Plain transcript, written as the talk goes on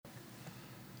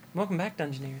Welcome back,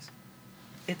 Dungeoneers.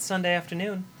 It's Sunday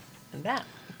afternoon, and that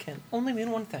can only mean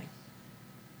one thing.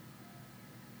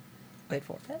 Wait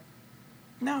for it.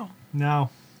 No.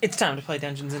 It's time to play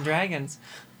Dungeons & Dragons.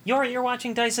 You're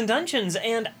watching Dice and Dungeons,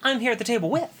 and I'm here at the table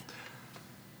with...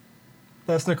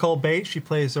 That's Nicole Bates. She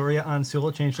plays Zoria on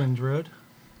Sula, Changeling Druid.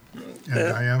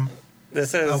 And I am.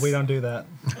 This is... Oh, we don't do that.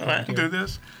 Do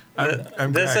this?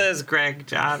 I'm this Greg. is Greg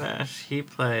Jodish. He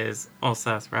plays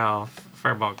Ulseth Ralph,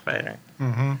 Firbolg Fighter.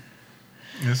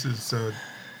 This is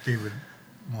David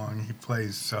Long. He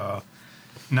plays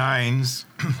Nines.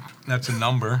 That's a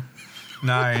number.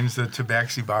 Nines, the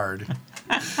Tabaxi Bard.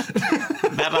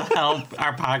 That'll help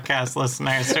our podcast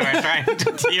listeners who are trying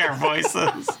to hear our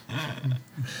voices.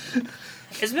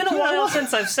 It's been a while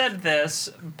since I've said this,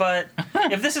 but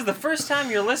if this is the first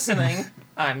time you're listening,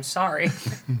 I'm sorry.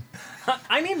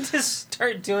 I need to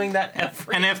start doing that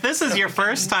every... And if this is your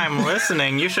first time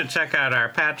listening, you should check out our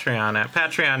Patreon at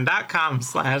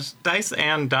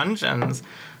patreon.com/diceanddungeons.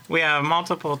 We have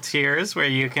multiple tiers where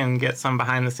you can get some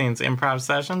behind-the-scenes improv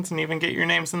sessions and even get your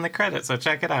names in the credits. So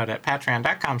check it out at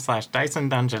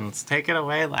patreon.com/diceanddungeons. Take it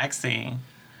away, Lexi,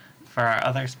 for our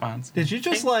other sponsors. Did you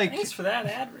just Thanks for that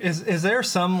ad read. Is there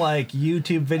some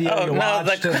YouTube video you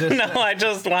watched? I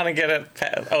just want to get it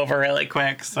over really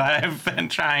quick, so I've been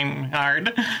trying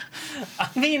hard. I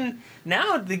mean,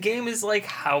 now the game is like,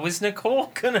 how is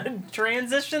Nicole gonna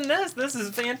transition this? This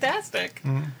is fantastic.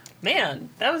 Man,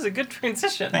 that was a good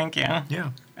transition. Thank you. Yeah.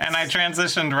 And I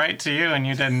transitioned right to you, and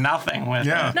you did nothing with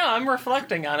Yeah. it. No, I'm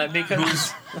reflecting on it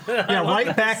because... Yeah,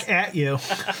 right back at you.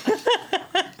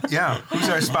 Yeah. Who's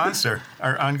our sponsor?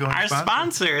 Our ongoing Our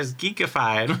sponsor is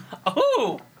Geekified.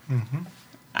 Oh!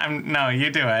 No,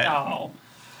 you do it. Oh.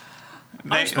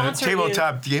 They- Our sponsor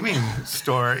tabletop gaming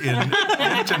store in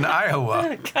Benton,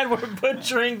 Iowa. God, we're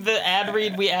butchering the ad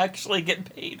read we actually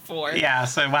get paid for. Yeah,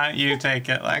 so why don't you take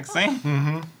it,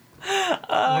 Lexi?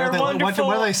 What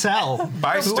do they sell?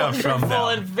 Buy stuff from Wonderful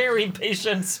and them. very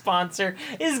patient sponsor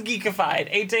is Geekified,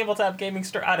 a tabletop gaming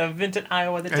store out of Vinton,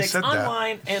 Iowa that I takes said that.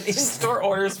 online and in-store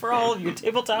orders for all of your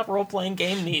tabletop role-playing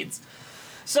game needs.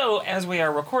 So, as we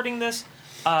are recording this,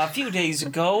 a few days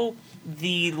ago,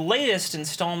 the latest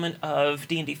installment of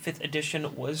D&D 5th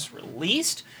Edition was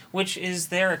released, which is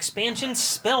their expansion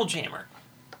Spelljammer.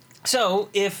 So,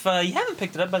 if you haven't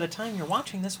picked it up by the time you're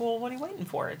watching this, well, what are you waiting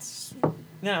for? It's,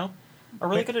 a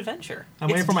really good adventure. I'm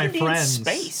waiting for my D&D in friends.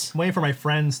 space. I'm waiting for my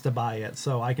friends to buy it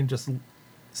so I can just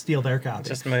steal their copy.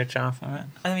 Just mooch off of it.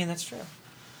 I mean, that's true.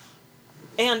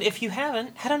 And if you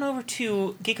haven't, head on over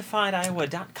to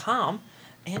geekifiediowa.com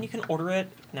and you can order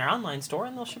it in their online store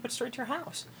and they'll ship it straight to your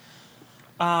house.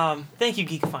 Thank you,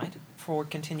 Geekified, for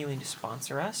continuing to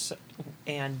sponsor us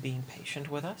and being patient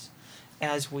with us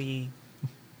as we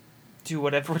do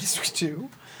whatever it is we do.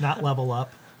 Not level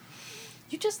up.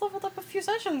 You just leveled up a few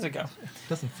sessions ago.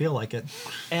 Doesn't feel like it.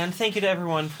 And thank you to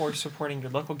everyone for supporting your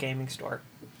local gaming store.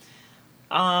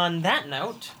 On that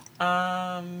note,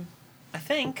 I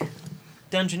think,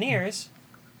 Dungeoneers,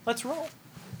 let's roll.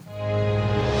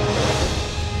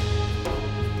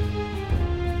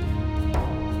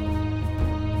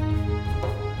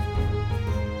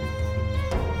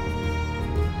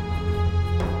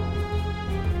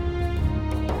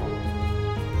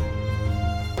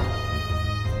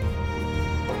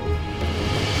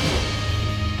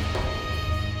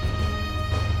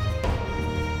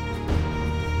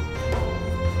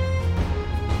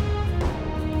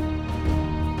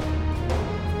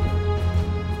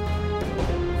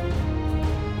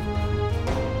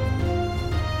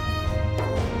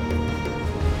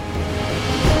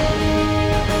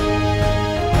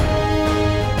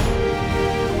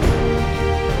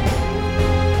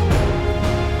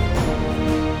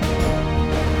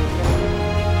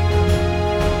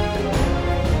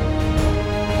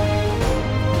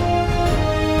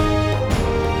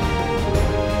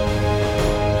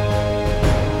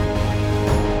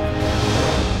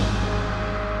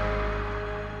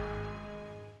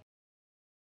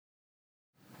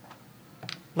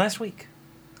 Last week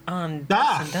on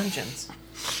Dice and Dungeons,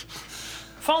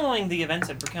 following the events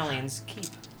at Brokelian's Keep,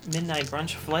 Midnight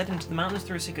Brunch fled into the mountains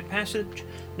through a secret passage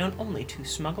known only to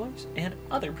smugglers and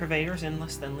other purveyors in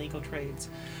less than legal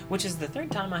trades, which is the third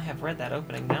time I have read that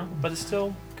opening now, but it's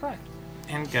still correct.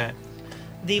 And good.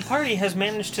 The party has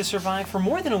managed to survive for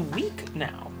more than a week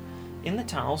now in the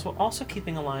tunnels, while also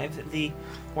keeping alive the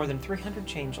more than 300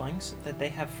 changelings that they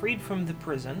have freed from the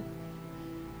prison.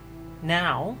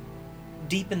 Now,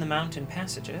 deep in the mountain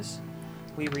passages,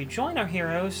 we rejoin our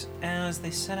heroes as they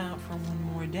set out for one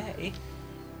more day.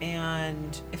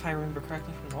 And if I remember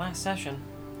correctly from the last session,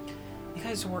 you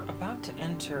guys were about to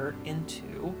enter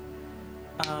into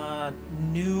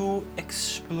new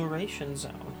exploration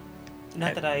zone.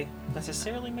 Not that I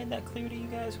necessarily made that clear to you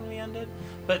guys when we ended,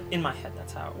 but in my head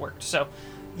that's how it worked. So,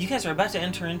 you guys are about to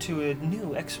enter into a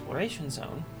new exploration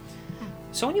zone.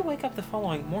 So when you wake up the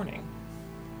following morning,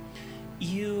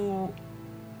 you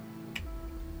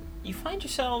find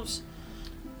yourselves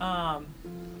at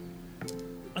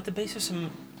the base of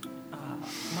some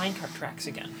minecart tracks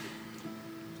again.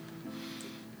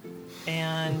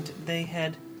 And they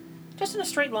head just in a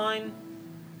straight line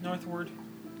northward,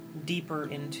 deeper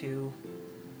into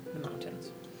the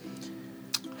mountains.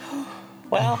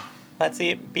 Well, let's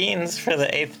eat beans for the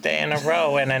 8th day in a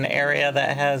row in an area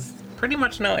that has pretty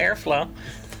much no airflow.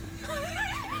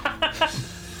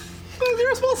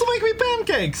 You're supposed to make me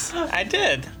pancakes. I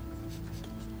did.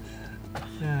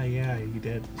 Yeah, you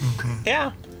did.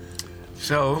 Yeah.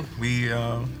 So we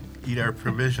eat our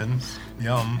provisions.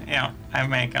 Yum. Yeah, I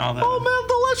make all the... Oh man,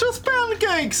 delicious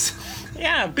pancakes!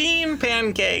 Yeah, bean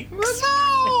pancakes. No!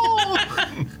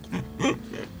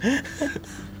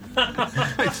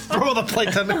 I throw the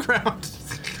plate on the ground.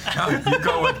 Now you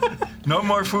go with, no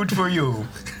more food for you.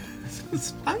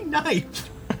 It's my knife.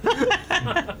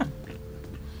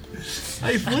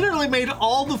 I've literally made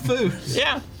all the food.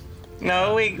 Yeah.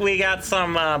 No, we got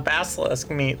some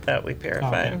basilisk meat that we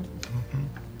purified.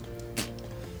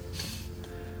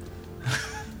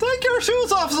 Take your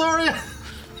shoes off, Zoria.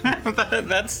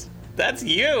 That's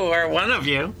you or one of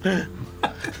you.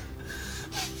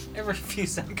 Every few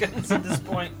seconds at this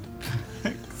point.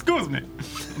 Excuse me.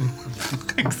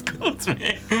 Excuse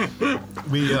me.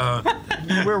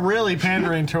 We're really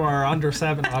pandering to our under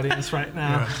 7 audience right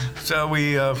now. So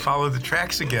we follow the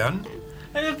tracks again.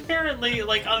 And apparently,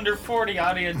 like, under 40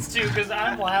 audience, too, because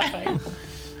I'm laughing.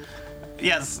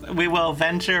 Yes, we will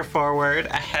venture forward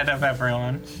ahead of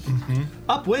everyone.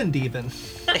 Upwind, even.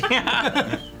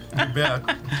 You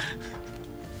bet.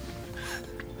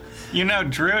 You know,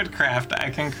 Druidcraft, I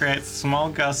can create small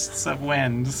gusts of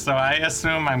wind, so I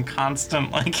assume I'm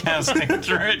constantly casting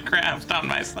Druidcraft on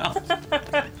myself.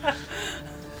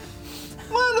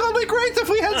 Well, it would be great if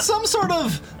we had some sort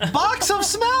of box of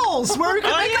smells where we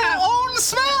could make our own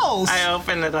smells. I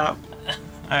open it up.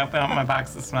 I open up my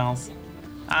box of smells.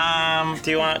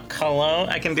 Do you want cologne?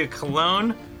 I can do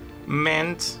cologne,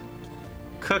 mint,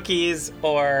 cookies,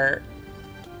 or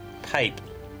pipe.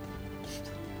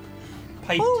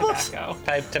 Pipe Oh, tobacco.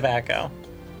 Pipe tobacco.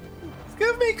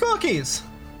 Give me cookies.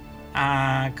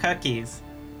 Cookies.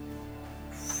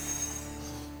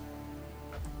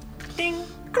 Ding.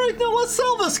 Great, now let's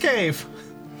sell this cave.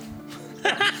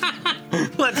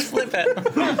 Let's flip it.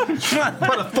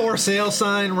 Put a for sale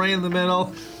sign right in the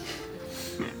middle.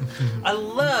 I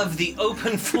love the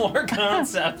open floor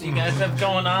concept you guys have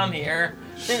going on here.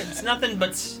 It's nothing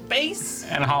but space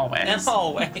And hallways. and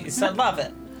hallways. I love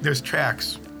it. There's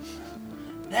tracks.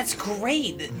 That's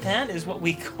great. That is what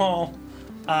we call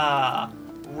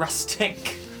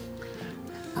rustic.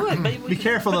 Good, but we Be can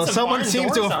careful put though. some Someone barn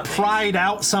seems to doors have on these. pried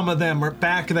out some of them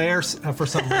back there for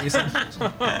some reason.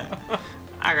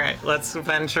 All right, let's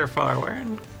venture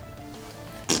forward.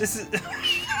 This is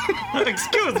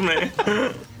Excuse me.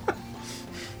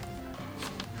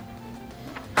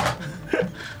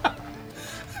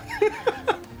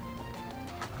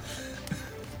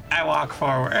 I walk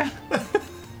forward.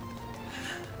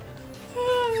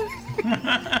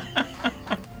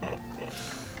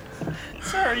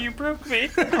 sorry, you broke me.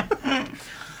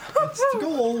 That's the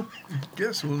goal.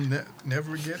 Guess we'll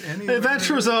never get any. The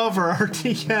adventure's over. Our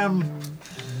TM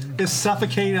is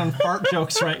suffocating on fart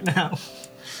jokes right now.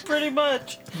 Pretty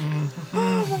much.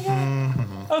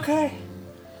 Okay.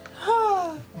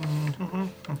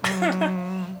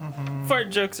 Fart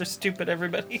jokes are stupid,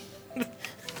 everybody.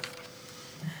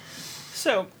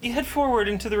 So, you head forward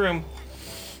into the room.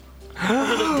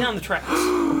 Down the tracks.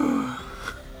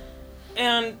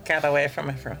 And Got away from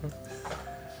everyone.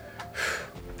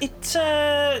 it's,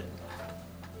 this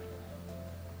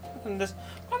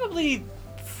probably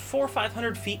 400 or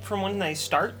 500 feet from when they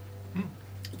start.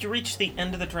 You reach the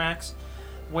end of the tracks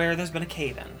where there's been a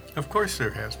cave-in. Of course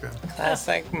there has been.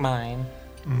 Classic mine.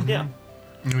 Yeah.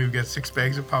 And we've got 6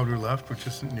 bags of powder left, which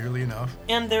isn't nearly enough.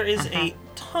 And there is a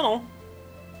tunnel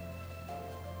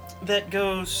that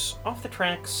goes off the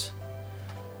tracks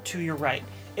to your right.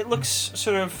 It looks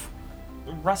sort of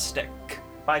rustic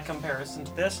by comparison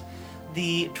to this.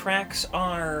 The tracks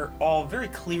are all very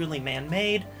clearly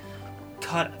man-made,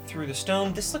 cut through the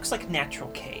stone. This looks like a natural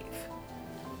cave.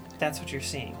 That's what you're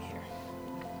seeing here.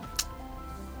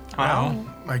 Well,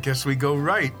 I guess we go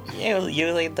right. you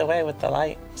lead the way with the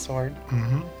light sword.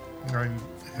 I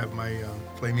have my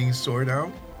flaming sword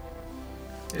out.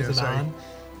 Is it on?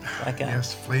 Like a,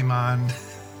 Yes, flame on.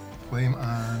 Flame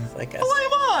on. It's like Flame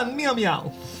on! Meow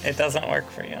meow. it doesn't work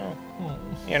for you.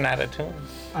 You're not attuned.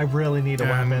 I really need a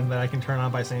And- weapon that I can turn on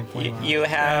by saying flame on. You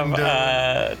have And,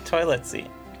 a toilet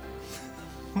seat.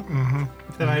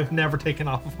 that I've never taken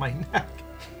off of my neck.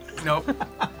 Nope.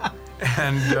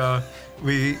 And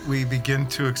we begin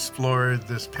to explore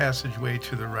this passageway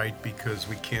to the right because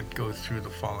we can't go through the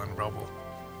fallen rubble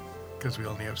because we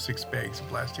only have 6 bags of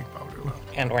blasting powder left.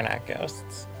 And we're not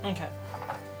ghosts. Okay.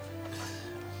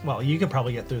 Well, you could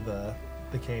probably get through the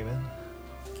cave in.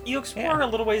 You explore Yeah. a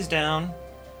little ways down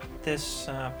this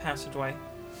passageway.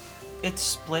 It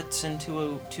splits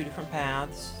into 2 different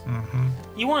paths. Mm-hmm.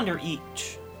 You wander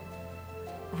each,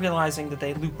 realizing that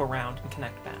they loop around and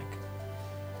connect back.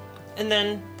 And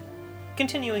then,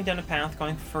 continuing down a path,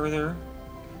 going further,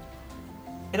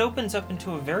 it opens up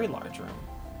into a very large room.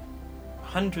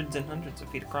 Hundreds and hundreds of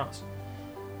feet across.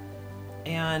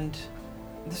 And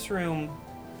this room,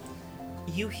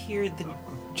 you hear the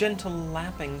gentle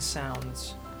lapping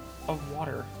sounds of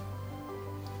water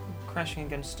crashing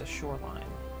against a shoreline.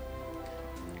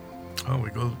 Oh, we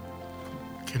go.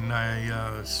 Can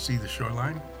I see the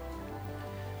shoreline?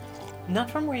 Not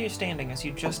from where you're standing, as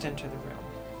you just enter the room.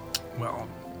 Well,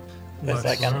 There's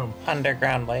let's, like an room.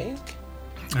 underground lake.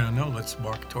 no, let's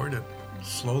walk toward it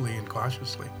slowly and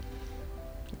cautiously.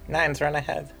 9's run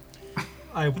ahead.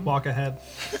 I walk ahead.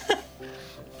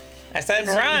 I said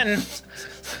run!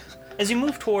 As you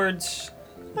move towards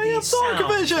I the have dark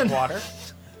sounds vision. of water,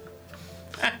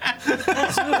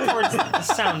 as you move towards the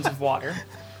sounds of water,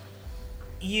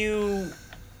 you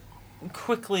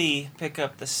quickly pick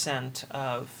up the scent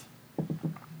of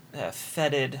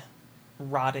fetid,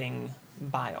 rotting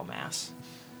biomass.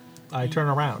 I turn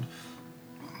around.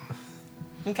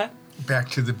 Okay. Back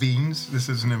to the beans. This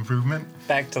is an improvement.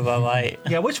 Back to the light.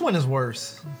 Yeah, which one is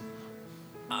worse?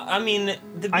 I mean,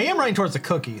 I am running towards the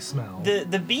cookie smell.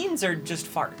 the beans are just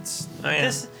farts. Oh,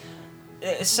 yeah.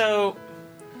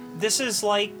 This is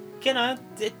like,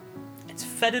 it's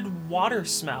fetid water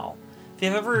smell. If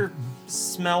you've ever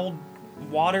smelled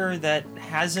water that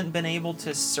hasn't been able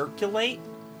to circulate,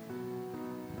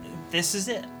 this is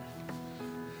it.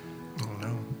 Oh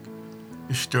no.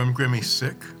 Is Sturmgrimmy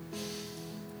sick?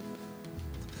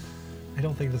 I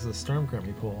don't think this is a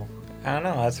Sturmgrimmy pool. I don't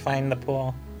know, let's find the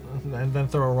pool. And then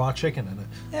throw a raw chicken in it.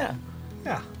 Yeah.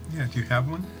 Yeah, Yeah, do you have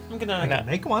one? I'm gonna No.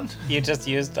 make one. You just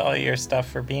used all your stuff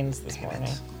for beans this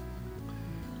morning.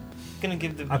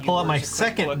 give the I pull out my viewers a quick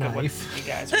second look at what knife. you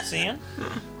guys are seeing.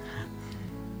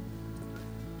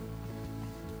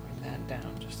 Bring that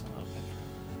down just a little bit.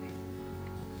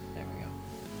 There we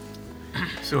go.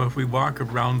 So if we walk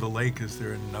around the lake, is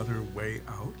there another way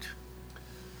out?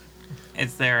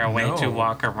 Is there a way to No.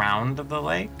 walk around the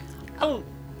lake? I'll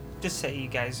just say you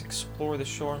guys explore the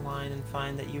shoreline and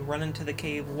find that you run into the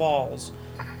cave walls,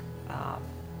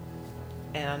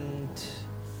 and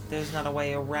there's not a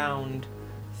way around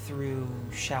through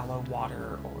shallow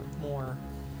water or more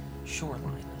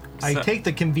shoreline. I So- take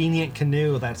the convenient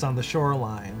canoe that's on the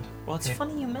shoreline. Well, it's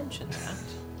funny you mentioned that.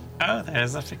 Oh,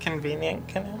 there's a convenient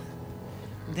canoe.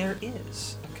 There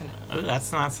is a canoe. Oh,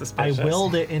 that's not I suspicious.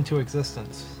 willed it into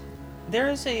existence. There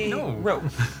is a No. rope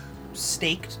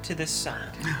staked to this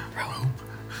side, Rope.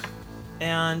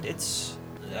 and it's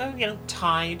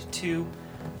tied to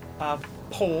a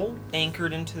pole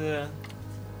anchored into the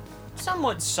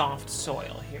somewhat soft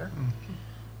soil here,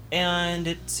 and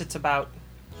it sits about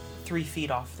 3 feet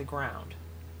off the ground.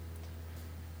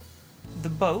 The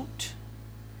boat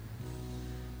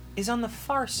is on the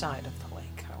far side of the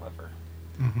lake, however,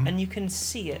 and you can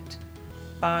see it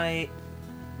by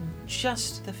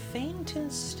just the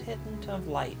faintest hint of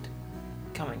light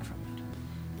coming from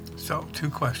it. So, 2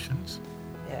 questions.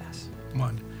 Yes.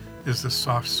 1, is the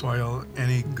soft soil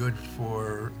any good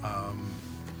for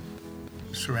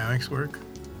ceramics work?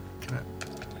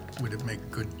 Would it make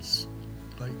good,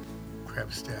 like, crab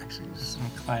staxies? Some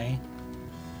clay.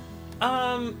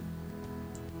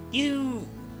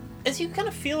 As you kind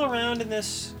of feel around in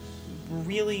this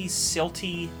really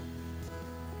silty,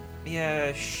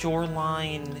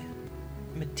 shoreline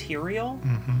material,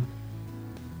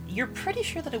 you're pretty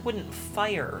sure that it wouldn't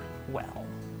fire well,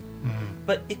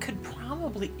 but it could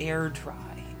probably air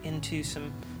dry into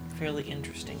some fairly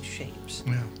interesting shapes.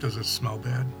 Yeah. Does it smell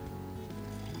bad?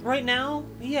 Right now,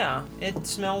 yeah, it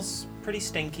smells pretty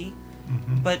stinky,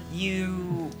 but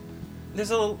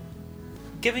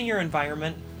given your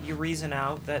environment, you reason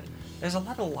out that there's a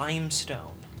lot of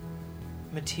limestone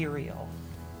material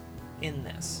in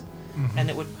this, and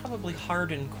it would probably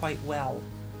harden quite well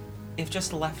if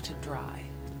just left to dry.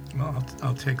 Well,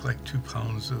 I'll take like 2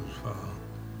 pounds of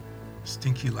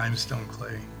stinky limestone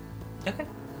clay. Okay.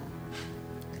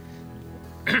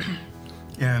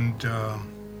 And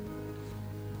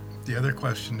the other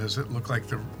question, does it look like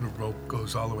the rope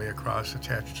goes all the way across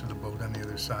attached to the boat on the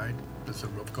other side? Does the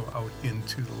rope go out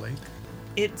into the lake?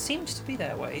 It seems to be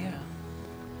that way,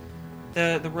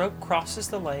 yeah. The rope crosses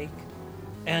the lake,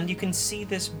 and you can see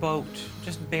this boat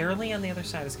just barely on the other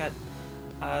side. It's got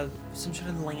some sort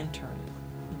of lantern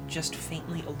just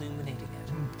faintly illuminating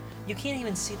it. You can't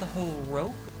even see the whole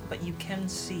rope, but you can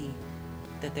see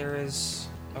that there is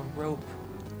a rope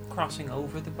crossing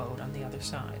over the boat on the other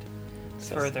side.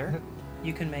 Further,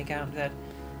 you can make out that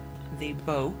the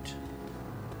boat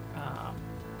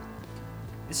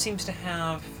seems to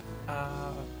have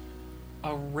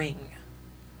a ring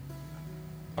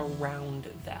around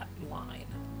that line.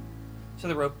 So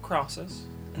the rope crosses,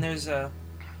 and there's a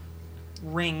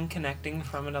ring connecting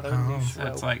from another loose So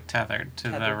rope. it's like tethered to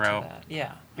the tethered to rope. that.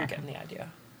 Yeah, you're getting the idea.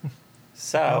 How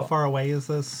So far away is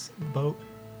this boat?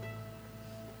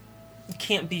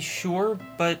 Can't be sure,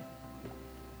 but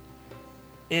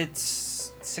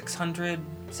it's 600,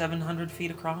 700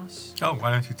 feet across. Oh,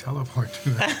 why don't you teleport to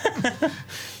that?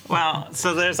 well,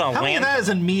 so there's a How many of lantern. that is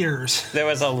in meters? There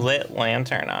was a lit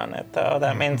lantern on it, though.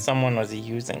 That means someone was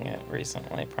using it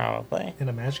recently, probably. In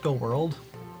a magical world?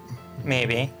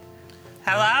 Maybe.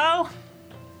 Hello?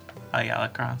 I'll yell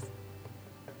across.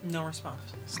 No response.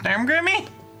 Sturmgrimmy?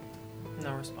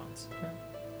 No response.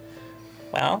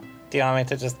 Well, do you want me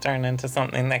to just turn into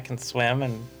something that can swim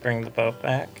and bring the boat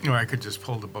back? Or I could just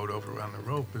pull the boat over on the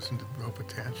rope. Isn't the rope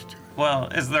attached to it? Well,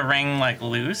 is the ring, like,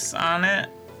 loose on it?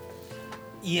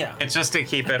 Yeah. It's just to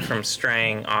keep it from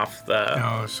straying off the...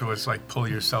 No, so it's like pull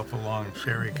yourself along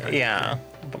ferry kind Yeah.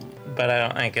 But I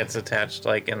don't think it's attached,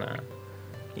 like, in a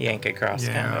yank across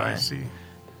kind Yeah, of I way. see.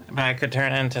 But I could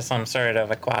turn into some sort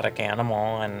of aquatic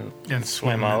animal and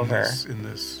swim in over. in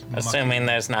this Assuming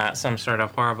there's not some sort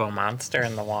of horrible monster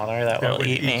in the water that, that will would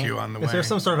eat me. you on the way. Is there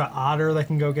some sort of otter that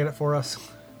can go get it for us?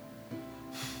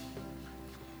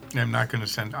 I'm not going to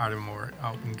send Ottermore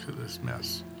out into this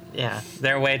mess. Yeah,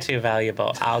 they're way too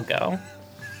valuable. I'll go.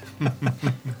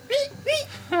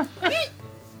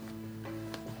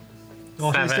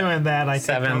 While he's Seven- doing that,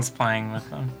 Seven's playing with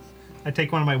them. I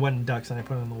take one of my wooden ducks and I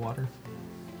put it in the water.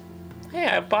 Hey,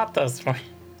 I bought those for you.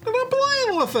 And I'm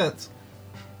playing with it!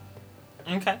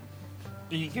 Okay.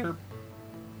 You're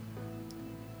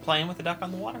playing with the duck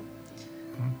on the water.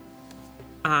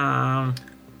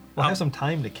 We'll have some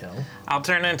time to kill. I'll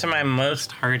turn into my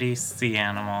most hardy sea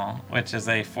animal, which is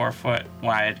a 4-foot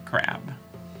wide crab.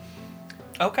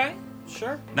 Okay,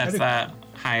 sure. That's the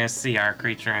highest CR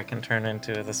creature I can turn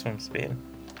into with a swim speed.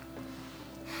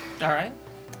 All right.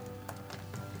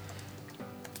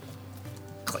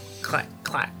 Click, clack,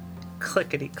 clack,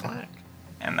 clickety clack.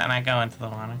 And then I go into the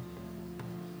water.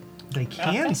 They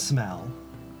can Okay. smell.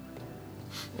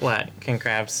 What? Can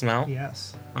crabs smell?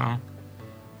 Yes. Oh.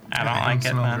 I It don't like it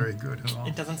smell then. very good at all.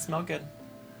 It doesn't smell good.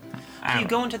 I You don't-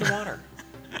 go into the water.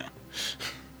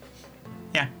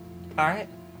 Yeah. All right.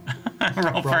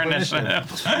 Roll for for initiative.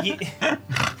 You,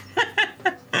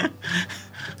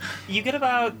 you get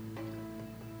about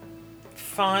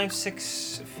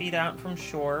 5-6 feet out from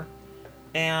shore,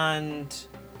 and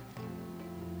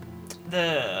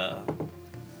the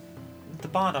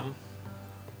bottom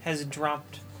has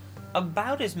dropped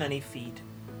about as many feet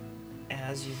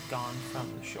as you've gone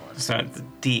from the shore. So it's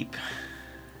deep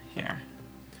here.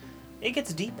 It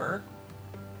gets deeper.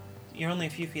 You're only a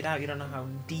few feet out. You don't know how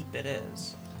deep it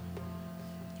is.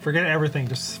 Forget everything,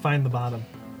 just find the bottom.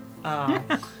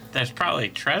 There's probably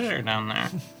treasure down there.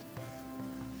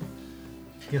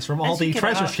 Yes, from all As you the get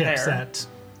treasure out ships there-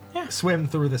 that swim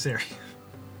through this area.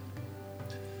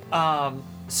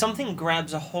 Something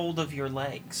grabs a hold of your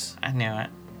legs, I knew it.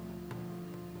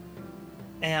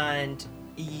 and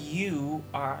you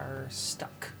are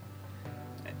stuck.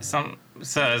 So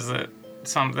is it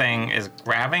something is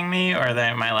grabbing me, or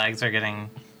that my legs are getting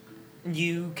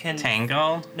You can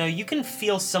tangled? No, you can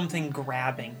feel something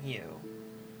grabbing you.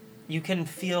 You can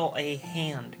feel a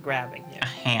hand grabbing you. A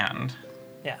hand,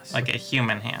 Yes. like a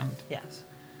human hand. yes.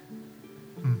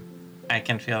 I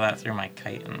can feel that through my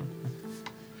chitin.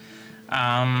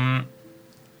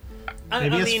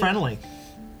 Maybe it's mean, friendly.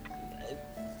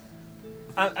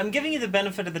 I'm giving you the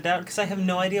benefit of the doubt because I have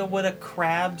no idea what a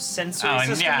crab's sensory Oh,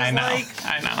 system yeah, I is know. like.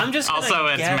 I know. I'm just gonna also,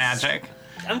 it's guess- magic.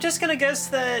 I'm just gonna guess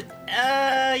that,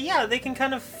 yeah, they can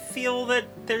kind of feel that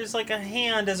there's like a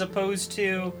hand as opposed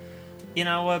to,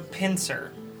 a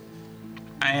pincer.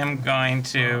 I am going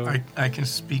to. I can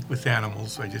speak with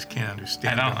animals. I just can't I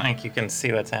understand don't them. think you can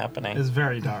see what's happening. It's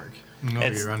very dark. No,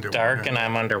 It's you're underwater. dark and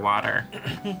I'm underwater.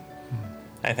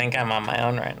 I think I'm on my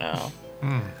own right now.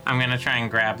 I'm gonna try and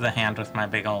grab the hand with my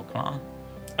big old claw.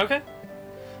 Okay.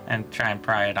 and try and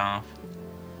pry it off.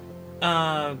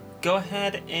 Go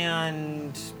ahead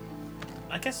and,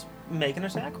 I guess, make an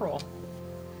attack roll.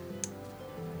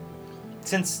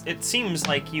 Since it seems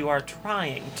like you are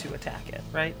trying to attack it,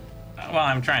 right? Well,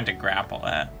 I'm trying to grapple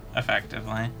it,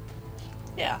 effectively.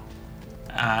 Yeah.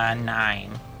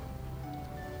 9.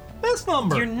 This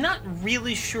number. You're not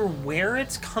really sure where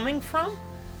it's coming from,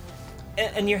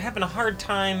 and you're having a hard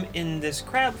time in this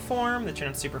crab form that you're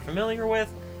not super familiar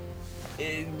with,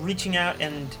 reaching out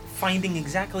and finding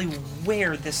exactly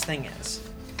where this thing is.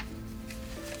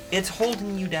 It's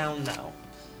holding you down, though.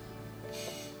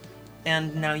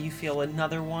 And now you feel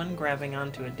another one grabbing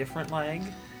onto a different leg.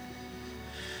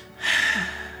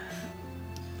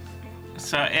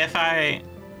 So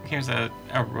here's a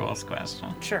rules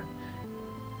question. Sure.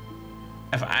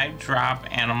 If I drop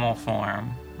animal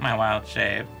form, my wild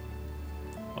shape,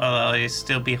 will they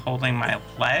still be holding my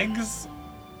legs?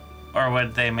 Or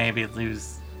would they maybe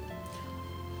lose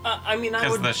I mean, I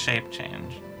because would... the shape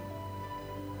change?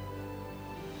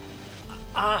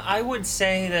 I would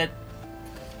say that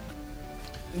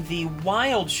the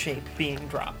wild shape being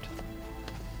dropped,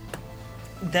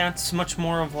 that's much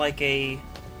more of like a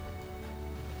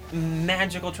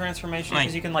magical transformation,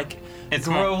 because you can it's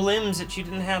grow more- limbs that you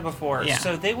didn't have before. Yeah.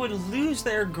 So they would lose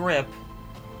their grip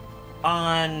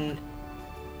on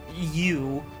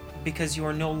you because you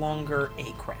are no longer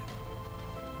a crab.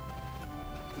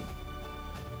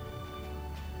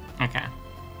 Okay.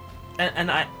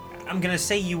 And I'm gonna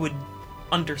say you would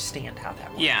understand how that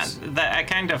works. Yeah, that I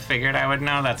kind of figured I would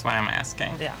know. That's why I'm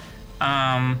asking. Yeah.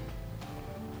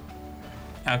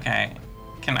 Okay.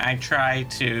 Can I try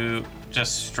to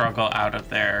just struggle out of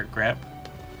their grip?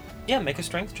 Yeah, make a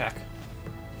strength check.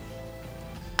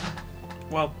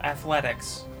 Well,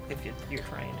 athletics, if you're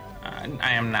trained.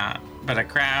 I am not, but a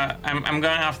crab. I'm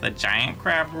going off the giant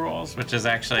crab rules, which is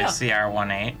actually Yeah. CR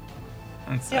 1/8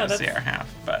 instead Yeah, of CR half.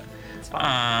 But It's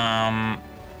fine.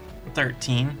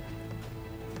 13.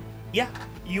 Yeah,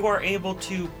 you are able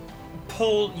to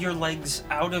pull your legs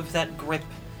out of that grip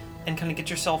and kind of get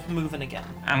yourself moving again.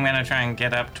 I'm gonna try and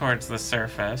get up towards the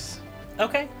surface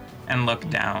Okay. and look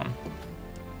down.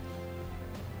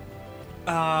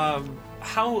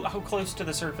 How close to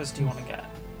the surface do you want to get?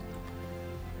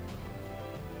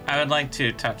 I would like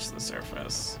to touch the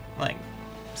surface, like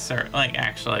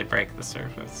actually break the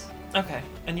surface. Okay,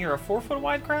 and you're a 4-foot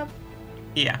wide crab?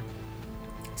 Yeah.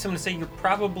 So I'm gonna say you're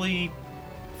probably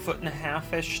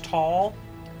 1.5-ish tall.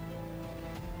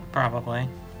 Probably.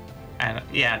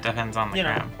 Yeah, it depends on the You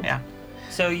know. crab. Yeah.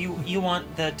 So you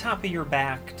want the top of your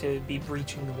back to be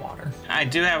breaching the water. I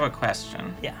do have a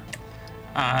question. Yeah.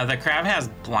 The crab has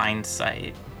blind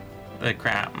sight.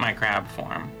 My crab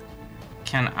form.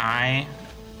 Can I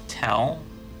tell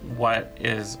what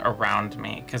is around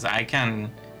me? Because I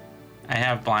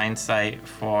have blind sight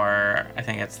for, I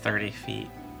think it's 30 feet.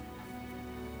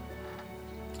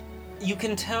 You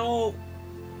can tell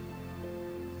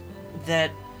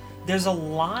that there's a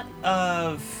lot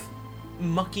of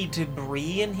mucky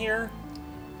debris in here.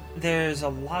 There's a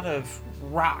lot of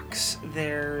rocks.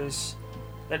 There's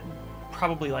that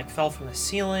probably fell from the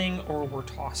ceiling or were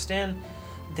tossed in.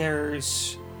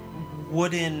 There's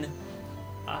wooden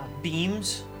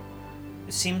beams.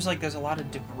 It seems like there's a lot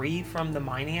of debris from the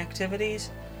mining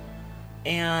activities,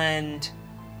 and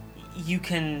you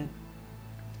can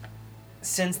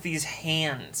sense these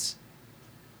hands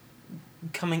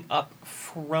coming up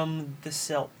from the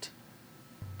silt,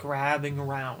 grabbing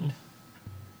around.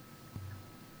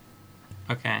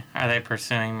 Okay. Are they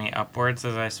pursuing me upwards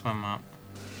as I swim up?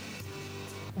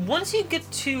 Once you get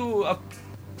to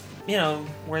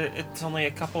where it's only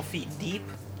a couple feet deep,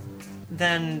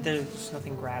 then there's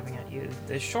nothing grabbing at you.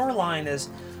 The shoreline is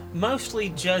mostly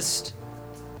just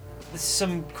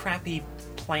some crappy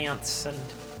plants and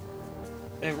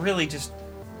it really just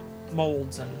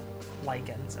molds and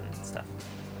lichens and stuff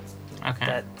Okay.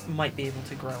 that might be able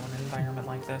to grow in an environment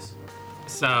like this.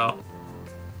 So,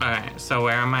 alright, so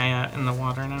where am I at in the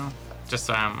water now? Just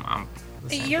so I'm the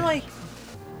same You're page.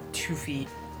 2 feet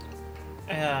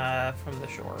from the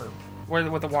shore, where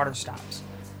the water stops.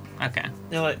 Okay.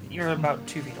 You're about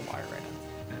 2 feet of water right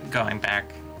now. Going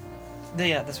back.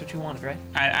 Yeah, that's what you wanted, right?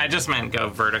 I just meant go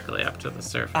vertically up to the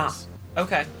surface.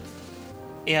 Okay.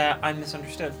 Yeah, I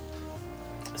misunderstood.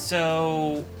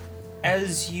 So,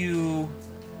 as you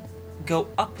go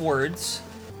upwards,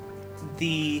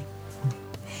 the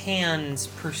hands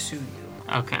pursue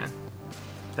you. Okay.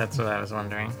 That's what I was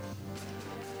wondering.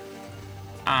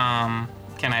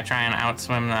 Can I try and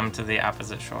outswim them to the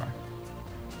opposite shore?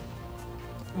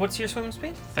 What's your swim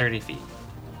speed? 30 feet.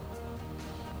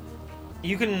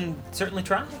 You can certainly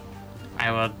try.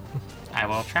 I I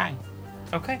will try.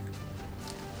 Okay.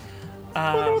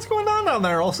 I wonder what's going on down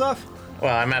there, Olsef.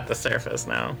 Well, I'm at the surface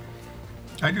now.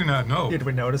 I do not know. Did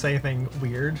we notice anything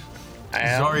weird? I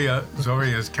am.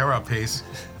 Zoria's carapace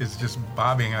is just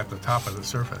bobbing at the top of the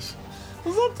surface.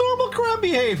 Is that normal crab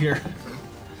behavior?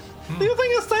 Do you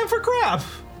think it's time for crab?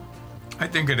 I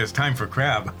think it is time for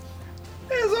crab.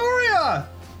 Hey, Zoria!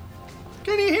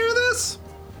 Can you hear this?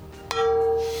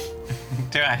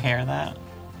 Do I hear that?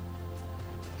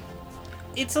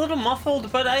 It's a little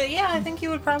muffled, but I think you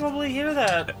would probably hear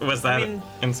that. Was that I mean,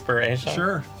 inspiration?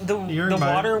 Sure. the You're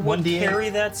my water would 1d8. carry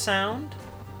that sound.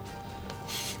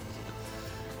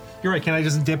 You're right, can I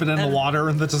just dip it in the And- water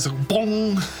and then just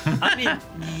bong? I mean,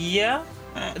 yeah.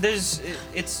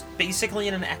 It's basically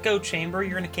in an echo chamber.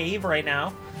 You're in a cave right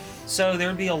now, so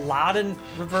there'd be a lot of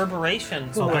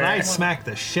reverberations. Well, and I Where- smack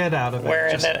the shit out of it. We're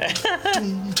in,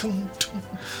 just-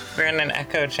 we're in an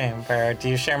echo chamber. Do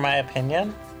you share my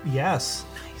opinion? Yes.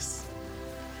 Nice.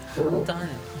 Done.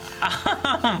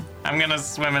 I'm gonna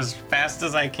swim as fast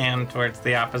as I can towards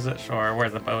the opposite shore where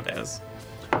the boat is.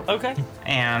 Okay.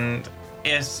 And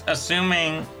is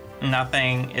assuming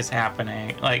nothing is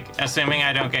happening, like assuming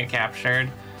I don't get captured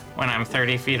when I'm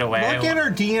 30 feet away. Look at our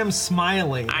DM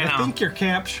smiling. I I know. think you're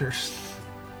captured.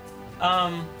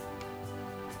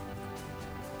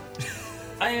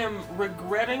 I am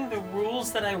regretting the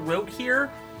rules that I wrote here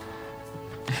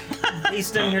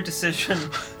based on your decision.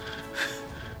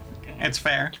 It's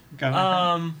fair. Go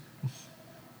ahead.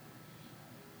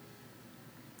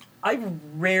 I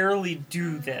rarely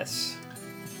do this.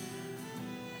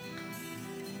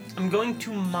 I'm going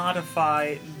to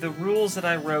modify the rules that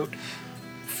I wrote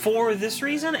for this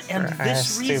reason and For our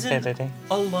this reason stupidity.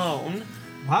 alone.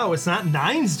 Wow, it's not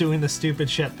Nines doing the stupid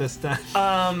shit this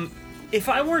time. If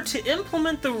I were to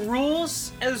implement the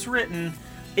rules as written,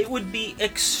 it would be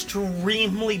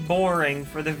extremely boring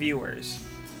for the viewers.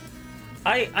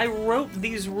 I wrote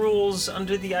these rules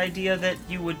under the idea that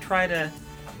you would try to,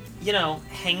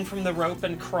 hang from the rope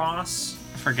and cross.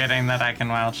 Forgetting that I can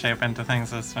wild shape into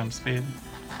things with swim speed.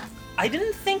 I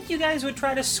didn't think you guys would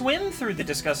try to swim through the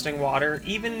disgusting water,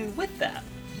 even with that.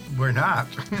 We're not.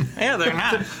 Yeah, they're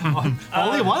not.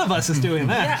 Only one of us is doing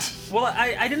Yeah. that. Well,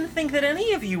 I didn't think that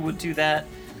any of you would do that,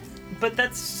 but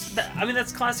that's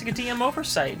classic DM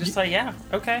oversight. Just like, yeah,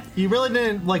 okay. You really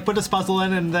didn't put this puzzle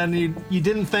in, and then you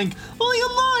didn't think, well, you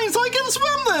Nines, I can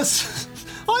swim this.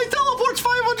 I teleport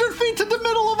 500 feet to the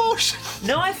middle of ocean.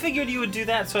 No, I figured you would do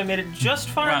that, so I made it just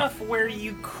far Right. enough where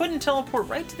you couldn't teleport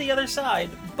right to the other side.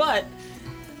 But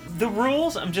the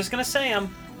rules, I'm just gonna say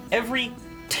them, every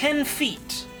 10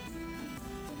 feet.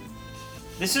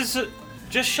 This is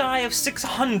just shy of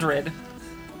 600.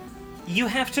 You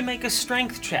have to make a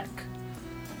strength check.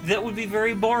 That would be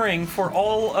very boring for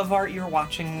all of our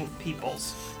ear-watching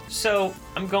peoples. So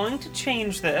I'm going to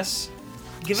change this.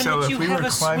 Given So that if you we have were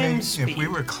a climbing, swim speed. if we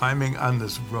were climbing on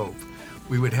this rope,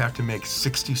 we would have to make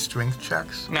 60 strength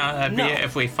checks. No, that'd No. be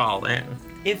if we fall in.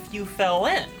 If you fell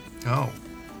in. Oh,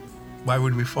 why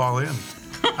would we fall in?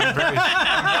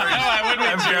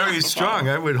 I'm very strong.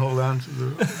 I would hold on to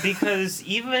the. Because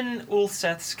even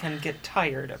Ulseths can get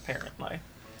tired, apparently.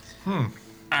 All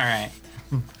right.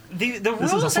 The This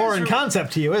rules is a foreign as,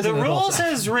 concept to you, isn't the it? rules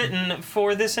Olsef? as written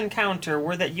for this encounter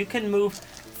were that you can move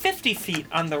 50 feet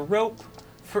on the rope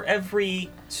for every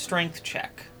strength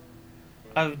check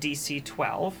of DC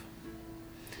 12.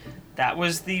 That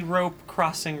was the rope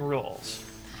crossing rules.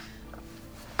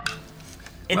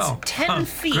 It's Well, 10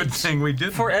 feet good thing we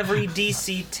didn't. for every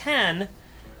DC 10,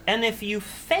 and if you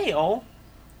fail,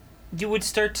 you would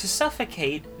start to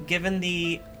suffocate given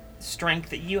the strength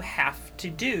that you have to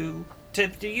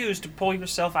use to pull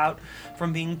yourself out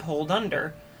from being pulled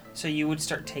under, so you would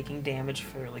start taking damage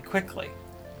fairly quickly.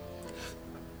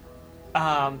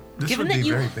 This Given would that be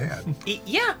you, very bad.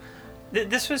 Yeah,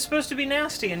 this was supposed to be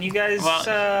nasty, and you guys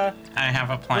Well, I have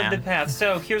a led the plan. path.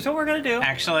 So here's what we're gonna do.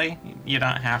 Actually, you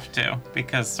don't have to,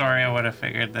 because Soria would have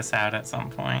figured this out at some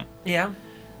point. Yeah.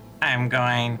 I'm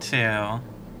going to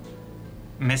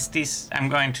I'm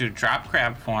going to drop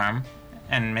crab form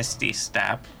and Misty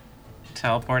Step,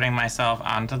 teleporting myself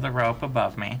onto the rope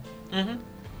above me. Mm-hmm.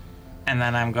 And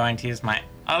then I'm going to use my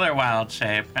other wild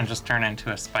shape and just turn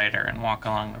into a spider and walk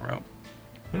along the rope.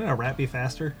 Wouldn't a rat be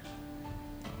faster?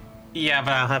 Yeah,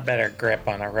 but I'll have better grip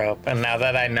on a rope. And now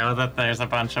that I know that there's a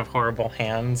bunch of horrible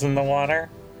hands in the water,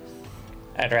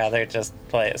 I'd rather just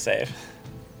play it safe.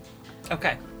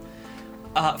 Okay.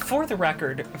 For the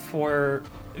record, for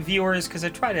viewers, because I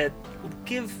try to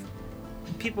give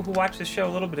people who watch the show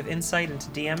a little bit of insight into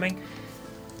DMing,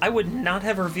 I would not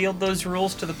have revealed those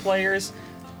rules to the players,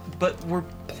 but we're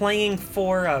playing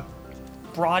for a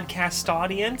broadcast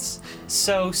audience,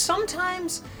 so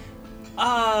sometimes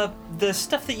the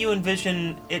stuff that you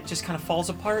envision, it just kind of falls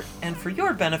apart, and for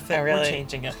your benefit, we're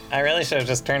changing it. I really should have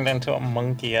just turned into a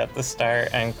monkey at the start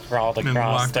and crawled And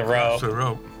across walked the across rope. the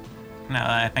rope. Now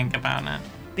that I think about it.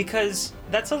 Because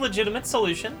that's a legitimate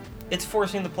solution. It's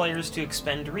forcing the players to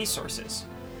expend resources.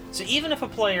 So even if a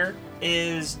player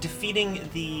is defeating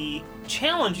the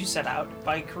challenge you set out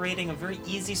by creating a very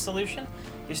easy solution,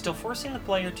 you're still forcing the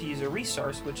player to use a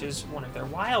resource, which is one of their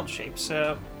wild shapes.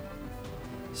 So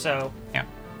Yeah.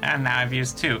 And now I've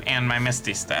used 2 and my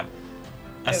Misty Step.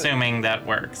 Assuming that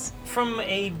works. from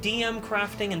a DM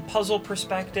crafting and puzzle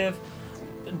perspective,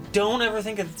 don't ever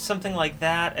think of something like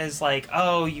that as like,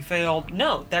 oh, you failed.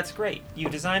 No, that's great. You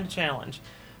designed a challenge.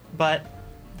 But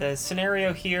the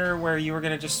scenario here where you were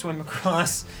going to just swim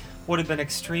across would have been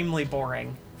extremely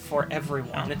boring for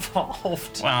everyone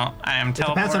involved. Well, I am It depends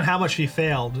on teleporting. how much she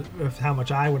failed, of how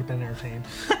much I would have been entertained.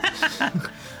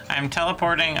 I'm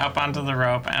teleporting up onto the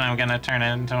rope, and I'm gonna turn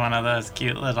it into one of those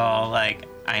cute little like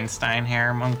Einstein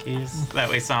hair monkeys that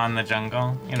we saw in the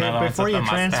jungle. You know, the ones Before with you the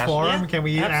mustache. transform, Yeah, can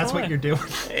we ask what absolutely. you're doing?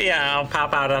 Yeah, I'll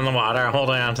pop out on the water,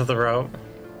 holding onto the rope.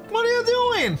 What are you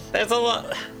doing? There's a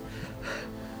lot.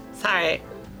 Sorry,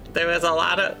 there's a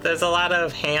lot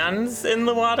of hands in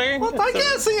the water. Well, I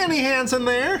can't see any hands in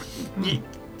there. You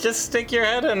just stick your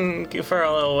head in for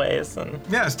a little ways, and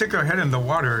Yeah, stick your head in the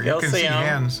water. You'll you can see see 'em.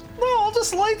 hands. No, I'll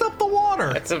just light up the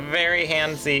water. it's a very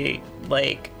handsy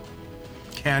lake.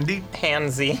 Candy?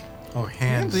 Handsy. Oh,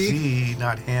 handsy,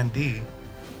 not handy.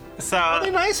 So Are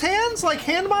they nice hands? Like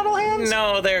hand model hands?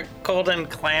 no, they're golden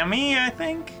clammy, I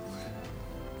think.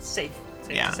 Safe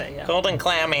Yeah, to say, yeah. golden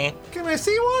clammy. Can I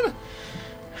see one?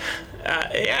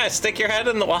 Yeah, stick your head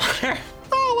in the water.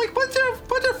 Oh, like put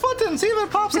your foot in, see if it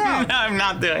pops out. No, I'm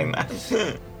not doing that.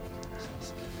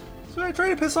 Should I try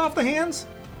to piss off the hands?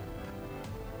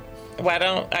 Why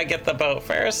don't I get the boat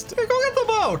first? Here, go get the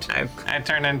boat. I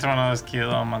turn into one of those cute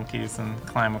little monkeys and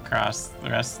climb across the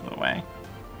rest of the way.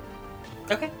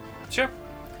 Okay, sure.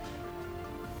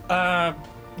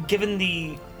 Given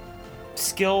the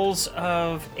skills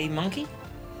of a monkey,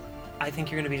 I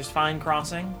think you're going to be just fine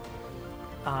crossing.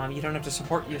 You don't have to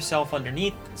support yourself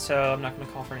underneath, so I'm not going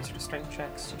to call for any sort of strength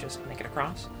checks. You just make it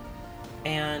across.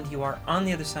 And you are on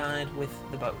the other side with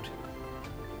the boat.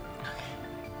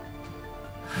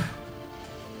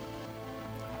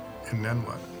 And then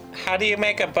what? How do you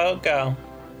make a boat go?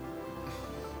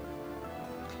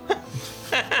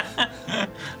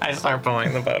 I start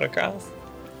pulling the boat across.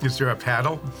 Is there a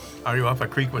paddle? Are you off a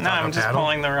creek No, without I'm a just paddle?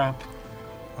 pulling the rope.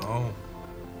 Oh.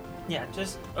 Yeah,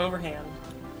 just overhand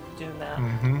doing that.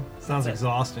 Sounds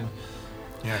exhausting.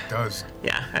 Yeah, it does.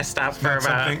 Yeah, I stop for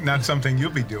about. Not something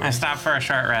you'll be doing. I stop for a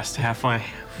short rest halfway.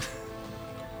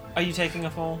 Are you taking a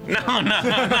full? No,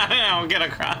 I'll get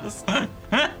across.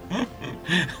 That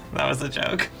was a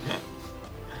joke.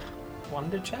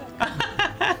 Wanted to check.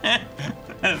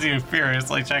 As you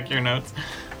furiously check your notes.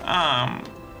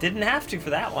 Didn't have to for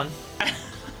that one.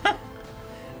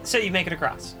 So you make it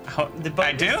across. The boat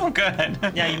I do? Good.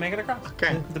 Yeah, you make it across.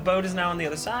 Okay. The boat is now on the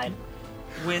other side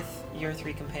with your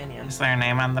 3 companions. Is there a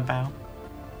name on the bow?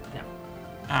 No.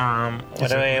 What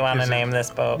do we want to name this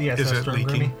boat? Yes, Is it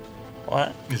leaking?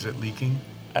 What? Is it leaking?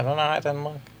 I don't know. I didn't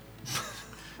look.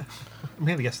 I'm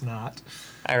gonna guess not.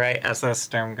 I write SS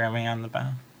Sturm Grimmy on the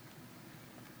bow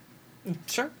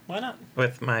Sure, why not?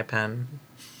 with my pen.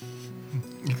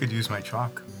 You could use my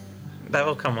chalk. That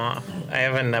will come off. I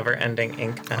have a never-ending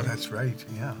ink Oh, pen. that's right.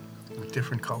 Yeah, with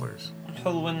different colors.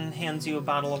 Holwyn hands you a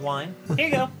bottle of wine. Here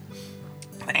you go.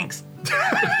 Thanks.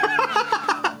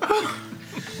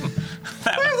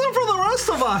 There's them for the rest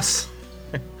of us.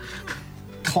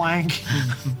 Clank.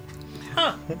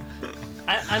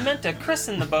 I meant to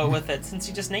christen the boat with it since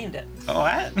you just named it.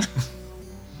 What?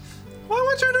 Why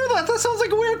would you do that? That sounds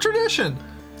like a weird tradition.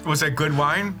 Was that good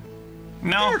wine?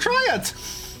 No. Here, try it.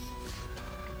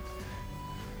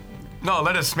 No,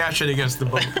 let us smash it against the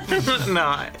boat. No,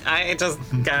 I just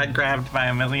got grabbed by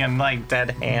a million, like,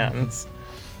 dead hands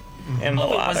in the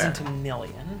Oh, it water. wasn't a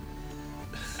million.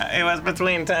 It was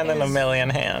between 10 and a million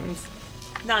hands.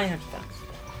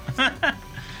 900,000.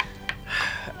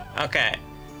 Okay,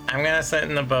 I'm gonna sit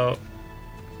in the boat.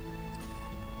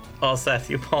 While Seth,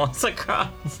 you pull us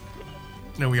across.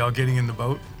 Are we all getting in the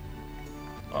boat?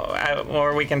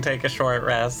 Or we can take a short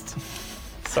rest.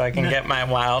 So I can get my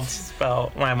wild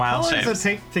spell, my How wild long does it shapes.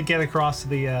 take to get across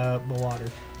the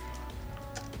water?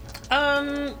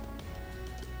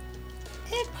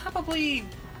 It probably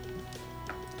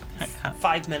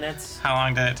 5 minutes. How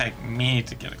long did it take me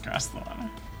to get across the water?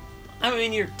 I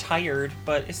mean, you're tired,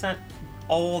 but it's not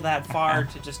all that far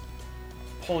to just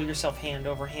pull yourself hand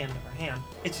over hand over hand.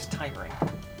 It's just tiring.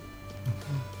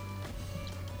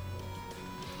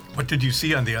 What did you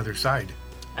see on the other side?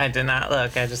 I did not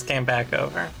look. I just came back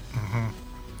over.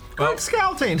 Quick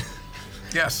scouting.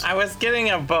 Yes. I was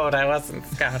getting a boat. I wasn't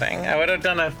scouting. I would have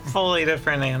done a fully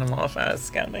different animal if I was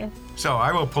scouting. So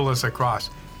I will pull us across.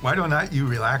 Why don't not you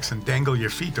relax and dangle your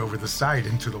feet over the side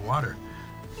into the water?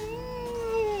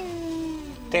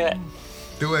 Do it.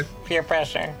 Do it. Peer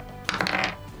pressure.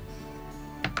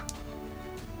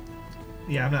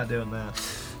 Yeah, I'm not doing that.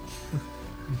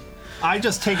 I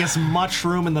just take as much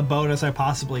room in the boat as I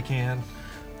possibly can.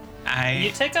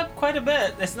 You take up quite a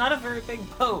bit. It's not a very big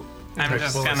boat. I'm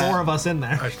just Well, gonna. 4 of us in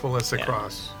there. I pull us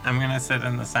across. I'm gonna sit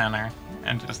in the center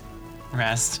and just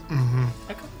rest.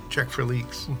 Okay. Check for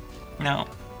leaks. No,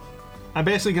 I'm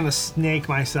basically gonna snake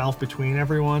myself between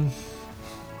everyone.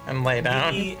 and lay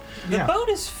down. The Yeah. boat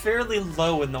is fairly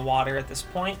low in the water at this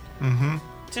point. Mm-hmm.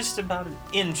 Just about an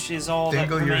inch is all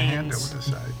Dangle that your remains. hand over the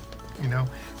side. You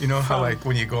know how From like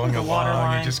when you're going the water along,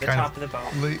 line you just to the kind top of of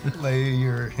the boat. lay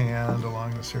your hand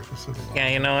along the surface of the water. Yeah,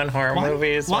 you know, in horror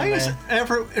movies. Why when is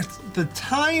it's the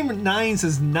time Nines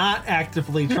is not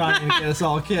actively trying to get us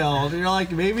all killed? You're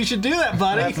like, maybe you should do that,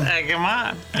 buddy. Come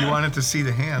on. You wanted to see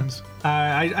the hands.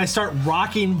 I start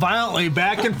rocking violently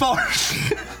back and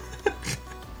forth.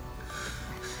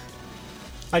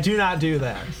 I do not do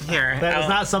that. Here, That is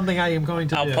not something I am going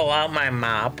to I'll do. pull out my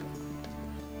mop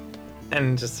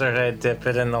and just sort of dip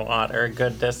it in the water,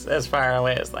 as far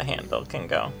away as the handle can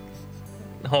go,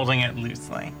 holding it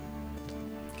loosely.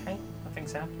 Okay,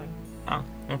 nothing's happening. Oh,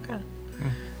 okay.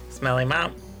 Smelly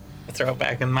mop. Throw it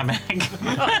back in my bag.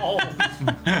 Oh,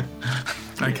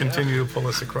 I continue to pull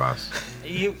us across.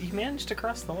 you managed to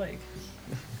cross the lake.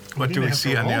 What do didn't we have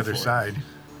see to on the roll other for it. side?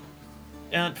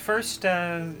 At first,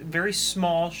 very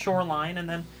small shoreline, and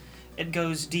then it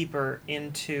goes deeper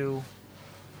into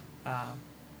a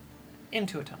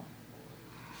tunnel.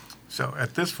 So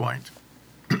at this point,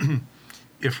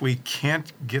 if we can't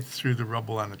get through the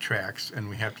rubble on the tracks and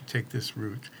we have to take this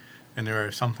route, and there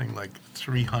are something like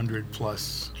 300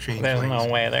 plus There's changelings, no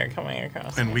way they're coming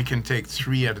across. and we can take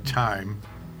 3 at a time.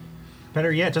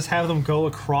 Better yet, just have them go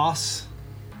across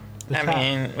the I top.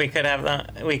 mean, we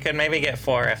could maybe get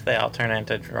 4 if they all turn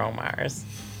into dromars.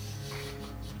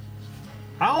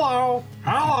 Hello,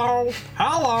 hello,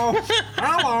 hello,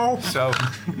 hello. So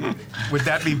would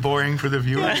that be boring for the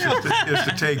viewers? is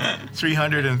to take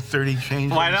 330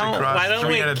 changelings Why across don't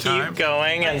 3 we at a keep time?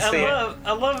 going and see?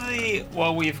 I love the.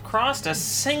 Well, we've crossed a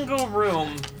single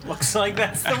room. Looks like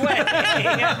that's the way.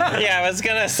 Yeah, I was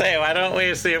gonna say, why don't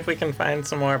we see if we can find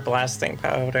some more blasting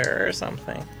powder or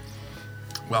something?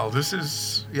 Well, this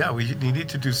is, we need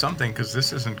to do something because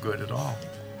this isn't good at all.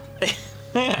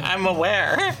 I'm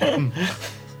aware.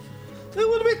 It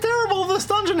would be terrible if this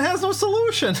dungeon has no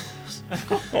solution.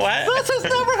 What? This has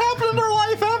never happened in our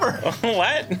life ever.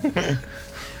 What?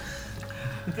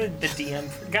 the DM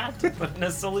forgot to put in a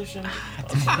solution.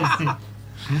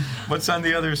 What's on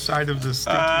the other side of the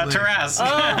stinky lake? Taras.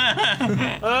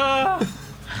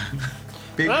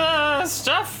 Big-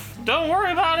 Stuff. Don't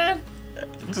worry about it.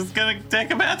 Just gonna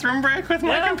take a bathroom break with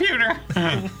my Yeah. computer.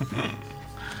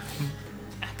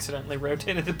 Accidentally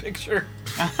rotated the picture.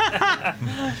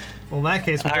 Well, in that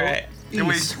case, we'll All go right. Can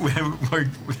east.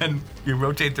 then you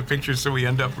rotate the picture so we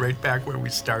end up right back where we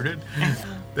started?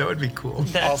 That would be cool.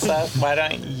 Also, why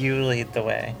don't you lead the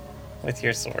way with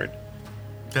your sword?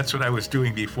 That's what I was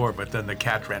doing before, but then the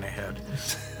cat ran ahead.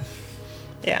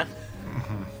 Yeah.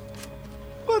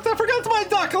 But I forgot my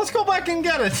duck. Let's go back and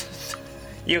get it.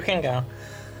 You can go.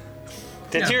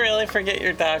 Did Yeah. you really forget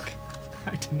your duck?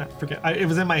 I did not forget. It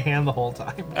was in my hand the whole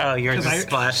time. Oh, you're 'Cause just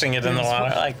splashing it in the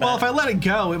water like that. Well, if I let it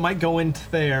go, it might go into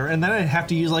there, and then I'd have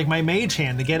to use like my mage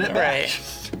hand to get it back.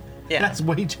 Right. Yeah. That's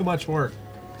way too much work.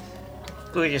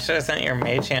 Ooh, you should have sent your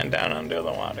mage hand down under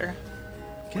the water.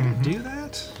 Can you do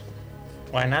that?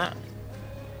 Why not?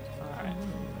 Alright.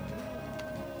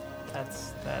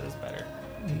 That is better.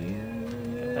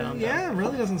 Down, Yeah, it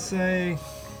really doesn't say.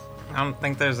 I don't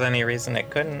think there's any reason it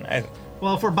couldn't.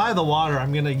 Well, if we're by the water,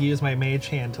 I'm gonna use my mage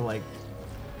hand to like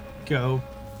go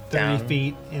 30 Down.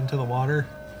 feet into the water.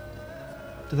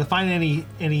 Does it find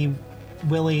any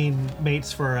willing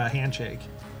mates for a handshake?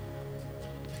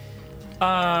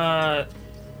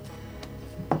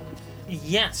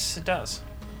 Yes, it does.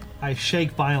 I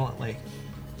shake violently.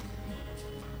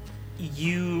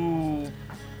 You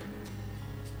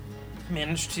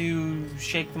managed to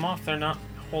shake them off. They're not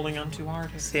holding on too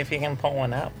hard. See if you can pull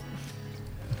one out.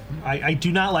 I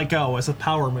do not let go as a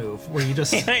power move where you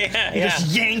just Yeah, you just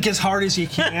yank as hard as you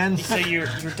can. So you're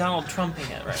Donald Trumping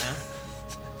it right now.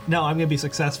 No, I'm gonna be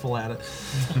successful at it.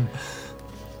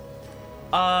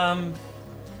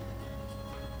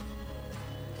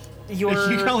 You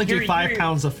can only do 5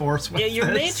 pounds of force with Yeah, your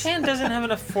this. mage hand doesn't have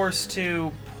enough force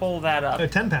to pull that up.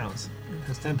 10 pounds. It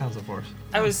has 10 pounds of force.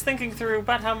 I was thinking through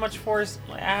about how much force.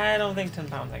 I don't think 10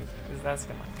 pounds. That's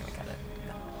gonna cut it.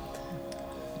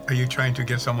 Are you trying to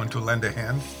get someone to lend a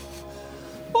hand?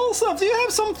 Also, do you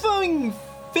have something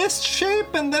fist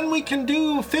shape and then we can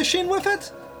do fishing with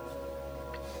it?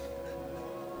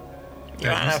 You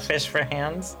want to fish for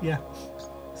hands? Yeah.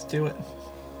 Let's do it.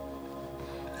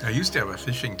 I used to have a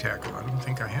fishing tackle. I don't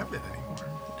think I have it anymore.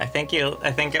 I think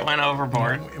it went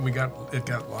overboard. It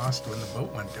got lost when the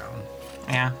boat went down.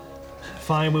 Yeah.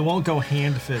 Fine, we won't go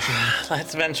hand fishing.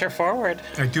 Let's venture forward.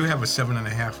 I do have a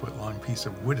 7.5 foot long piece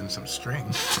of wood and some string.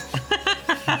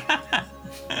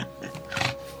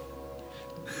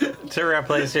 To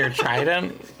replace your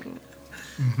trident?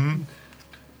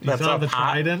 That's saw a the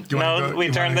pot? trident? Do you wanna No, go- we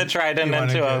you turned wanna- the trident you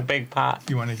wanna into a get- big pot.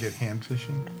 You want to get hand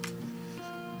fishing?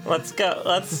 Let's go.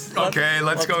 Let's go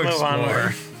Move explore.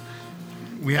 on.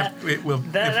 We'll That if we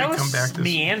was come back to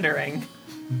meandering.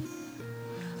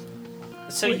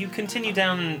 So you continue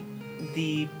down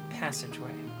the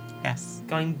passageway, Yes.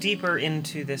 going deeper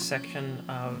into this section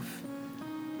of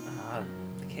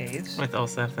the caves. With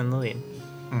Olsef in the lead.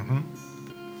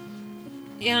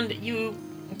 And you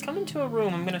come into a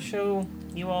room. I'm going to show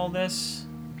you all this.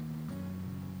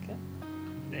 Okay.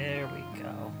 There we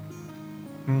go.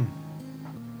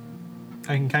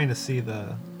 I can kind of see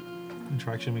the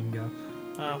direction we can go.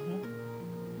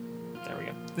 There we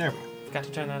go. There we go. Forgot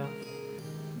to turn that off.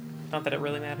 Not that it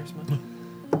really matters much.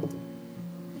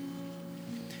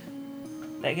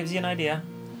 That gives you an idea.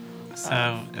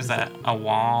 So, is that a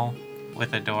wall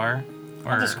with a door?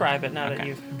 I'll describe it now that okay.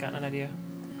 you've gotten an idea.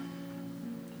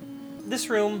 This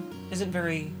room isn't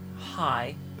very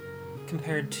high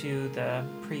compared to the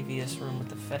previous room with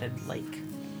the fetid lake.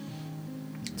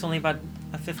 It's only about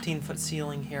a 15-foot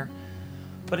ceiling here,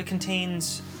 but it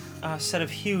contains a set of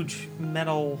huge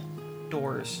metal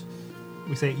doors.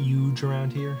 We say huge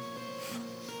around here.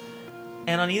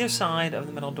 And on either side of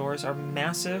the metal doors are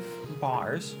massive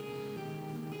bars.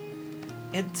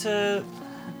 It's a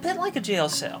bit like a jail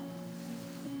cell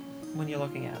when you're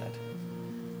looking at it.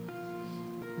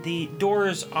 The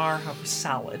doors are, however,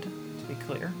 solid, to be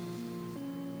clear.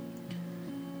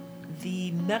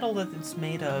 The metal that it's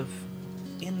made of,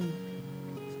 in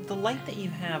the light that you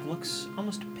have, looks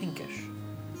almost pinkish.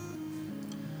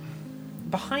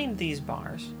 Behind these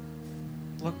bars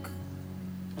look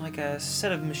like a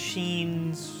set of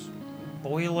machines,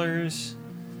 boilers.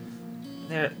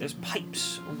 There's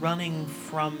pipes running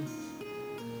from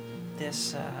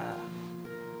this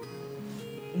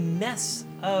mess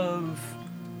of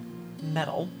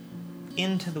metal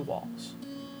into the walls.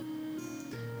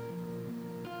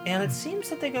 And it seems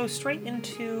that they go straight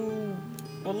into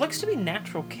what looks to be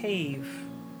natural cave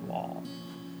wall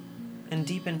and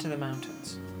deep into the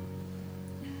mountains.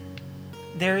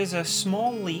 There is a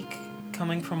small leak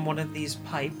coming from one of these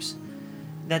pipes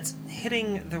that's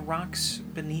hitting the rocks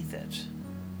beneath it.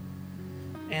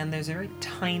 And there's a very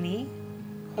tiny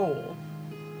hole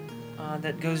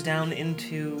that goes down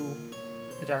into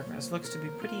the darkness. Looks to be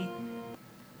pretty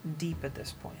deep at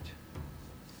this point.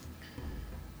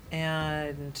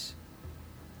 And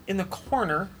in the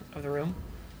corner of the room,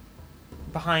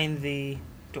 behind the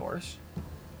doors,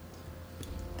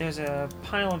 there's a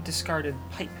pile of discarded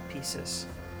pipe pieces.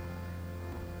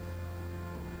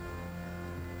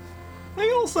 Hey,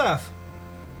 Olsef!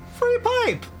 Free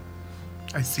pipe!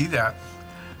 I see that.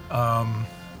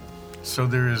 So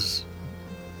there is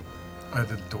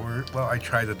the door. Well, I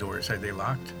tried the doors. Are they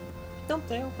locked? Nope,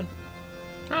 they open.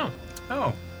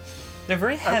 Oh, They're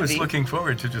very heavy. I was looking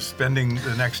forward to just spending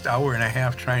the next hour and a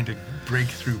half trying to break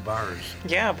through bars.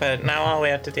 Yeah, but now all we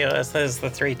have to deal with is the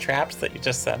 3 traps that you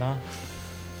just set off.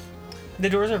 The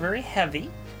doors are very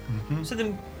heavy, so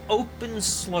they open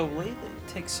slowly. It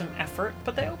takes some effort,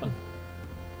 but they open.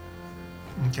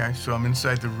 Okay, so I'm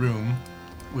inside the room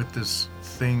with this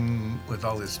thing with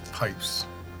all these pipes.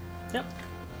 Yep.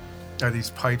 Are these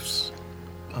pipes,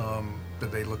 do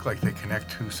they look like they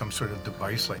connect to some sort of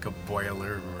device like a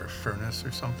boiler or a furnace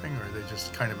or something, or are they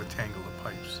just kind of a tangle of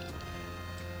pipes?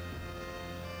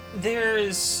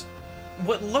 There's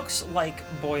what looks like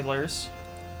boilers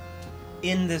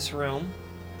in this room,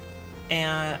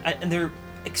 and they're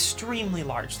extremely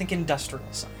large. Think industrial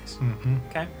size.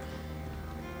 Okay?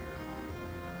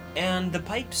 And the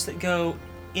pipes that go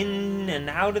in and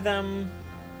out of them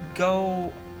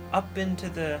go up into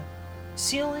the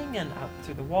ceiling and out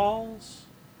through the walls.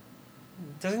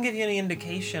 It doesn't give you any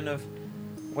indication of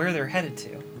where they're headed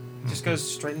to. It just goes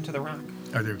straight into the rock.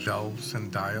 Are there valves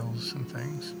and dials and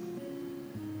things?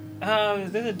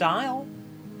 There's a dial.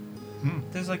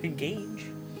 There's like a gauge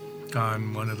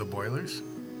On one of the boilers?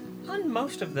 on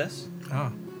most of this.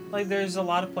 Oh. Like, there's a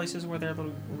lot of places where there are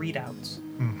little readouts.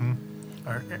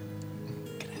 All right.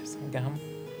 Can I have some gum?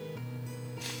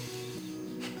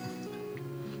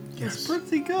 Yes. It's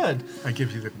pretty good. I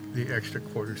give you the extra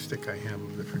quarter stick I have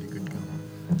of the pretty good gum.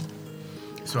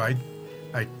 So I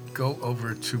go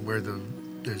over to where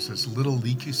there's this little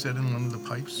leak you said in one of the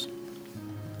pipes.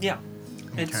 Yeah.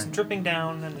 It's Okay. dripping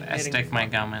down and I hitting stick the my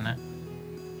floor. gum in it.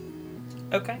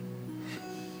 Okay.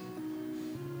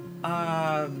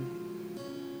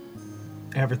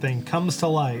 Everything comes to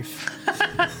life.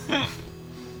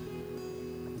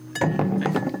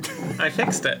 I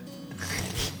fixed it.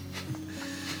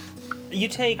 You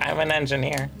take I'm an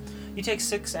engineer.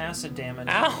 6 acid damage.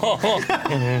 Ow!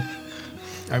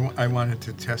 I wanted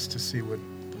to test to see what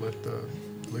the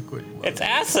liquid was. It's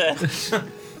acid.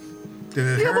 Did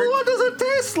it Yeah, but hurt? what does it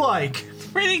taste like?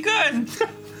 Pretty good.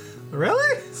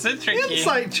 Really? Citricky.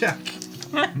 Insight check.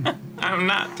 I'm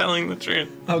not telling the truth.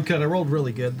 Oh, good. I rolled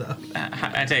really good, though.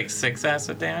 I take 6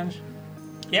 acid damage.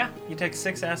 Yeah, you take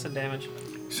 6 acid damage.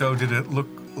 So did it look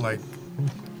like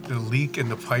the leak in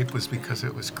the pipe was because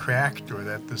it was cracked, or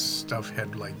that this stuff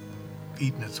had like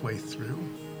eaten its way through?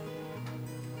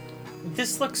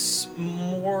 This looks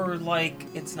more like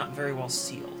it's not very well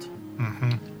sealed.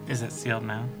 Is it sealed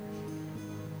now?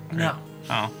 No.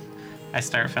 Oh. I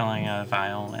start filling a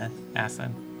vial with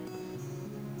acid.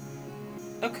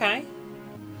 Okay.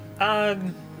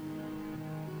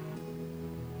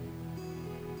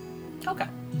 Okay.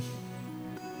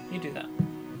 You do that.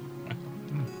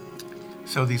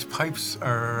 So these pipes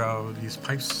hold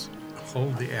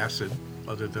the acid,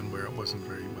 other than where it wasn't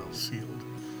very well sealed.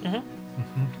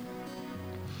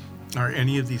 Are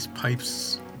any of these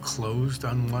pipes closed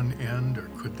on one end, or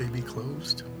could they be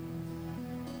closed?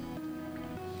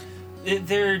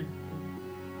 They're.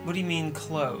 What do you mean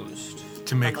closed?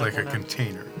 To make Unlike like a one end.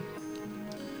 container.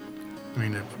 I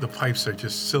mean, the pipes are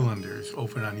just cylinders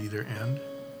open on either end.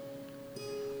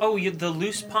 Oh, the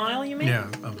loose pile, you mean? Yeah,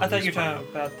 of the I thought loose you were pile. talking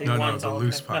about the No, ones the all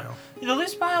loose connected. pile. No. The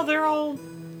loose pile, they're all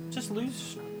just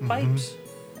loose pipes.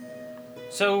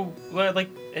 So, well, like,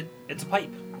 it's a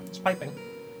pipe. It's piping.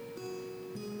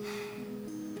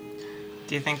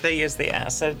 Do you think they use the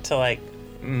acid to, like,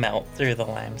 melt through the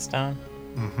limestone?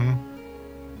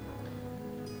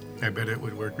 I bet it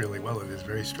would work really well. It is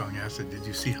very strong acid. Did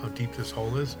you see how deep this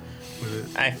hole is?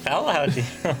 With it? I fell how deep.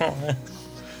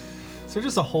 Is there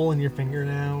just a hole in your finger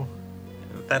now?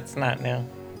 That's not new.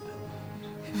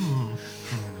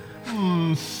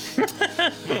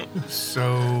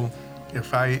 So,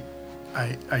 if I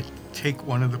take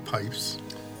one of the pipes,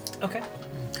 Okay.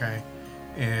 okay,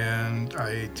 and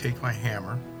I take my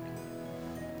hammer,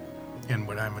 and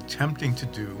what I'm attempting to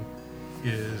do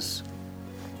is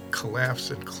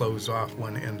collapse and close off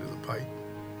one end of the pipe,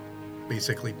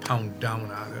 basically pound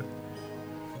down on it,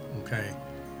 okay,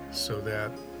 so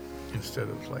that instead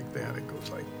of like that, it goes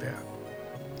like that.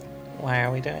 Why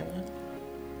are we doing that?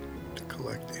 To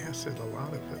collect acid, a lot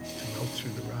of it, to melt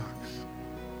through the rocks.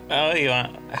 Oh,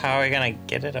 how are we gonna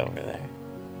get it over there?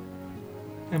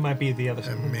 It might be the other I'm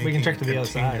side. making We can check a to the other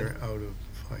container side. out of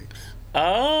pipes.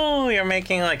 Oh, you're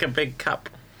making like a big cup.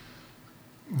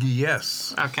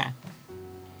 Yes. Okay.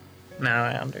 Now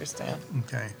I understand.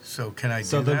 Okay. So can I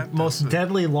So do the that? most That's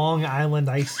deadly Long Island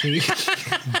iced tea. So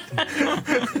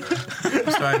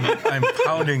I'm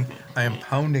pounding. I am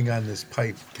pounding on this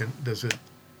pipe.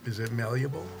 Is it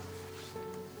malleable?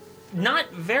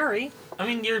 Not very. I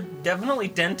mean, you're definitely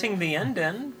denting the end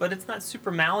in, but it's not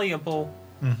super malleable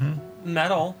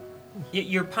metal.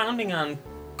 You're pounding on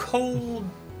cold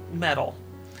metal.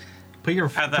 Put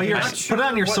it on your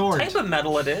what sword. type of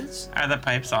metal it is. Are the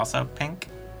pipes also pink?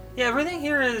 Yeah, everything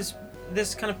here is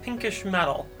this kind of pinkish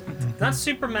metal. Not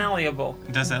super malleable.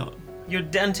 Does it You're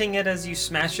denting it as you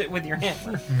smash it with your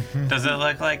hammer.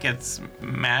 look like it's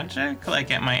magic? Like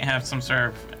it might have some sort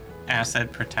of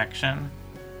acid protection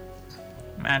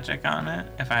magic on it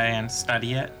if I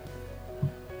study it?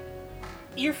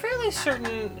 You're fairly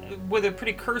certain, with a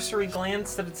pretty cursory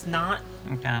glance, that it's not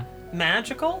Okay.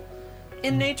 magical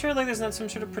in nature. Like there's not some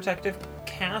sort of protective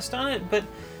cast on it, but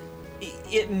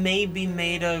it may be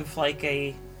made of like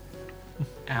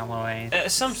Alloy.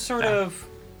 some sort stuff. of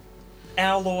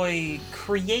alloy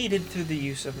created through the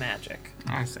use of magic.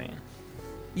 I see.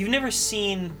 You've never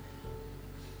seen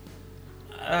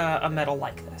a metal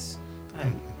like this.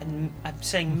 And I'm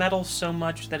saying metal so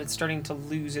much that it's starting to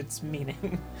lose its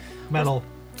meaning. Metal.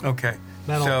 Okay.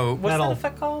 Metal. So What's Metal. that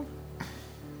effect called?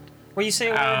 Where you say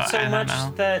a word I so don't much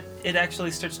know. that it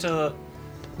actually starts to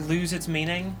lose its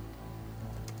meaning?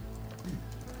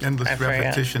 endless I forget.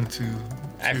 repetition to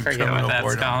I forget terminal what that's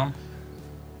boredom.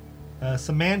 called.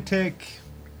 Semantic.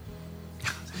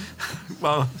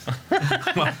 Well, we're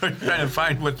trying to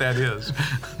find what that is.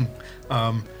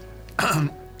 I'm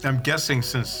guessing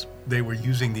since they were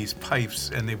using these pipes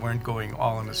and they weren't going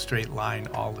all in a straight line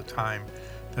all the time,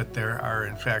 that there are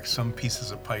in fact some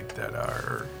pieces of pipe that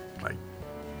are like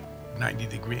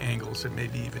 90-degree angles and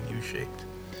maybe even U-shaped.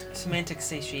 Semantic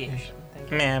satiation.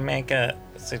 Thank you. May I make a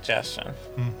suggestion?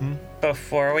 Mm-hmm.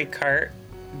 Before we cart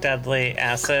deadly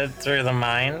acid through the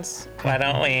mines, why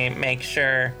don't we make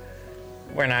sure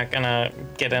we're not gonna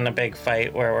get in a big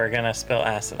fight where we're gonna spill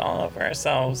acid all over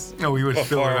ourselves? No, we would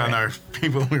spill it Before on we- our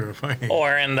people we were fighting.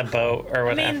 Or in the boat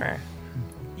or mean- whatever.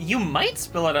 You might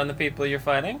spill it on the people you're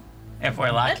fighting. If we're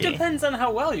That lucky. depends on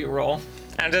how well you roll.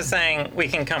 I'm just saying we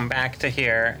can come back to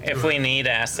here if we need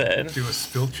acid. Do a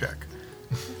spill check.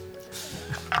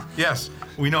 Yes,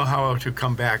 we know how to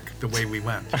come back the way we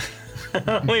went.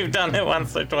 We've done it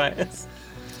once or twice.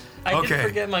 I Okay. did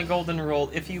forget my golden rule.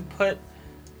 If you put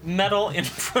metal in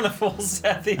front of old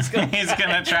Seth, he's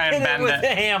gonna Try and hit it bend with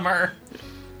it. a hammer.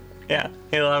 Yeah,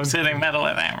 he loves hitting metal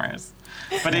with hammers.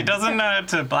 But he doesn't know how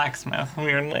to blacksmith,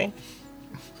 weirdly.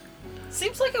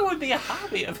 Seems like it would be a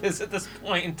hobby of his at this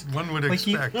point. One would Like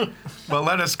you- expect. Well,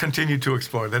 let us continue to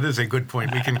explore. That is a good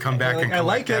point. We can come back and I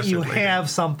like collect that you acid later. have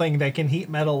something that can heat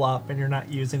metal up and you're not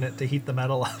using it to heat the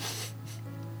metal up.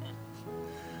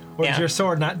 Or does Yeah. your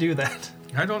sword not do that?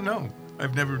 I don't know.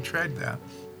 I've never tried that.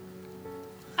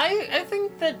 I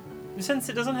think that since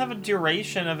it doesn't have a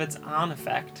duration of its on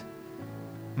effect,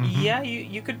 yeah,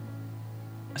 you could.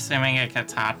 Assuming it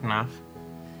gets hot enough.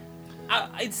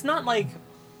 It's not like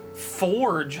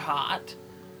forge hot,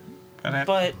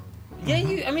 but yeah,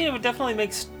 I mean, it would definitely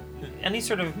make any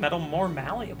sort of metal more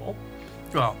malleable.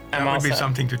 Well, that I'm would be also-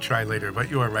 something to try later,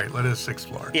 but you are right. Let us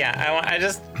explore. Yeah, I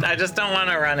just don't want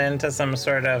to run into some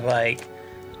sort of like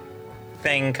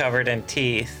thing covered in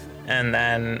teeth and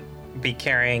then be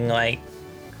carrying like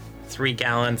 3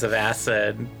 gallons of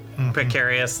acid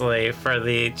precariously for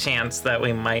the chance that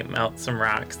we might melt some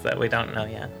rocks that we don't know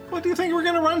yet. What do you think we're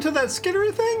gonna run to that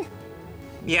skittery thing?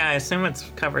 Yeah, I assume it's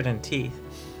covered in teeth.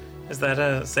 Is that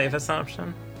a safe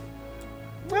assumption?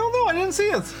 Well, no, I didn't see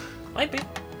it. Might be.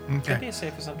 Could be Okay. a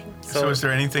safe assumption. So is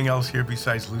there anything else here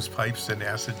besides loose pipes and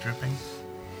acid dripping?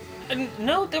 And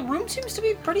no, the room seems to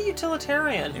be pretty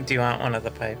utilitarian. Do you want one of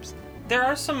the pipes? There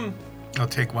are some. I'll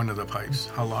take one of the pipes.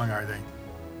 How long are they?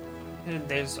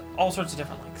 There's all sorts of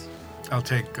different lengths. I'll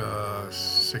take a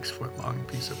 6-foot long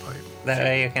piece of pipe. That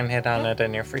way you can hit on it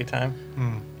in your free time.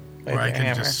 With Or I your can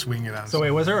hammer. just swing it on. So wait,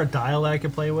 was there a dial that I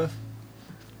could play with?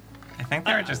 I think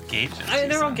they were just gauges.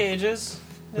 They're on gauges.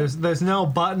 There's no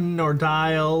button or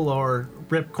dial or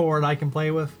ripcord I can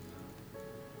play with.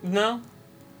 No.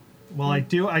 Well, I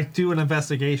do an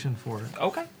investigation for it.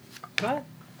 Okay. Go ahead.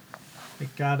 I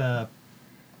got a.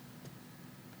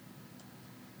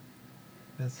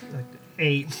 That's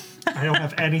 8. I don't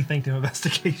have anything to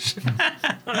investigation.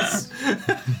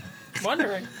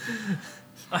 Wondering.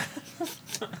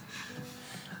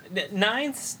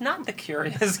 Nine's not the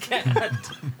curious cat.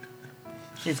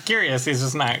 He's curious, he's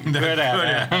just not good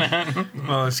at it.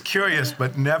 Well, it's curious,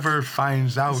 but never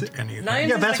finds out anything. Nine-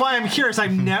 Yeah, that's why I'm curious.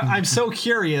 I'm so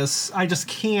curious. I just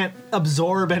can't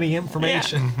absorb any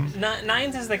information.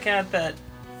 Nines is the cat that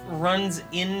runs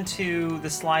into the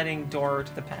sliding door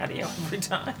to the patio every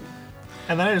time.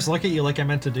 And then I just look at you like I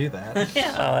meant to do that.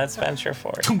 Yeah. Oh, that's Venture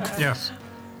Force. Yes.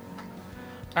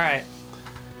 All right.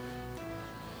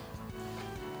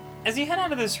 As you head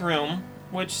out of this room,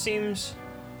 which seems,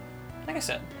 like I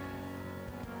said,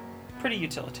 pretty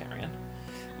utilitarian,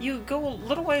 you go a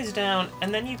little ways down,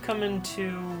 and then you come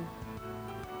into,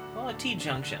 well, a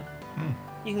T-junction.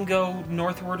 You can go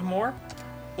northward more,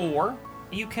 or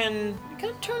you can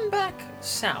turn back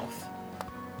south.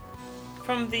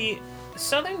 From the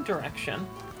southern direction,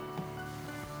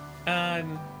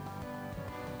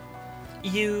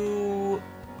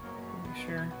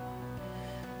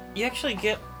 you actually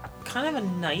get kind of a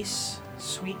nice,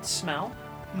 sweet smell.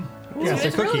 Yeah,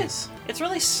 it's the really- cookies. It's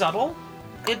really subtle.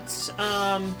 It's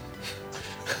almost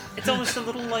a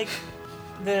little like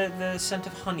the scent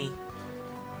of honey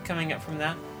coming up from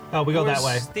that. Oh, we go that way.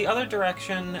 Whereas the other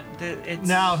direction, it's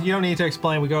No, you don't need to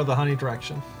explain. We go the honey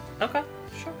direction. Okay,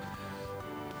 sure.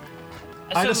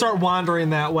 I just start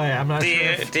wandering that way. I'm not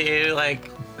sure. Do you like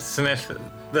sniff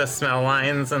the smell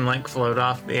lines and like float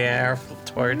off the air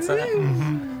towards it?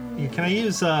 Can I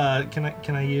use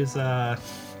can I use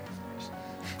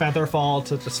Featherfall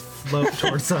to just float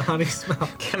towards the honey smell?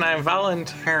 Can I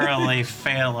voluntarily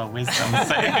fail a wisdom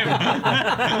save?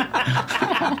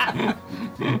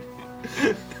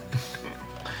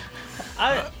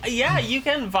 Yeah, you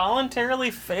can voluntarily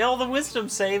fail the wisdom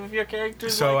save if your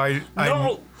character's So like,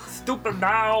 no, stupid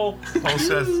now.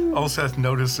 Ulseth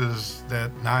notices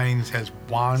that Nines has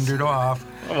wandered off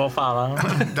We'll follow.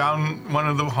 down one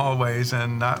of the hallways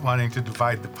and not wanting to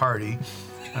divide the party.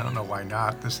 I don't know why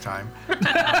not this time.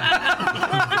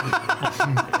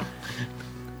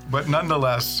 But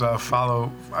nonetheless, I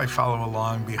follow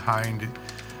along behind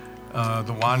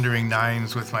the wandering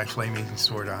Nines with my flaming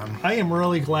sword on. I am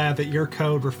really glad that your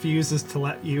code refuses to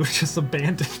let you just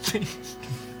abandon me.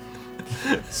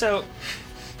 So,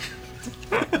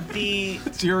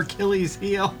 It's your Achilles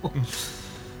heel.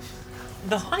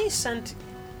 the honey scent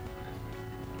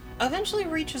eventually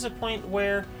reaches a point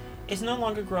where it's no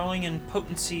longer growing in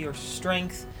potency or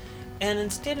strength, and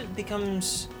instead it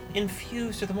becomes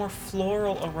infused with a more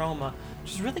floral aroma,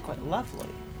 which is really quite lovely.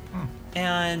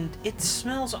 And it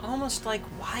smells almost like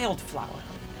wildflower.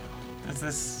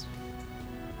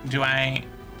 Do I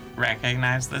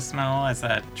recognize this smell as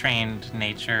a trained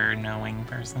nature knowing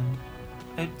person?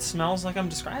 It smells like I'm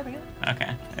describing it.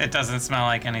 Okay. It doesn't smell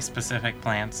like any specific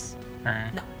plants or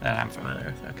No. that I'm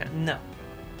familiar with. Okay. No.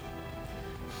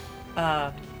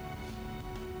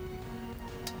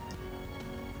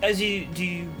 Do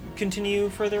you continue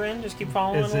further in? Just keep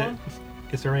following along?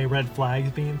 Is there any red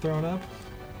flags being thrown up?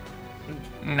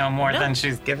 No more No. than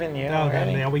she's given you Oh, then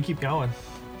already. yeah, we keep going.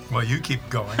 Well, you keep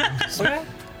going. Okay.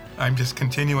 I'm just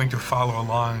continuing to follow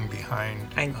along behind.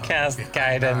 I cast behind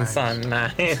guidance Nines. on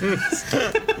Nines.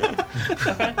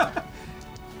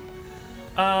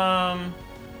 Okay.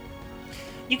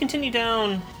 You continue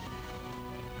down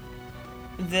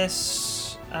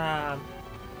this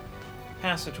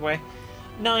passageway.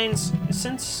 Nines,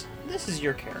 since this is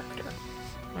your character,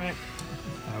 right?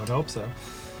 I would hope so.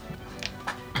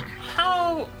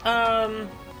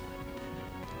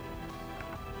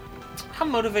 How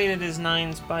motivated is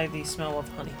Nines by the smell of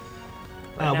honey?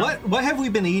 right now? What have we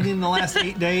been eating the last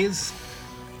 8 days?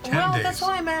 10 Well, days. that's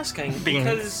why I'm asking. Beans.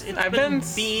 Because it's I've been been-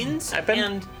 beans I've been-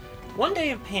 and one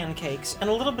day of pancakes and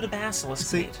a little bit of basilisk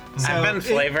See, meat. so I've been it-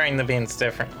 flavoring the beans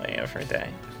differently every day.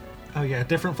 Oh yeah,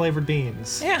 different flavored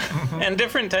beans. Yeah, and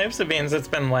different types of beans. It's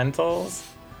been lentils.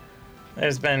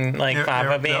 There's been like fava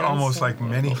They're beans. almost like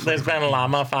many. There's been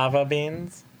llama fava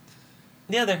beans.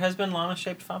 Yeah, there has been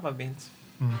llama-shaped fava beans.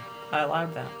 I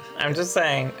allowed that. I'm just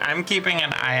saying, I'm keeping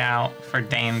an eye out for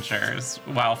dangers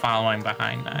while following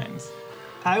behind Nines.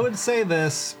 I would say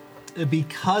this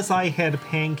because I had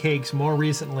pancakes more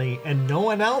recently and no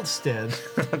one else did.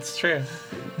 That's true.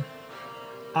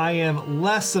 I am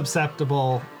less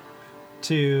susceptible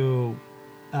to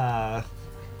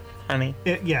Honey.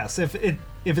 yes, if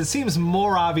it seems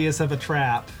more obvious of a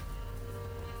trap,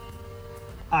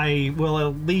 I will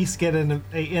at least get an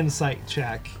insight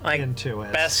check Like, into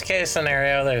it. Best case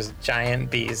scenario, there's giant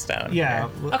bees down yeah,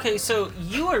 here. Okay, so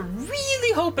you are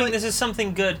really hoping this is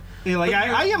something good. like but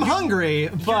I am hungry,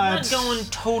 You're but not going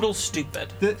total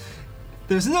stupid.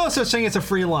 there's no such thing as a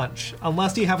free lunch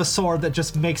unless you have a sword that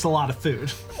just makes a lot of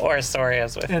food. Or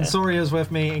Soria's with And it. Soria's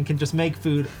with me and can just make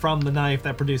food from the knife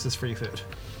that produces free food.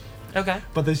 Okay.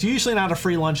 But there's usually not a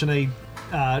free lunch in a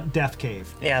death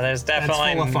cave. Yeah, there's full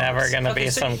definitely of never fungus. going to Okay, be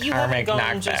so some you haven't karmic gone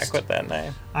knockback just- with that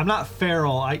knife. I'm not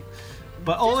feral.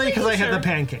 But only because I making had the sure.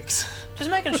 pancakes. Just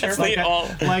making sure. It's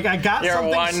the Like I got You're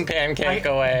something. one pancake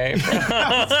away.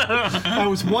 I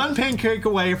was one pancake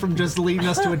away from just leading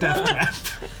us to a death trap.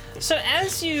 So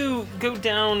as you go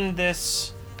down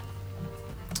this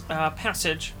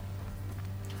passage,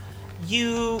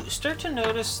 you start to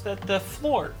notice that the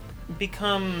floor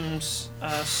becomes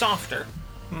softer,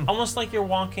 almost like you're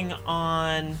walking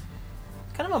on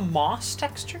kind of a moss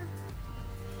texture.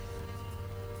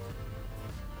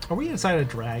 Are we inside a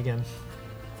dragon?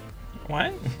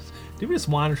 What? Did we just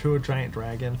wander through a giant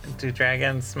dragon? Do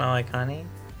dragons smell like honey?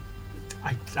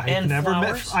 I've And never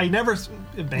flowers?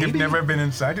 maybe You've never been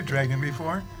inside a dragon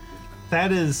before?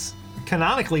 that is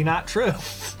canonically not true.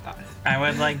 I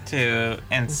would like to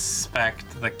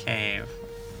inspect the cave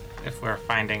if we're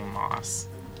finding moss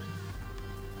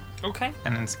Okay.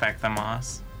 and inspect the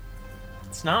moss.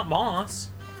 It's not moss.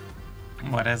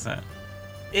 What is it?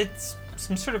 It's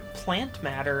some sort of plant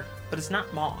matter, but it's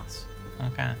not moss.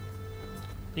 Okay.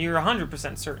 You're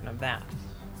 100% certain of that.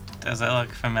 Does it look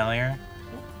familiar?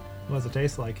 What does it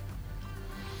taste like?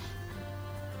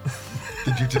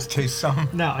 Did you just taste some?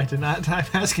 No, I did not. I'm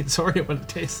asking Soria what it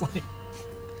tastes like.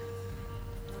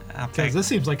 I'll Because take. this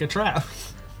seems like a trap.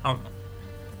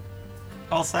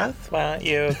 Well, Seth, why don't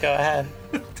you go ahead?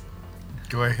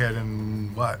 Go ahead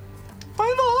and what?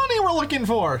 Find the honey we're looking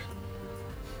for.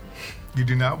 You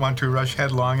do not want to rush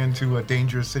headlong into a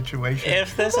dangerous situation?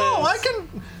 If this No, is I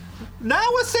can. Now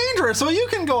it's dangerous, so you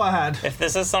can go ahead. If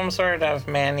this is some sort of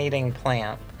man-eating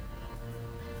plant,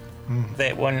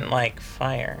 that wouldn't like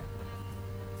fire.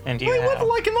 And you I have... wouldn't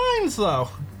like nines, though.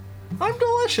 I'm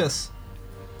delicious.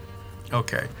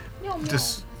 Okay.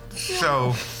 Just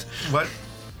so, what?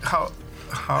 How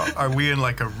are we in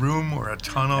like a room or a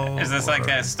tunnel? Is this or-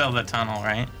 like still the tunnel,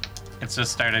 right? It's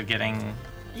just started getting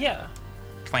Yeah.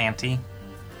 planty.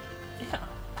 Yeah.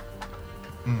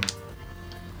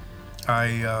 I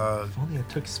If only I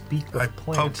took speak with I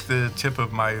plant. poked the tip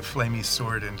of my flamey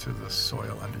sword into the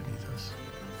soil underneath us.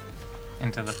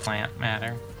 Into the plant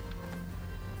matter.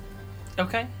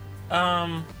 Okay.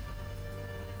 Nothing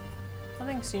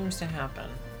seems to happen.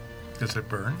 Does it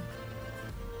burn?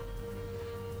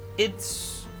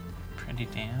 It's Pretty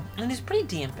damp. and it's pretty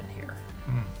damp in here.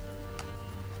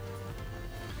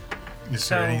 Is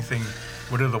So- there anything?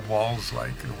 What are the walls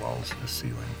like? The walls and the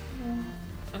ceiling?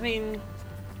 I mean,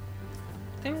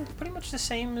 they were pretty much the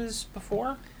same as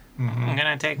before. I'm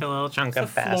gonna take a little chunk The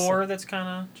of floor that's kind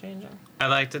of changing. I'd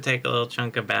like to take a little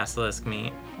chunk of basilisk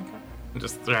meat Okay. and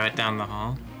just throw it down the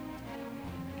hall.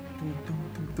 Dum,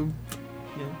 dum, dum, dum.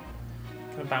 Yeah.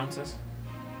 Kind of bounces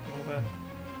a little bit.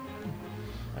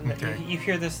 And then Okay. you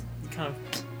hear this kind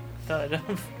of thud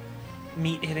of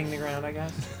meat hitting the ground, I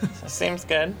guess. Seems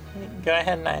good. Go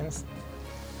ahead, Nines.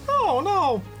 Oh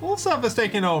no, Wolfsef is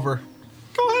taking over.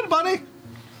 Go ahead, buddy.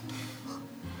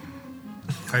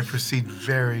 I proceed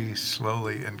very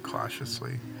slowly and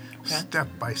cautiously, Okay. step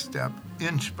by step,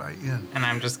 inch by inch, And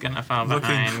I'm just gonna fall Looking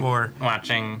behind, for-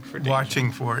 watching for danger.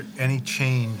 watching for any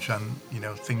change on,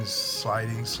 things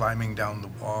sliming down the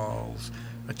walls,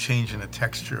 a change in the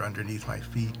texture underneath my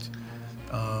feet,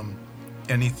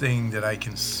 anything that I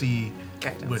can see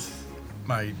Guidance. with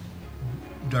my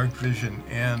dark vision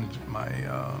and my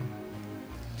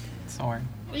Sword.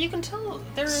 Well, you can tell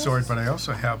there's sword, but I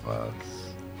also have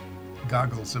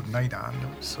goggles of night on,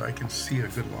 so I can see a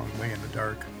good long way in the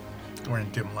dark or in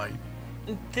dim light.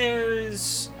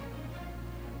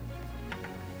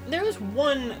 there's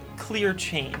one clear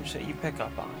change that you pick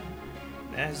up on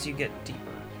as you get deeper.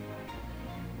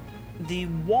 The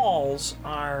walls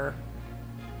are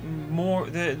more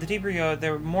the deeper you go,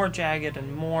 they're more jagged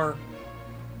and more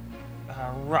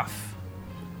rough.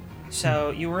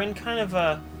 So you were in kind of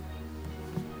a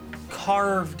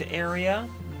carved area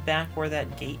back where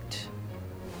that gate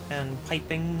and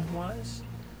piping was.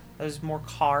 It was more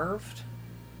carved.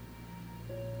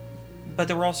 But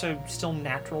there were also still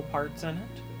natural parts in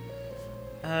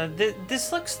it.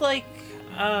 This looks like,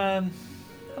 how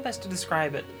best to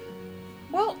describe it?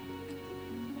 Well,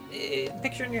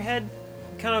 picture in your head,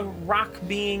 kind of rock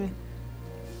being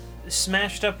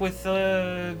smashed up with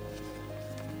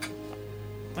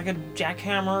like a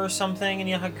jackhammer or something, and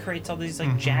you know how it creates all these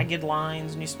like jagged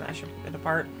lines, and you smash it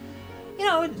apart. You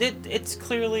know, it's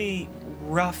clearly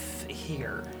rough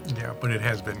here. Yeah, but it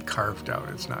has been carved out.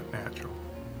 It's not natural.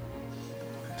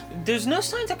 There's no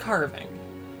signs of carving.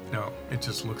 No, it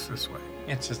just looks this way.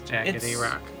 It's just jaggedy It's-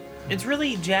 rock. It's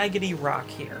really jaggedy rock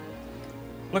here.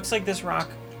 Looks like this rock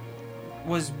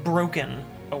was broken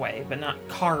away, but not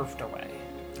carved away.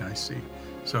 I see.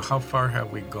 So how far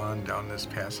have we gone down this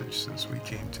passage since we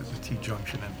came to the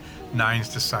T-junction and Nines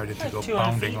decided to Like go 200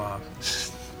 bounding feet.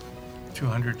 off?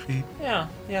 200 feet? Yeah.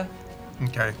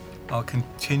 Okay. I'll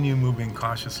continue moving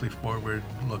cautiously forward,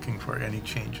 looking for any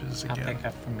changes I'll again. pick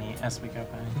up the meat as we go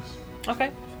by.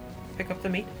 Okay. Pick up the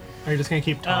meat. Are you just gonna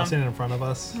keep tossing it in front of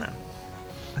us? No.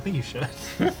 I think you should.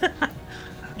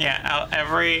 Yeah,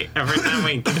 every time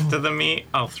we get to the meat,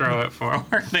 I'll throw it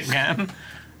forward again.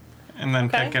 And then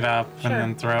Okay, pick it up sure. and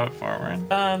then throw it forward.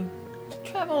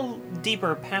 Travel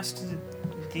deeper past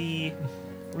the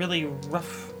really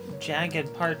rough,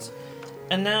 jagged parts,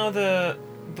 and now the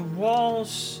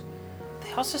walls,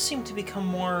 they also seem to become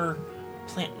more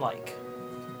plant-like.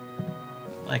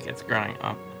 Like it's growing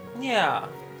up. Yeah.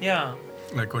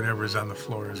 Like whatever's on the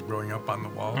floor is growing up on the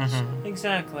walls. Mm-hmm.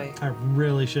 Exactly. I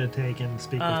really should have taken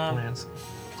speak with Um, plants.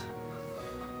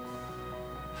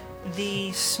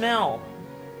 The smell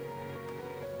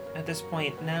at this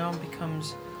point now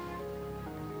becomes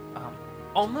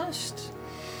almost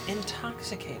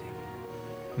intoxicating.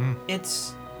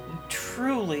 It's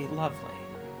truly lovely.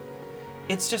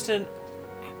 It's just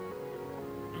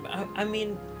I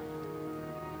mean,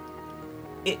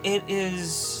 it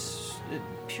is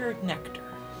pure nectar.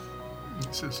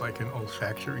 This is like an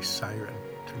olfactory siren.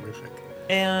 Terrific.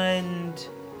 And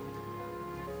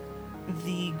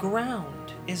the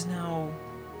ground is now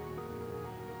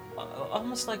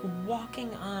almost like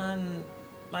walking on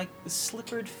like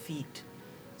slippered feet.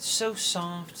 So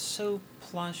soft, so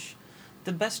plush.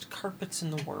 The best carpets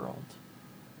in the world.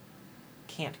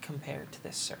 can't compare to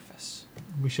this surface.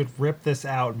 We should rip this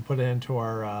out and put it into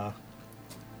our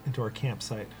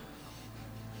campsite.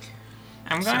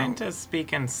 I'm going to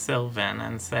speak in Sylvan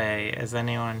and say, is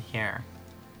anyone here?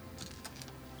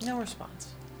 No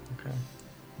response. Okay.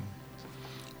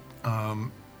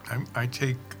 I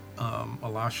take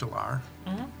Alashalar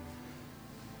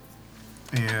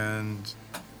and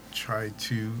try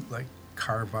to like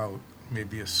carve out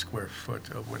maybe a square foot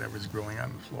of whatever's growing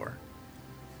on the floor.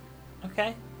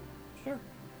 Okay, sure.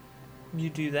 You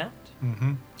do that.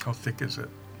 Mm-hmm. How thick is it?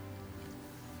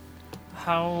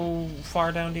 How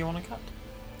far down do you want to cut?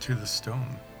 To the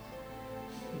stone.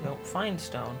 You don't find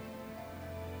stone.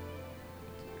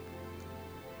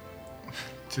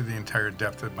 To the entire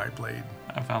depth of my blade.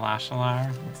 Of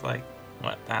Alashalar? It's like,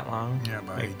 what, that long? Yeah,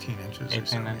 about Like 18 inches 18 or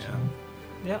so. inches.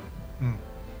 Yeah.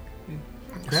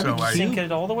 Grab So a I, Sink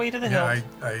it all the way to the hilt.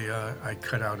 I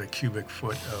cut out a cubic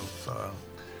foot of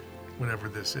whatever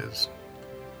this is.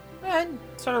 Yeah,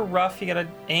 sort of rough. You got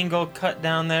an angle cut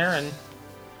down there and,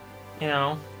 you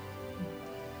know,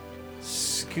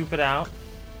 scoop it out.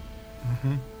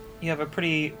 Mm-hmm. You have a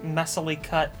pretty messily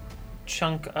cut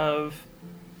chunk of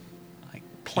Like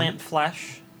plant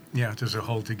flesh. Yeah, does it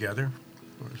hold together?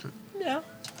 Or is it? Yeah.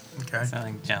 Okay. It's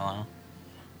like Jello.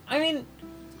 I mean,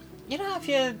 you know, if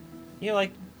you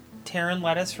like tearing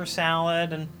lettuce for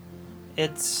salad and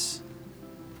it's,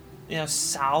 you know,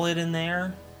 solid in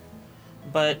there,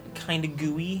 but kind of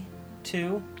gooey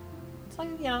too. It's like,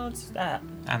 you know, it's that.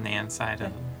 On the inside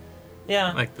of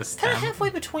Yeah. like the Kind of stem. halfway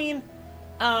between,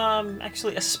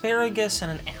 actually, asparagus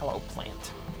and an aloe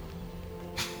plant.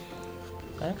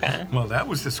 Okay. Well, that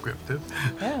was descriptive.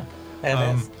 Yeah.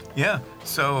 It is. Yeah,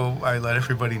 so I let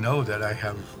everybody know that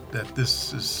that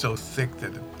this is so thick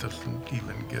that it doesn't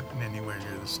even get anywhere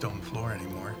near the stone floor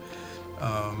anymore.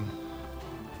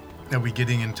 Are we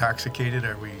getting intoxicated?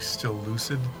 Are we still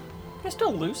lucid? You're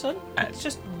still lucid. It's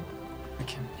just We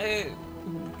can-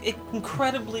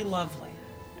 incredibly lovely.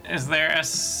 Is there a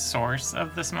source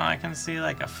of the smell I can see,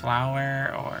 like a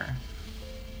flower or?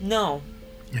 No,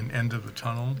 An end of the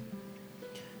tunnel?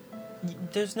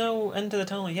 there's no end to the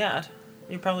tunnel yet.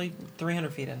 You're probably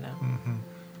 300 feet in now.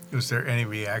 Is there any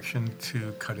reaction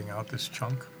to cutting out this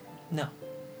chunk? No.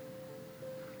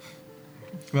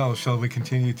 Well, shall we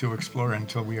continue to explore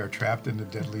until we are trapped in the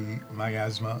deadly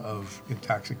miasma of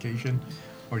intoxication?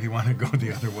 Or do you want to go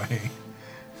the other way?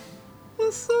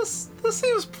 This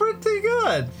seems pretty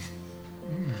good.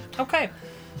 Okay.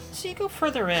 So you go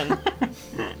further in.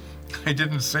 I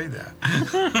didn't say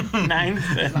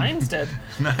that. Mine's dead.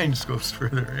 Nines goes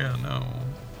further. Yeah, no.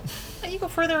 You go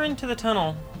further into the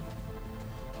tunnel.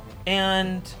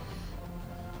 And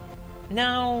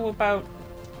now about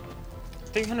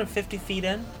 350 feet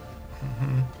in,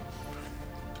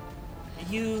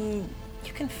 you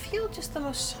can feel just the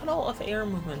most subtle of air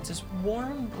movements, this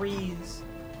warm breeze.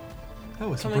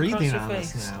 Oh, it's Coming breathing across on your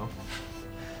us face. now.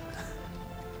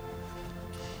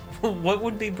 What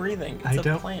would be breathing? It's I a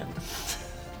don't- plant.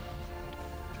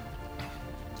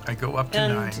 I go up to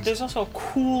And nines there's also a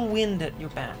cool wind at your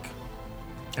back.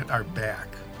 at our back,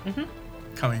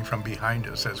 coming from behind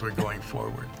us as we're going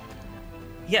forward.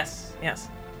 Yes, yes.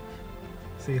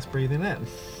 See us breathing in.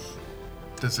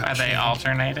 Does it Are they change?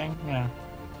 alternating? Yeah.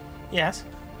 Yes.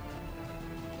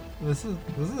 This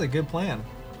is a good plan.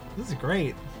 This is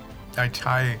great. I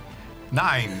tie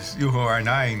nines. You who are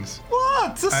nines.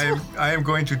 What? This I am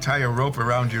going to tie a rope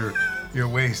around your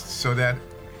waist so that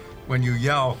when you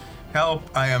yell, "Help!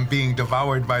 I am being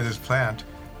devoured by this plant,"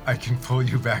 I can pull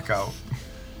you back out.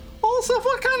 Also,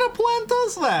 what kind of plant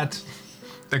does that?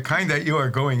 The kind that you are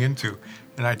going into.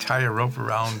 And I tie a rope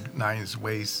around Nine's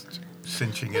waist,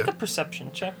 cinching Make it. a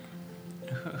perception check.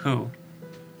 Who?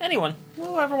 Anyone.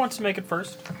 Whoever wants to make it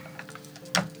first.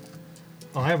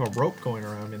 Oh, I have a rope going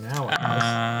around me now.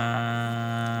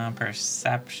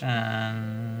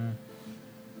 Perception.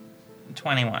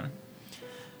 21.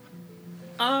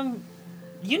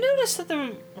 You notice that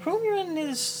the room you're in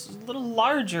is a little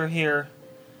larger here,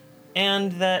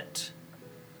 and that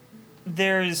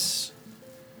there's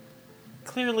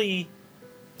clearly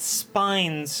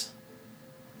spines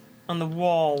on the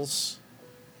walls.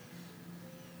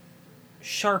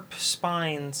 Sharp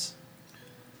spines.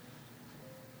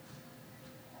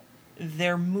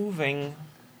 They're moving.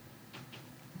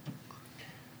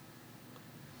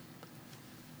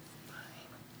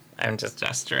 I'm just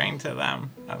gesturing to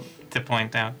them to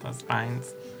point out the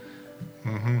spines.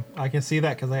 I can see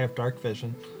that because I have dark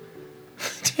vision.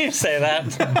 Do you say that?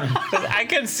 'Cause I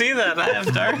can see that. I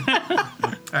have dark.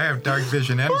 I have dark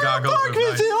vision and I have goggles. dark of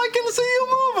light. vision. I can see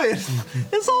you moving.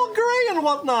 It's all gray and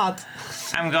whatnot.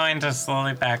 I'm going to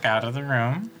slowly back out of the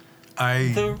room.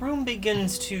 the room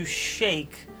begins to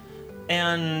shake,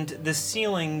 and the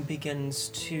ceiling begins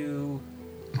to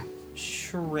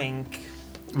shrink.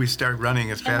 We start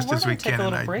running as fast as we can. Take a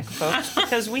little break, folks,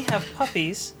 because we have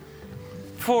puppies.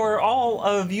 For all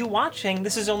of you watching,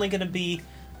 this is only going to be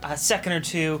a second or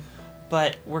two,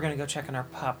 but we're going to go check on our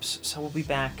pups. So we'll be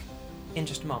back in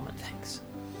just a moment. Thanks.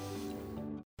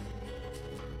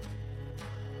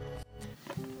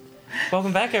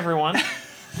 Welcome back, everyone.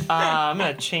 I'm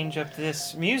going to change up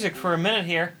this music for a minute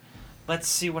here. Let's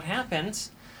see what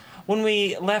happens. When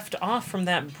we left off from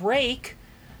that break,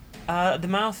 the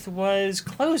mouth was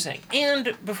closing.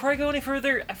 And before I go any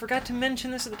further, I forgot to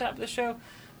mention this at the top of the show.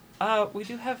 We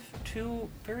do have 2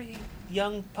 very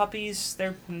young puppies.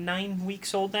 They're 9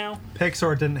 weeks old now.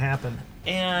 Pixar didn't happen.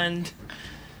 And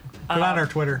Put on our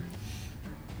Twitter.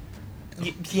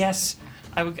 Yes,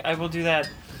 I will do that.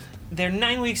 They're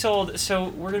 9 weeks old, so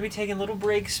we're going to be taking little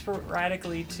breaks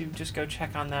sporadically to just go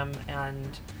check on them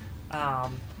and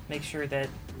make sure that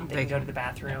they can go to the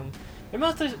bathroom. They're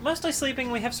mostly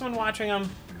sleeping. We have someone watching them,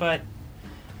 but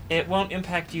it won't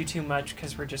impact you too much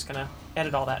because we're just going to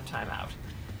edit all that time out.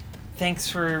 Thanks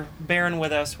for bearing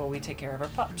with us while we take care of our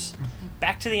pups.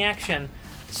 Back to the action.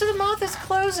 So the mouth is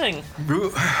closing.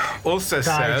 Ulsa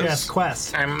Digest says,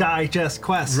 quest. I'm- Digest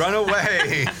quest. run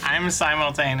away, I'm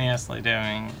simultaneously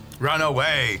doing. run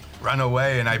away,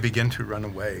 and I begin to run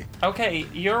away. Okay,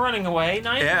 you're running away.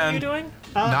 Nine, what are you And- doing?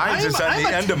 Nines is on the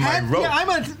end of my rope. Yeah, I'm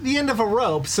at the end of a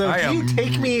rope. So I do you am-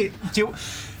 take me?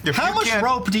 If How you much can't-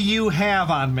 rope do you have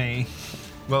on me?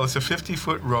 Well, it's a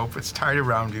 50-foot rope. It's tied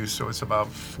around you, so it's about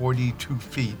 42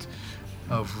 feet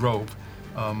of rope.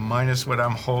 Minus what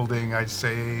I'm holding, I'd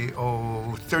say,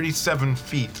 37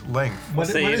 feet length. What,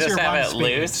 So what you is just your have run it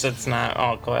speed? loose, it's not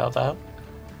all coiled up?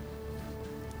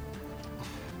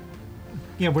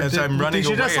 Yeah, As I'm running did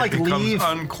you away, just like it becomes leave?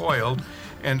 uncoiled,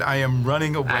 and I am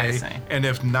running away. see. And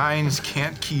if nines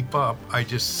can't keep up, I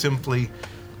just simply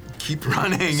keep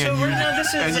running, So right now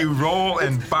this is- and you roll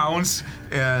and bounce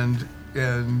and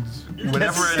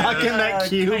whatever it stuck is. in that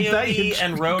cube that Coyote you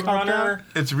and carved Roadrunner.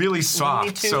 It's really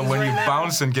soft, so Tunes when right you now.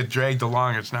 bounce and get dragged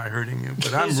along, it's not hurting you.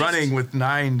 But I'm There's running just- with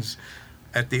nines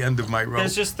at the end of my rope.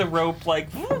 There's just the rope like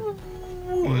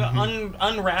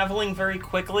unraveling very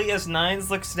quickly as Nines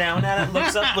looks down at it,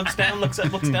 looks up, looks down, looks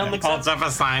up, looks down, looks Holds up. up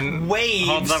a sign. Waves.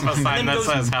 Holds up a sign and that goes-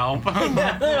 says help.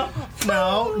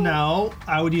 No,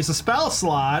 I would use a spell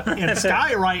slot and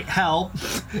skywrite help,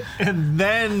 and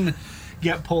then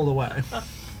get pulled away.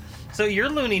 So you're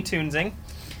Looney Tunesing.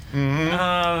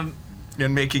 and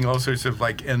making all sorts of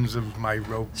like ends of my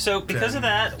rope. So because of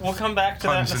and that, we'll come back to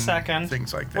that puns in a and second.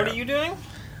 things like What that. are you doing?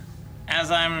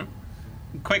 As I'm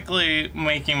quickly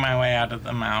making my way out of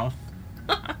the mouth,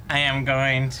 I am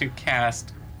going to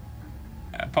cast.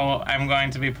 I'm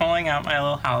going to be pulling out my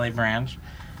little holly branch,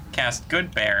 cast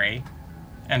Good Berry,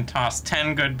 and toss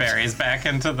 10 good berries back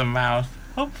into the mouth.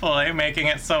 Hopefully, making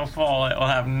it so full it will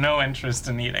have no interest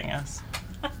in eating us.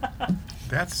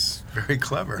 That's very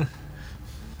clever.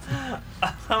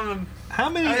 How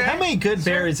many good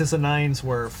berries is a nine's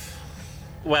worth?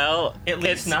 Well, At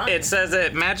least 9. it says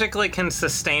it magically can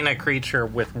sustain a creature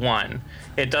with 1.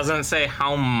 It doesn't say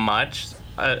how much.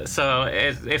 So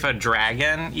if a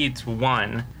dragon eats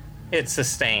 1, it's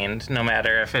sustained, no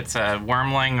matter if it's a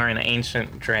wormling or an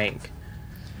ancient drake.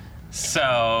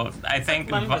 So I think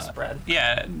Lembas bread.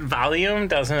 yeah, volume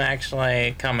doesn't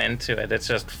actually come into it. It's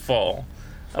just full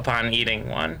upon eating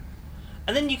 1.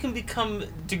 And then you can become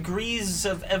degrees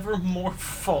of ever more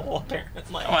full,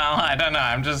 apparently. Well, I don't know.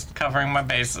 I'm just covering my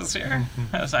bases here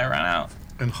as I run out.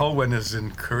 And Hulwen is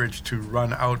encouraged to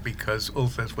run out because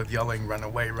Ulfis with yelling, "Run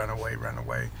away, run away, run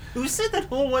away." Who said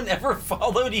that no one ever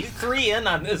followed you 3 in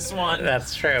on this one?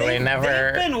 That's true. We They've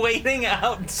never. been waiting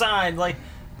outside, like,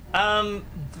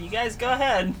 you guys go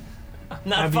ahead. I'm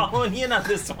not following you in on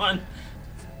this one.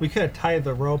 We could have tied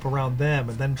the rope around them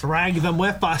and then drag them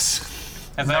with us.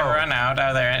 As I run out,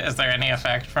 is there any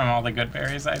effect from all the good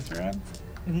berries I threw in?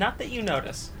 Not that you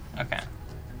notice. Okay.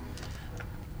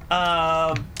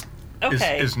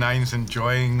 Okay. Is Nines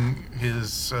enjoying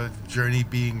his journey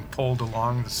being pulled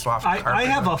along the soft carpet? I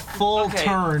have a full Okay.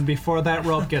 turn before that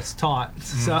rope gets taut.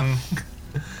 So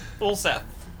Ulseth,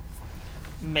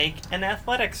 make an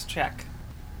athletics check.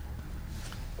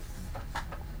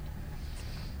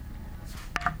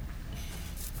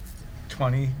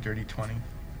 dirty 20.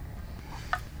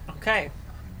 Okay.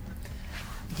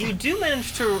 You do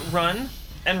manage to run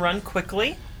and run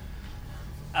quickly.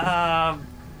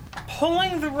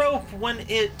 Pulling the rope when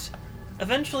it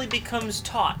eventually becomes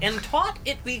taut. And taut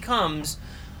it becomes.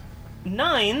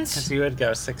 Nines, You would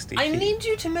go 60 I feet. need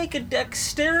you to make a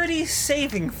dexterity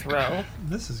saving throw.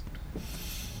 this is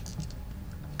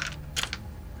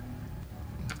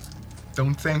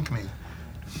Don't thank me.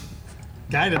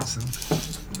 Guidance.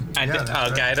 Yeah, that's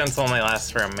right. Guidance only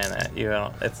lasts for a minute.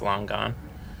 It's long gone.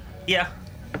 Yeah.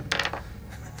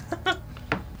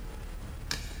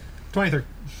 23.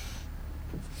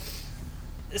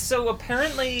 So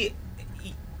apparently,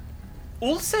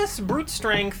 Ulceth's brute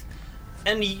strength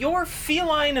and your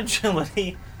feline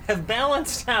agility have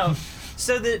balanced out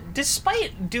so that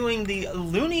despite doing the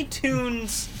Looney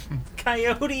Tunes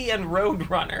Coyote and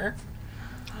Roadrunner,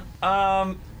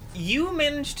 you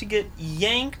managed to get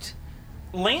yanked,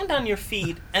 land on your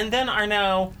feet, and then are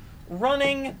now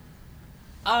running.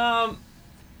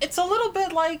 It's a little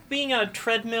bit like being on a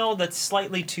treadmill that's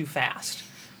slightly too fast.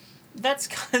 That's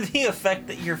kind of the effect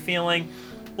that you're feeling.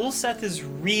 Ulceth is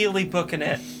really booking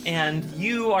it, and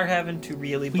you are having to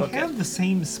really We book have it. the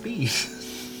same speed.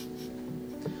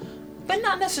 But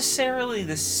not necessarily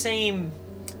the same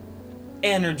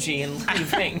energy in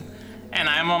leaving. And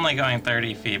I'm only going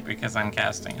 30 feet because I'm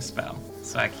casting a spell,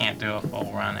 so I can't do a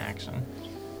full run action.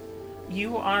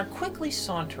 You are quickly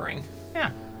sauntering.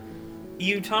 Yeah.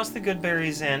 You toss the good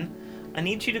berries in. I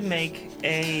need you to make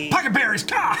a... Pocket berries!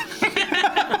 Ah!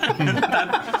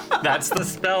 That's the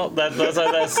spell. Those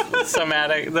are the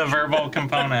somatic, the verbal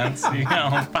components.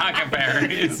 Pocket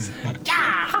berries.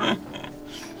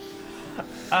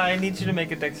 I need you to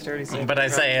make a dexterity save. But I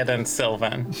say it in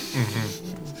Sylvan.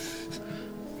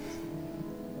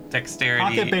 Dexterity.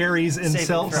 Pocket berries and Saving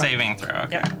self. throw. Saving throw.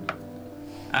 Okay.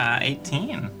 Yep.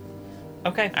 18.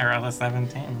 Okay. I rolled a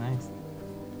 17. Nice.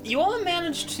 You all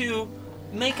managed to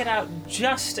make it out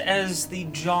just as the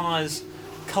jaws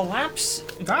collapse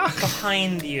Ah.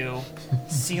 behind you,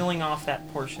 sealing off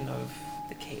that portion of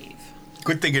the cave.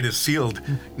 Good thing it is sealed.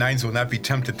 Nines will not be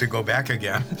tempted to go back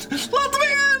again. Let me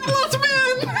in! Let me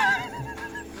in!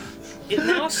 It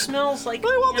now smells like... I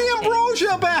want the pancake.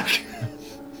 ambrosia back!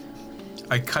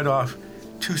 I cut off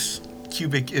 2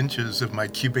 cubic inches of my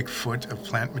cubic foot of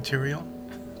plant material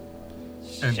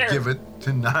and Sure. give it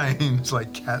to Nines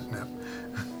like catnip.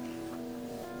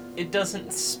 It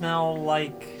doesn't smell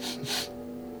like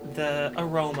the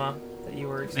aroma that you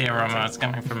were The experiencing. aroma is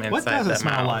coming from inside What does the it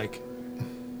smell mouth.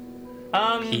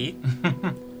 like? Heat.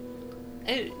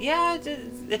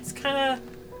 It's kind of,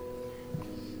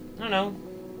 I don't know,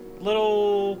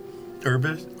 little,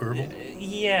 Herbal?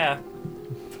 yeah.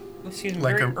 Excuse me,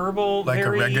 Like very a- herbal, like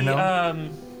very, oregano?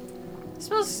 it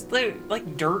smells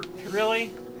like dirt,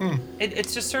 really.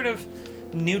 It's just sort of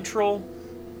neutral.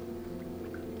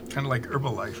 Kind of like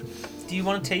Herbalife. Do you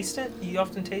want to taste it? You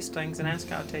often taste things and ask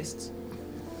how it tastes.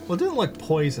 Well, it didn't look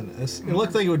poisonous. It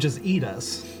looked like it would just eat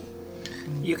us.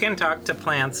 You can talk to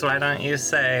plants. Why don't you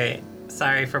say,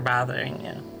 sorry for bothering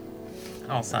you?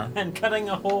 Also. And cutting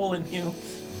a hole in you.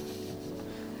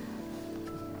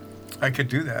 I could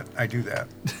do that. I do that.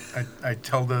 I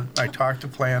talk to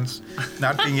plants,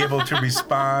 not being able to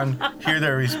respond, hear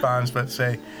their response, but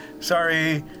say,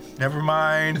 sorry, never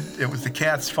mind, it was the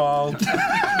cat's fault.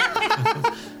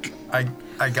 I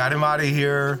got him out of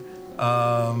here.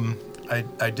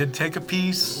 I did take a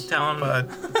piece. Tell them but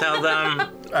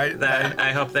that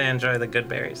I hope they enjoy the good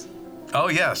berries. oh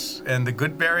yes, and the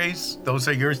good berries, those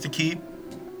are yours to keep.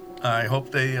 I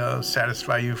hope they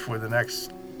satisfy you for the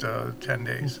next 10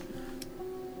 days.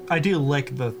 I do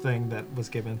lick the thing that was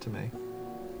given to me.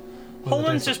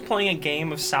 Holman's just playing a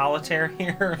game of solitaire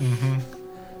here. Mm-hmm.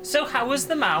 So how was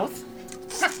the mouth?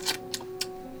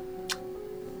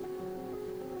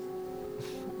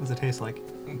 What does it taste like?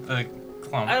 The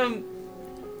clump.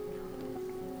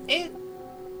 It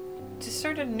just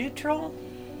sort of neutral.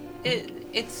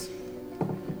 It's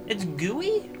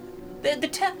gooey.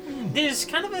 There's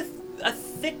kind of a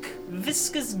thick,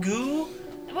 viscous goo,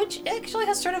 which actually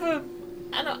has sort of a,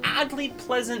 I don't know, oddly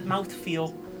pleasant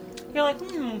mouthfeel. You're like,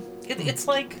 it's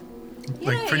like,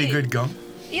 Like pretty good gum.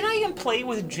 You know, you can play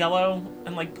with Jell-O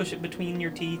and like push it between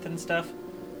your teeth and stuff.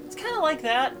 It's kind of like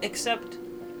that, except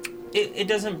it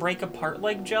doesn't break apart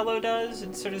like Jell-O does.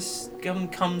 It sort of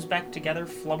comes back together,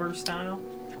 flubber style.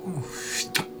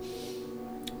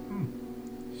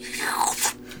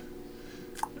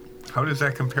 How does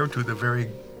that compare to the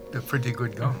pretty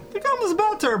good gum? The gum is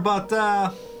better, but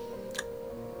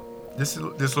This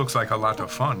looks like a lot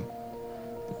of fun.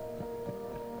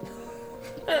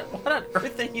 What on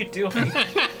earth are you doing?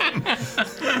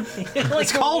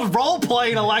 it's called role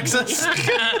playing, Alexis.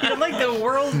 You're like the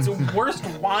world's worst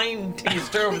wine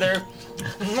taster over there.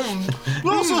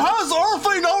 This has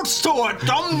earthy notes to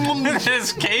it.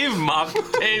 This cave muck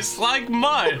tastes like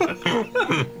mud.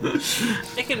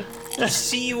 They can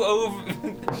see you over.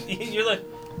 You're like,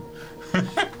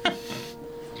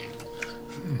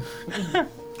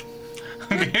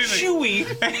 chewy.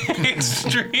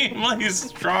 Extremely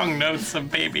strong notes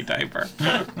of baby diaper.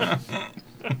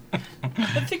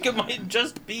 I think it might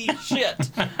just be shit.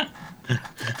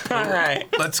 All right.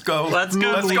 Let's go. Let's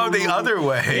go the other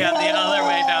way. Yeah, the other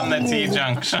way down the T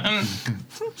junction.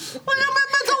 Look at my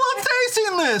mental I'm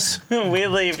tasting this. We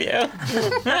leave you.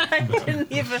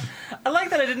 I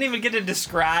like that I didn't even get to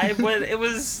describe what it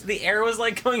was. The air was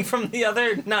like coming from the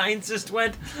other nines. Just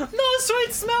went, no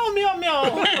sweet smell, meow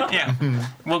meow. Yeah.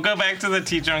 We'll go back to the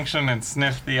T junction and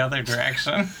sniff the other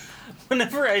direction.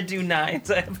 Whenever I do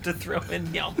nines, I have to throw in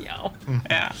meow meow.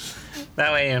 Yeah.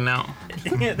 That way you know.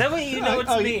 That way you know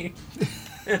it's me.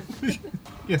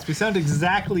 Yes, we sound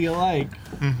exactly alike.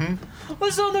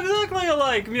 We sound exactly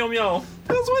alike, meow meow.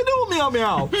 That's what I do, meow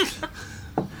meow.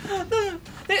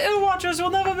 The ill watchers will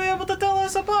never be able to tell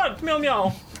us apart, meow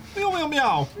meow. Meow meow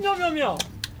meow. Meow meow meow.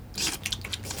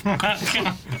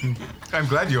 I'm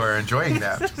glad you are enjoying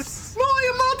that. No, I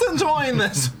am not enjoying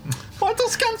this. I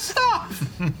just can't stop.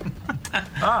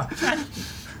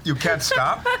 You can't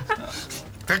stop?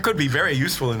 That could be very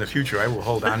useful in the future. I will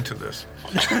hold on to this.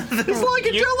 It's like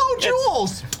a Jello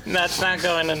Jewels. That's not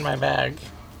going in my bag.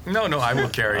 No, I will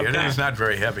carry it. It Okay. is not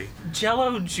very heavy.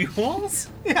 Jello Jewels?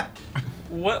 Yeah,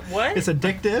 What? it's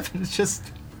addictive. It's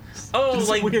just Oh, it's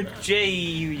like weird.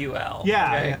 JUUL.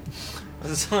 yeah. Okay. yeah. I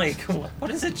was like,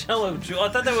 what is a Jello Jewel? I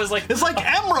thought that was like. It's like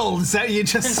emeralds that you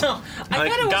just. No, I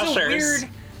Like thought it was Gushers. a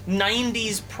weird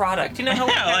 '90s product. You know how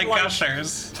we Yeah, had like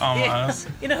Gushers, almost.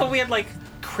 You know how we had like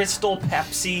Crystal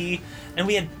Pepsi, and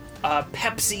we had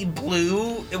Pepsi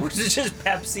Blue. It was just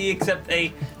Pepsi, except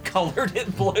they colored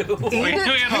it blue. And we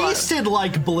it had a lot. tasted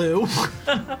like blue.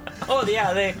 Oh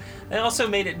yeah, they also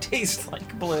made it taste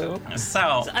like blue. So,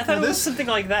 I thought it was This- something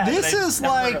like that. This that I'd is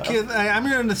never like heard of. I'm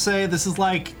going to say this is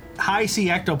like high C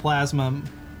ectoplasm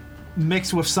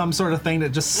mixed with some sort of thing that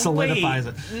just solidifies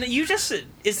Wait, it. You just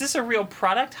is this a real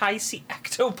product? High C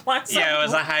ectoplasm. yeah, it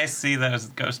was a high C that was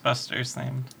Ghostbusters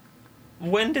themed.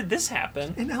 When did this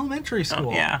happen? In elementary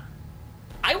school. Yeah.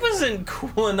 I wasn't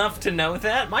cool enough to know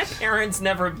that. My parents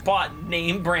never bought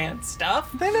name brand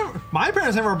stuff. They never. My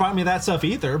parents never bought me that stuff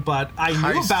either, but I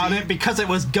High knew about C? it because it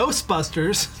was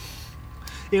Ghostbusters.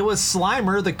 It was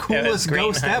Slimer, the coolest green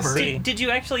ghost High ever. C. Did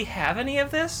you actually have any of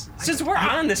this? Since we're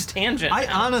on this tangent. I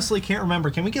now. honestly can't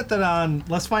remember. Can we get that on?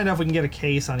 Let's find out if we can get a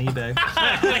case on eBay.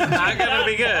 Not gonna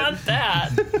be good. Want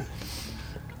that.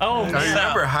 Oh, I man.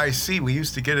 remember High C. We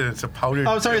used to get it. It's a powdered.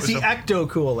 Oh, sorry, it it's was the Ecto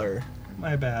Cooler.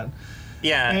 My bad.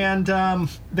 Yeah. And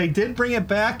they did bring it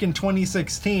back in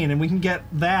 2016, and we can get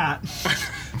that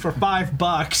for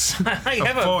 $5. I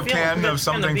have a full feeling can that's of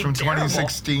something gonna be from terrible.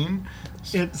 2016.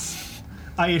 It's,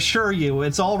 I assure you,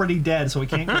 it's already dead, so we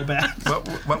can't go back.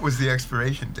 What was the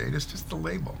expiration date? It's just the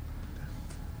label.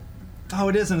 Oh,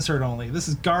 it is insert only. This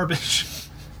is garbage.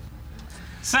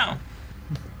 So,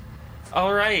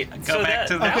 All right. Go back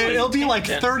to that Okay, was it'll be like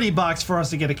tangent. $30 for us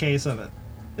to get a case of it.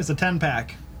 It's a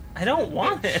 10-pack. I don't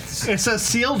want it. It says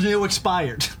sealed, new,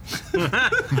 expired.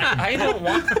 I don't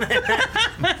want it.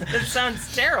 That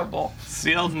sounds terrible.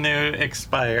 sealed new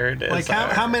expired. Like is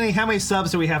how our- many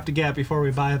subs do we have to get before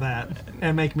we buy that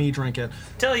and make me drink it?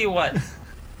 Tell you what,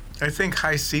 I think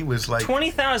High C was like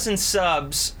 20,000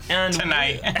 subs, and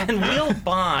Tonight. and we'll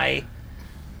buy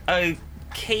a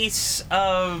case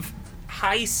of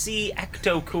High C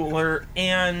Ecto Cooler,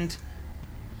 and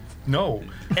no.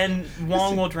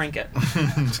 Wong will drink it.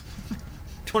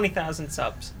 20,000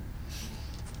 subs.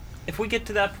 If we get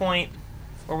to that point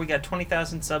where we got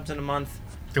 20,000 subs in a month,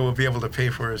 They will be able to pay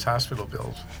for his hospital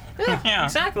bills. Yeah.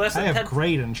 exactly. I have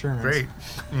great insurance. Great.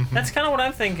 That's kind of what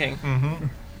I'm thinking.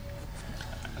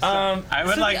 I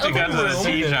would So like the to go other to the room-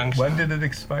 T junction. When did it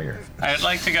expire? I'd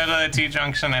like to go to the T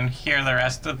junction and hear the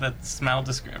rest of the smell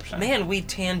description. Man, we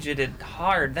tangented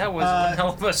hard. That was one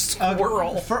hell of a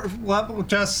squirrel. Well,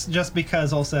 just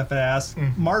because Olsef asked,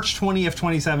 March 20th,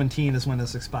 2017 is when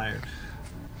this expired.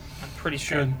 I'm pretty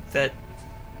sure that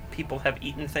people have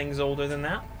eaten things older than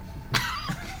that.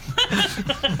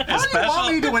 How do you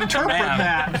want me to interpret Man.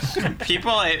 that?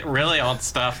 People ate really old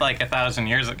stuff like 1,000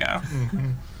 years ago.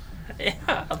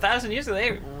 Yeah, 1,000 years ago, they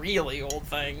ate really old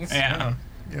things. Yeah.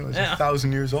 It was Yeah.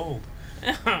 1,000 years old.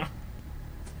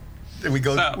 We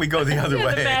go So- the other Yeah,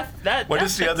 way. the math, that, What that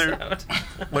is the checks other- out.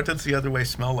 What does the other way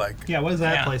smell like? Yeah, what does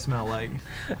that Yeah. place smell like?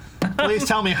 Please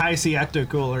tell me High C Ecto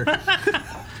Cooler.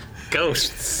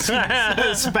 Ghosts.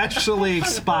 Especially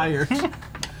expired.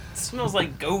 Smells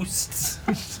like ghosts.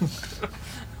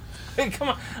 Hey, come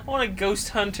on, I want a ghost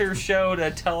hunter show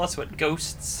to tell us what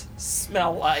ghosts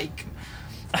smell like.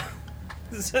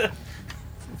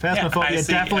 Phasmophobia High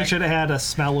C definitely Ec- should have had a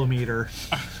smellometer.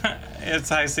 It's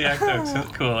High Sea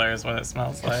Ecto Cooler is what it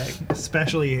smells like.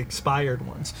 Especially expired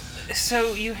ones.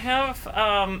 So you have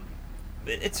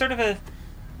it's sort of a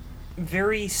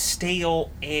very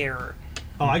stale air.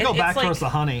 Oh, I go It's back like- towards the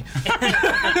honey.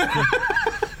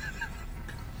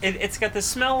 It's got the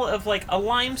smell of like a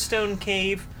limestone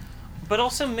cave, but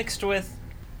also mixed with.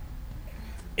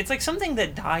 It's like something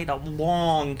that died a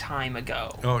long time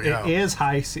ago. Oh, yeah. It is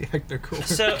High Sea Ecto Cooler.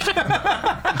 So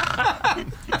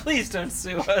please don't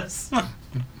sue us.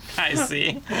 I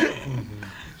see.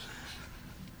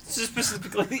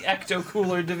 Specifically the Ecto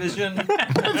Cooler division.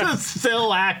 It's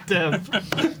still active.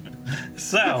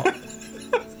 So,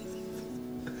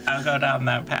 I'll go down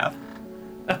that path.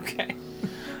 Okay.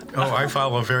 Oh, I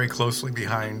follow very closely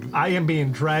behind. I am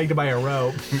being dragged by a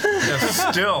rope.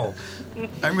 Still,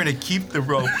 I'm going to keep the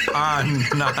rope on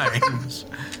Nines.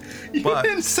 You But-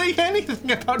 didn't say anything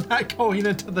about not going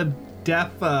into the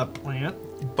death plant.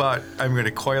 But I'm going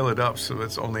to coil it up so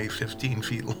it's only 15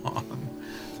 feet long.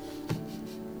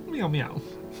 Meow meow.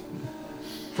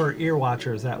 For ear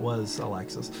watchers, that was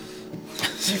Alexis.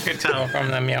 You could tell from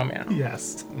the meow meow.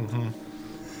 Yes.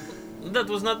 That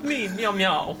was not me. Meow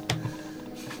meow.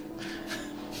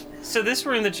 So this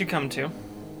room that you come to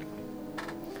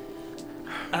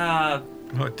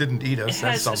Well, it didn't eat us. it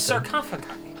That's has something. sarcophagi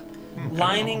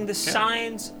lining the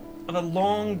sides of a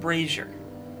long brazier.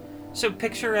 So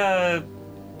picture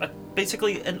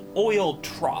basically an oil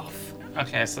trough.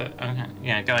 Okay, so,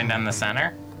 yeah, going down the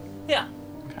center. Yeah.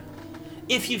 Okay.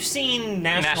 If you've seen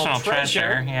National, National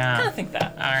Treasure, yeah. kind of think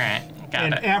that. All right, got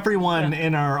And it. everyone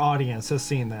in our audience has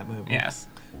seen that movie. Yes.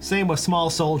 Same with Small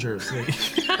Soldiers.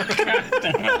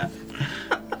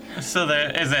 So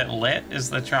is it lit? Is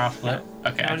the trough lit?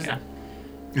 Okay. No, it is okay. not.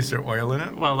 Is there oil in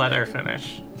it? Well, let her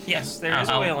finish. Yes, there is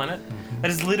Oh. oil in it.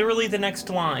 That is literally the next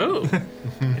line. Ooh.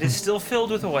 It is still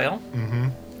filled with oil.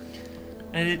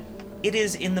 And it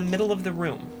is in the middle of the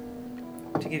room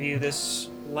to give you this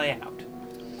layout.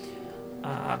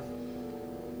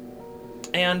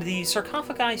 And the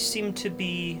sarcophagi seem to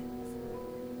be.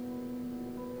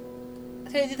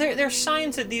 There are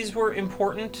signs that these were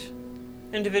important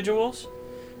individuals,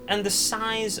 and the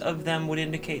size of them would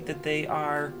indicate that they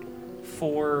are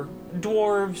for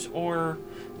dwarves or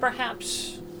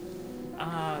perhaps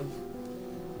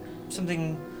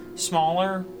something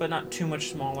smaller, but not too much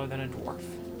smaller than a dwarf.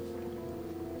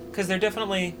 Because they're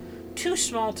definitely too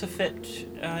small to fit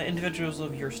individuals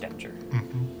of your stature.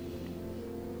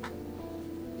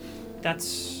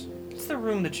 That's the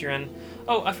room that you're in.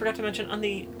 Oh, I forgot to mention, on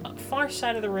the far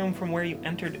side of the room from where you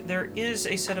entered, there is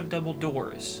a set of double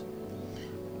doors.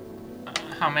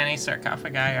 How many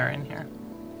sarcophagi are in here?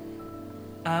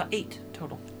 8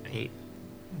 total. 8.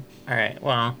 All right.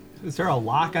 Well, Is there a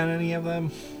lock on any of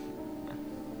them?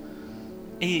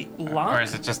 A lock? or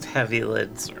is it just heavy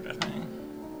lid sort of thing?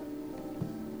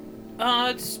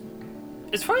 It's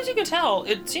as far as you can tell,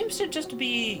 it seems to just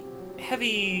be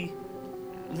heavy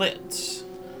lids.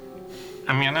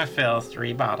 I'm gonna fill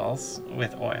 3 bottles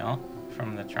with oil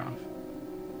from the trough.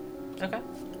 Okay.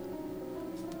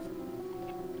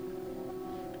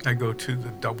 I go to the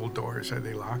double doors. Are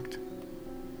they locked?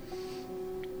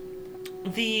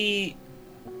 The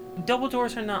double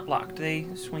doors are not locked. They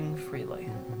swing freely.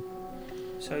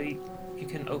 So you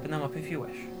can open them up if you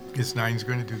wish. Is Nines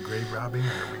going to do grave robbing, or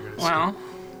are we going to Well,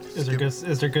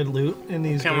 Is there good loot in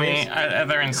these can we? graves? Are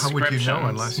there How inscriptions? would you know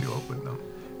unless you open them?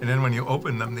 And then when you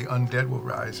open them, the undead will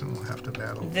rise and we'll have to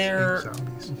battle They're- 8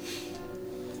 zombies.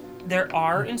 There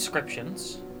are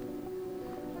inscriptions.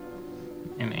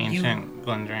 in ancient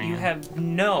Glendring? You have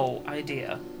no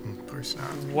idea Of course not.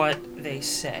 what they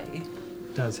say.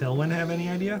 Does Hilwyn have any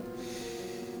idea?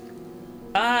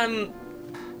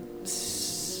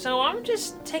 So I'm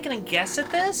just taking a guess at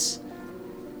this.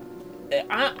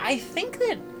 I think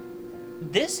that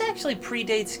this actually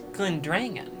predates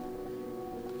Glendrangan.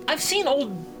 I've seen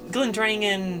old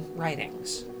Glendrangan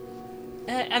writings.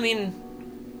 I mean,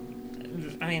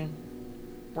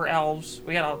 we're elves.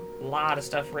 We got a lot of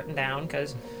stuff written down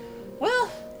because, well,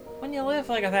 when you live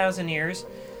like 1,000 years,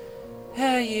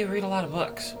 you read a lot of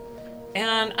books.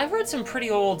 And I've read some pretty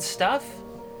old stuff.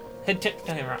 Don't get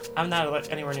me wrong, I'm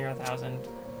not anywhere near 1,000.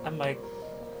 I'm like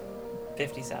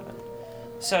 57.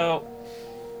 So,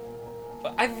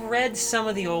 I've read some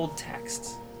of the old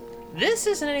texts. This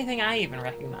isn't anything I even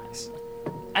recognize.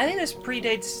 I think this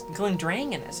predates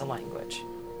Glendrangan as a language.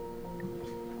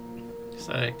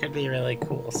 So it could be really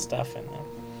cool stuff in them.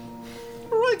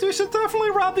 Right, we should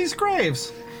definitely rob these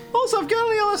graves. Also, get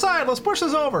on the other side. Let's push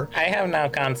this over. I have no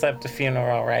concept of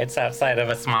funeral rites outside of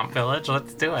a swamp village.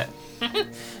 Let's do it.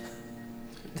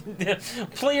 The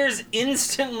players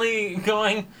instantly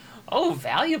going, Oh,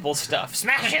 valuable stuff.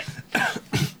 Smash it!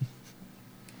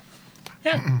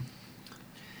 Yeah.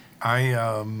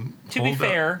 To be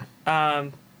fair,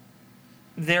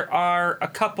 there are a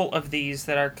couple of these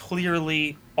that are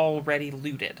clearly already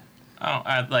looted.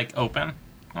 Oh, like open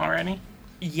already?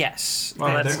 Yes.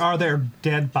 Well, That's- Are there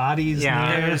dead bodies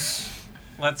Yeah. near?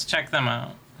 Let's check them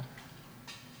out.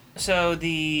 So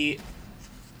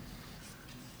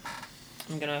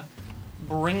I'm gonna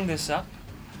bring this up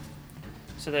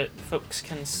so that folks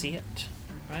can see it,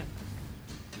 right?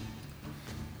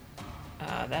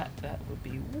 That would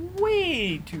be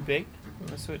way too big. I'm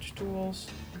gonna switch tools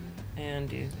and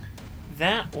do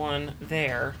that one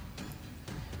there,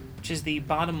 which is the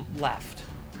bottom left.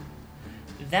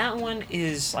 That one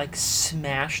is like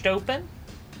smashed open,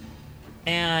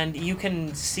 and you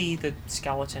can see the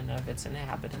skeleton of its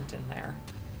inhabitant in there.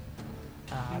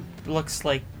 Looks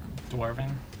to be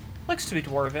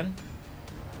dwarven.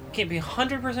 Can't be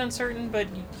 100% certain, but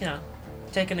you know,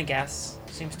 taking a guess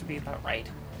seems to be about right.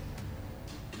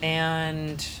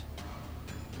 And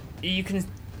you can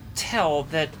tell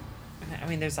that, I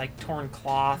mean, there's like torn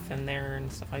cloth in there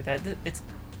and stuff like that. It's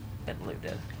been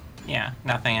looted. Yeah,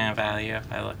 nothing of value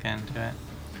if I look into it.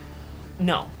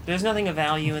 No, there's nothing of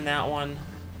value in that one.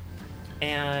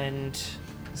 And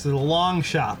This is a long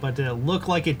shot, but it looked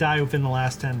like it died within the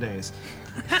last 10 days.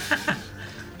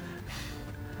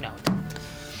 no.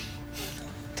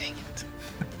 Dang it.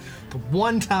 The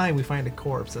one time we find a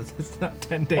corpse, it's not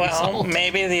 10 days Well, old.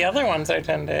 maybe the other ones are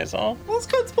 10 days old. That's a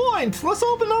good point. Let's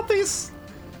open up these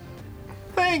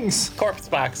things. Corpse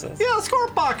boxes. Yeah, let's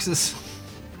corpse boxes.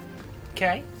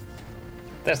 Okay.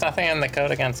 There's nothing in the code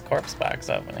against corpse box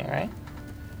opening, right?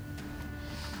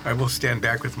 I will stand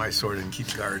back with my sword and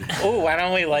keep guard. Ooh, why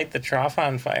don't we light the trough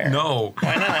on fire? No,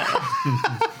 Why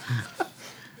not?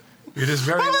 it is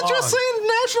very Haven't you long. seen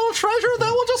National Treasure?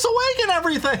 That will just awaken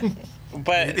everything.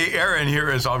 But The air in here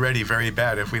is already very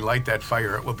bad. If we light that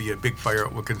fire, it will be a big fire.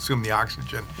 It will consume the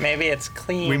oxygen. maybe it's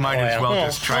clean. We might as oil. well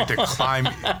just try to climb.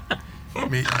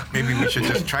 Maybe we should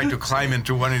just try to climb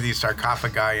into one of these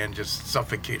sarcophagi and just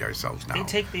suffocate ourselves now. They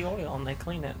take the oil and they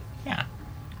clean it. Yeah.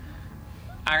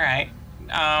 All right.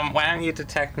 Why don't you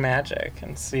detect magic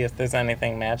and see if there's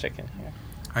anything magic in here?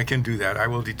 I can do that. I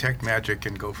will detect magic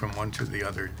and go from one to the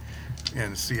other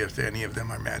and see if any of them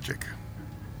are magic.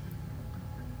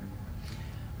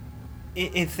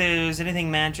 If there's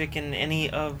anything magic in any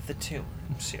of the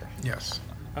tombs here. Yes.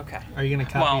 Okay. Are you going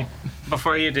to copy? Well,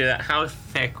 before you do that, how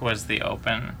thick was the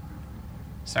open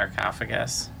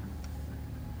sarcophagus?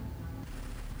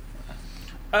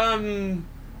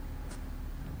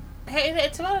 Hey,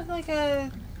 it's about like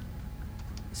a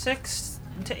 6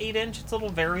 to 8 inch. It's a little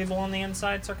variable on the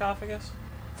inside sarcophagus.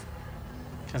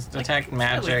 Because Like, detect fairly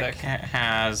magic thick.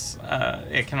 has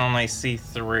it can only see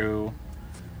through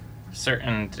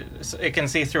it can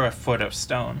see through a foot of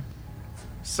stone,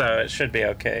 so it should be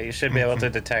okay. You should be able to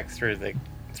detect through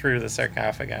the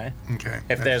sarcophagi Okay.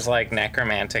 if there's like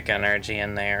necromantic energy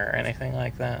in there or anything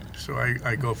like that. So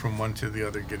I go from one to the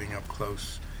other, getting up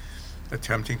close,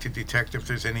 attempting to detect if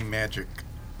there's any magic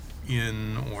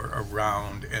in or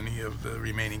around any of the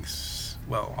remaining,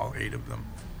 all 8 of them.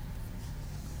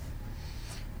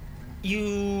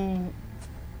 You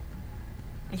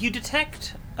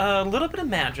detect a little bit of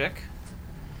magic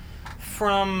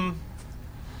from.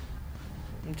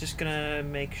 I'm just gonna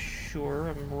make sure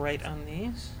I'm right on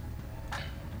these.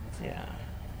 Yeah,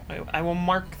 I will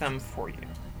mark them for you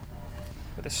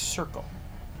with a circle.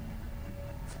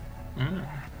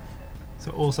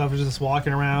 So Olsaf is just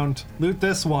walking around. Loot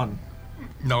this one.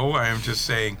 No, I am just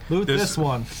saying. Loot this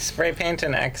one. Spray paint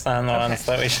an X on the ones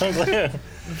that we should loot.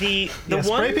 The Yeah, one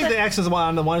spray paint that- the X's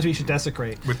on the ones we should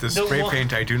desecrate. With the The spray one-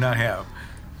 paint, I do not have.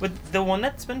 with the one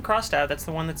that's been crossed out, that's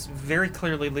the one that's very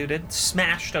clearly looted,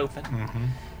 smashed open. Mm-hmm.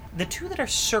 The 2 that are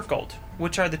circled,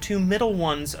 which are the 2 middle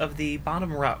ones of the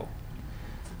bottom row,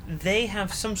 they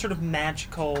have some sort of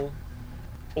magical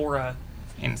aura.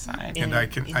 Inside. In- And I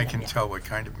can yeah. tell what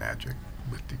kind of magic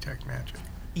with detect magic.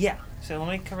 Yeah. So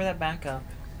let me cover that back up.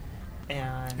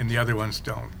 And And the other ones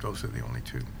don't. Those are the only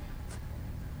 2.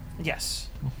 yes.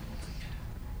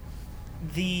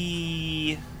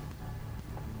 The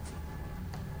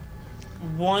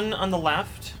one on the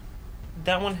left,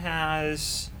 that one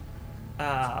has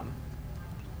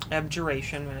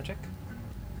abjuration magic.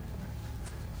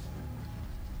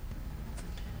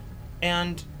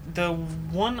 And the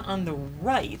one on the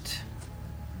right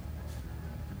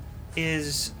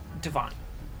is divine.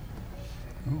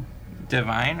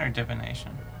 Divine or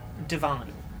divination?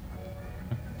 Divine.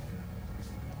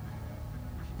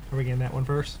 Are we getting that one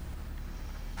first?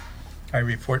 I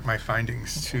report my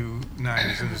findings to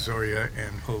Nines and Zoria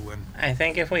and Holwyn. I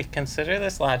think if we consider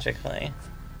this logically,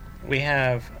 we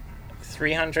have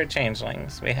 300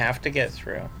 changelings we have to get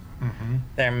through. Mm-hmm.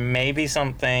 There may be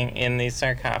something in these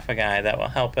sarcophagi that will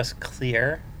help us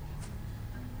clear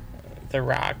the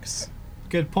rocks.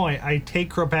 Good point. I take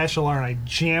Crobashalar and I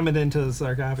jam it into the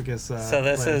sarcophagus. So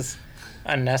this lid. is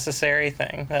a necessary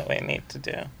thing that we need to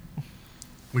do.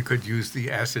 We could use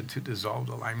the acid to dissolve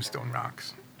the limestone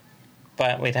rocks.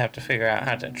 But we'd have to figure out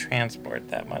how to transport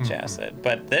that much acid.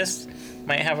 But this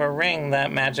might have a ring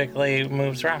that magically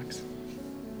moves rocks.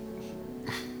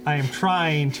 I am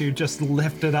trying to just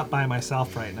lift it up by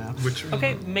myself right now. Which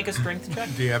Okay, make a strength check.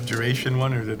 the abjuration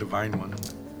one or the divine one?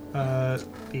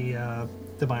 The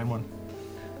divine one.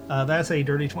 That's a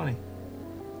dirty 20.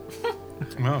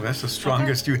 Well, that's the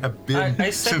strongest you have been I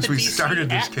set since the we DC started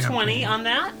this at campaign. 20 on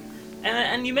that,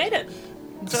 and you made it.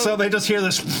 So they just hear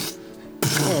this.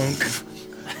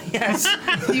 Yes,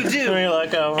 you do. We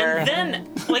look over. And then,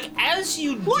 like, as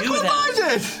you Look do what that,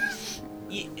 I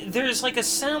did! there's like a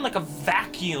sound like a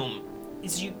vacuum.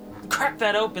 As you crack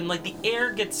that open, like the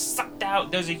air gets sucked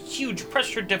out. There's a huge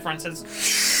pressure difference.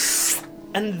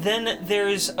 And then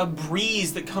there's a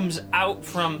breeze that comes out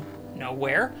from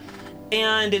nowhere.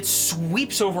 And it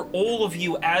sweeps over all of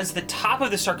you as the top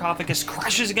of the sarcophagus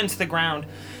crashes against the ground.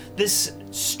 This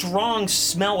strong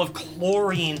smell of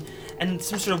chlorine and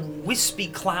some sort of wispy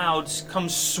clouds come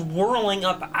swirling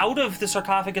up out of the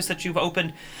sarcophagus that you've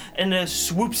opened and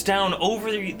swoops down over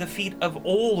the feet of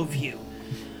all of you.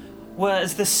 Well,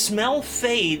 as the smell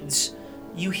fades,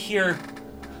 you hear...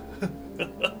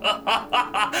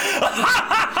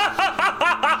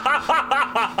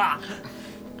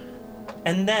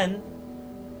 And then,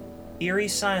 eerie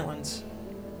silence,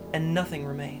 and nothing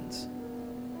remains.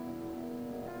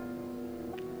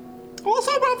 What's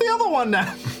about the other one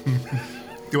now?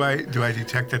 Do I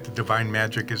detect that the divine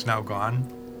magic is now gone?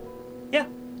 Yeah,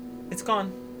 it's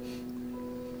gone.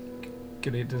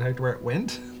 Can you detect where it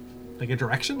went? Like a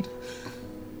direction?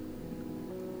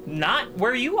 Not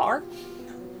where you are.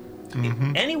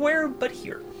 Anywhere but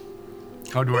here.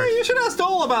 How do Yeah, our you should ask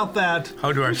Dole about that.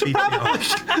 how do our feet feel?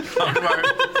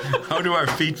 How do our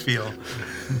feet feel?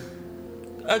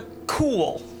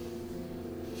 Cool.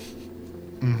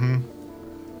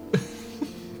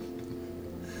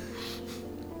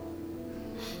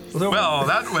 Well,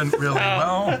 that went really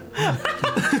well.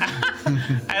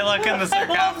 I look in the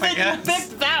sarcophagus.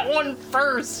 Pick that one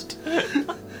first.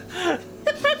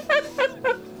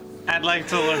 I'd like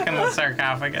to look in the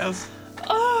sarcophagus.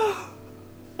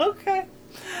 Okay.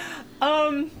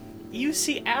 You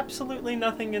see absolutely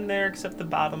nothing in there except the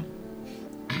bottom.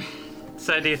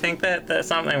 So do you think that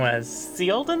something was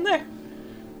sealed in there?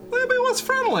 Maybe it was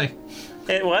friendly.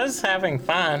 It was having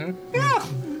fun. Yeah,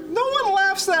 no one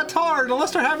laughs that hard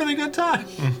unless they're having a good time.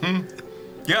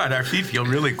 Yeah, and our feet feel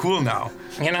really cool now.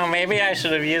 You know, maybe I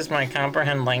should have used my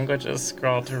comprehend languages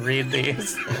scroll to read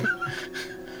these.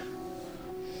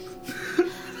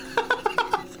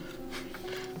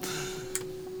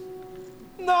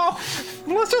 No,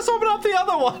 let's just open up the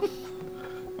other one.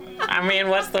 I mean,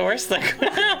 what's the worst that could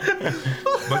happen?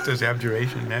 What does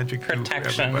abjuration magic do for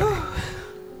Protection. everybody?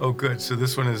 Oh, good. So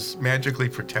this one is magically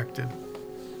protected.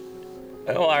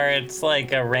 Or it's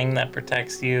like a ring that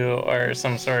protects you, or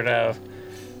some sort of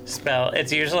spell.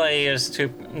 It's usually used to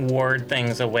ward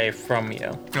things away from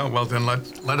you. Oh, well, then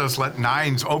let us let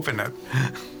Nines open it.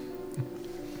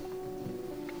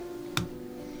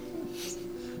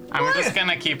 I'm just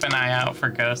gonna keep an eye out for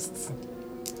ghosts.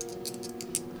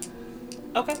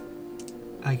 Okay.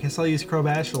 I guess I'll use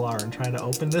Crobashalar and try to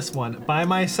open this one by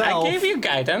myself. I gave you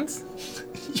guidance.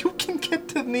 You can get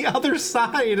to the other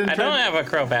side and I don't have a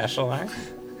Crobashalar.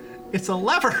 It's a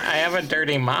lever. I have a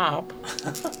dirty mop.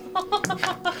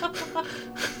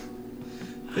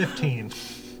 15.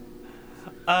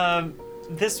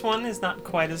 This one is not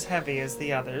quite as heavy as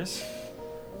the others.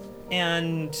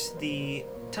 And the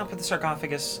top of the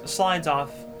sarcophagus slides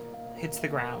off, hits the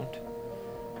ground.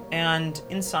 And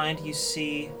inside you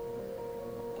see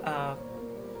the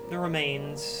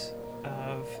remains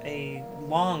of a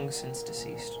long since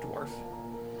deceased dwarf,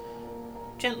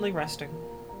 gently resting.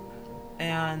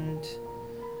 And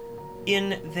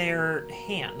in their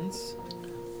hands,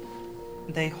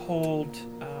 they hold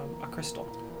a crystal.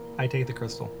 I take the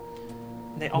crystal.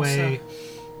 They also,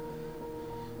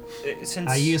 Wait, since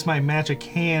I use my magic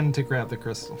hand to grab the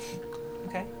crystal.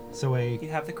 okay, So you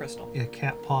have the crystal. a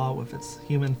cat paw with its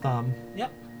human thumb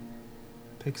Yep.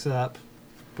 picks it up,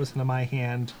 puts it into my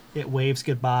hand. It waves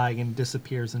goodbye and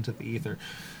disappears into the ether.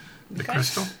 The Okay.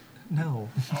 crystal? No.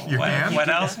 Your hand? What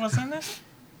else was in it?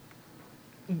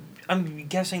 I'm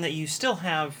guessing that you still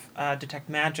have Detect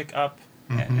Magic up,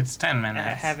 It's 10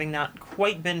 minutes. having not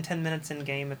quite been 10 minutes in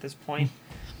game at this point.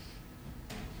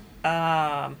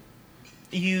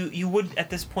 You would at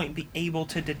this point be able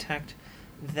to detect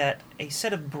that a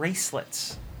set of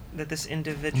bracelets that this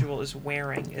individual is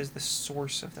wearing is the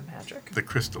source of the magic. The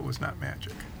crystal was not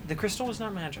magic. The crystal is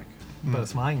not magic. But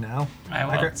it's mine now. I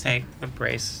will take the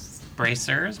bracelets.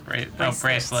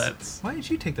 Why did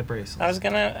you take the bracelet? I was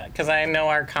gonna, because I know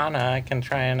Arcana, I can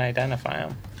try and identify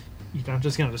them. You're not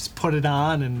just gonna just put it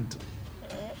on and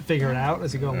figure it out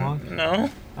as you go along? No?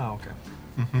 Oh, okay.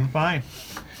 Fine.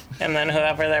 And then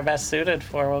whoever they're best suited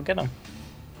for will get them.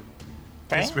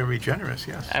 Right? That's very generous,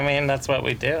 yes. I mean, that's what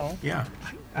we do. Yeah.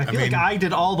 I feel like mean- I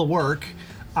did all the work.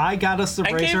 I got us the I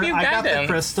gave bracer. you I got the guidance.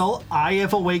 crystal. I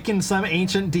have awakened some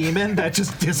ancient demon that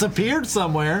just disappeared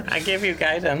somewhere. I gave you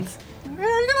guidance. Are you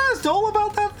gonna ask Dole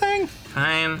about that thing?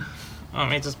 Fine. Let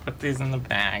me just put these in the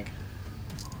bag.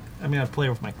 I'm gonna play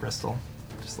with my crystal.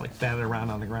 Just like bat it around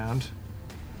on the ground.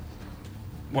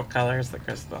 What color is the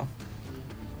crystal?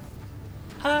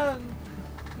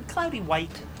 Cloudy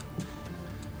white.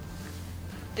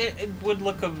 It would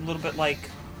look a little bit like.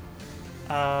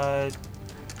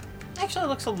 Actually, it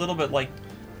looks a little bit like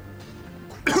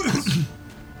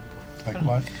Like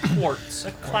what? quartz,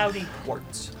 a cloudy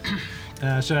quartz.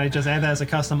 Should I just add that as a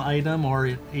custom item, or are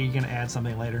you gonna add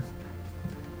something later?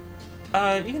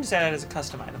 You can just add it as a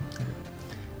custom item.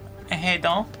 Hey,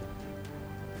 Dol.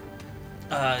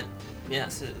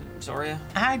 Yes, Zoria.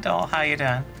 Hi, Dol. How you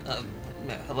doing?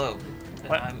 No, hello.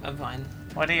 What? I'm fine.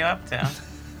 What are you up to?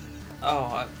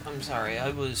 Oh, I'm sorry.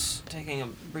 I was taking a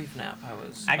brief nap.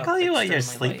 I up call you while you're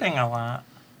extremely sleeping late. a lot.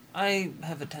 I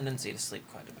have a tendency to sleep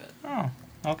quite a bit. Oh,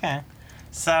 okay.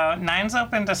 So, 9's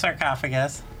open to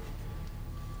sarcophagus.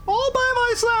 All by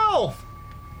myself.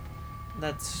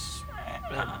 That's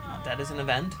that is an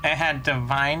event. It had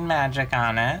divine magic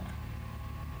on it.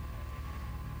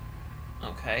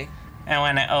 Okay. And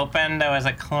when it opened, there was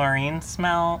a chlorine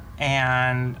smell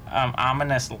and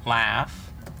ominous laugh.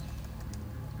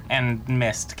 And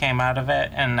mist came out of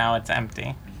it, and now it's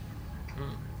empty.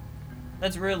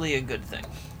 That's really a good thing.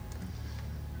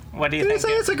 What do you Did you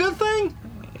think? say it's a good thing?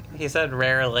 He said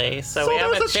rarely, so So we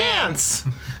have there's a chance.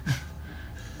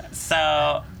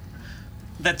 So,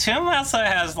 the tomb also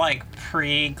has like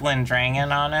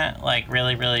pre-Glendrangan on it, like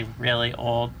really, really, really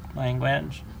old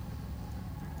language.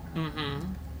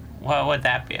 What would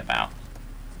that be about?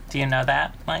 Do you know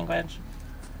that language?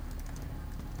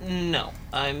 No,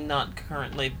 I'm not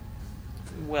currently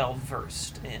well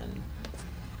versed in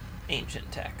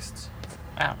ancient texts.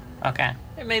 Oh, okay.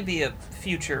 There may be a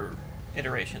future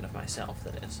iteration of myself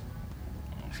that is.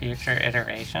 Future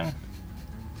iteration.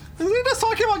 Is he just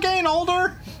talking about getting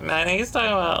older? I think he's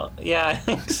talking about. Yeah, I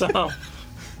think so.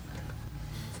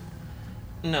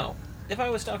 No. If I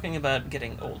was talking about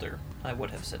getting older, I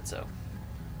would have said so.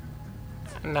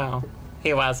 No,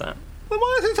 he wasn't. Then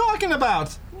what is he talking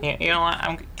about? You know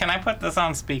what? Can I put this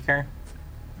on speaker?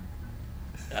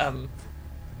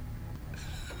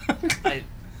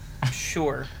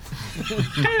 Sure. That's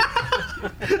been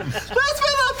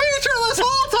a feature this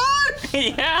whole time!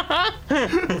 Yeah.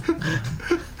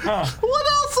 What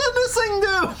else did this thing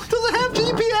do? Does it have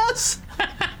GPS?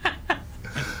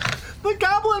 The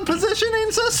goblin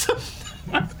positioning system?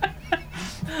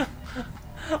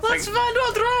 Let's find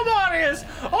what Robot is!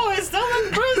 Oh, he's still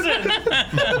in prison!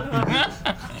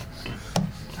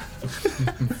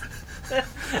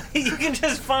 You can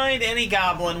just find any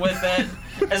goblin with it.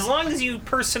 As long as you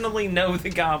personally know the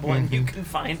goblin, you can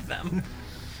find them.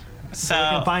 I'm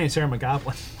So, fine, Sarah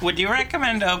McGoblin. would you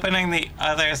recommend opening the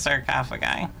other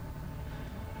sarcophagi?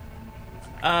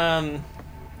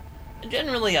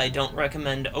 Generally, I don't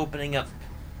recommend opening up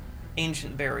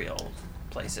ancient burial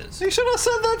places. You should have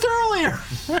said that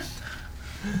earlier.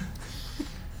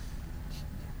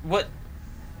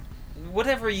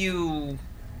 Whatever you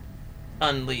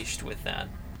unleashed with that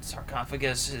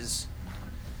sarcophagus is...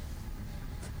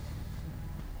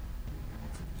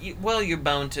 you're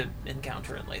bound to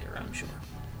encounter it later, I'm sure.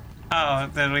 Oh,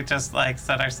 did we just like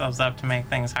set ourselves up to make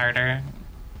things harder?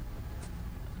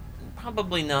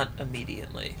 Probably not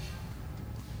immediately.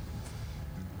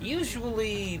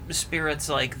 Usually, spirits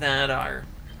like that are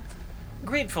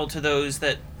grateful to those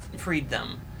that freed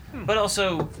them, but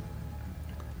also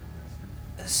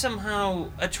somehow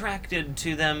attracted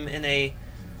to them in a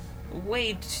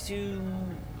way to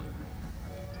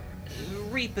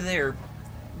reap their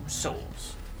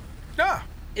souls. Ah,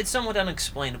 It's somewhat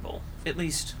unexplainable, at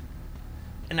least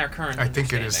in our current I think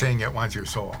it is understanding. saying it wants your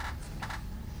soul.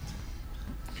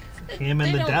 Him and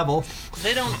They the don't- devil.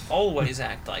 They don't always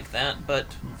act like that, but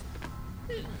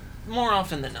more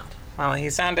often than not. Well, he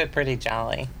sounded pretty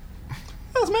jolly.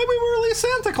 Yes, maybe we're really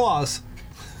Santa Claus.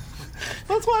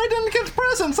 That's why I didn't get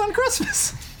presents on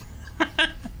Christmas.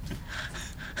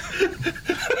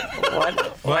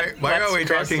 Why are we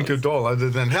talking to Christmas? Dole other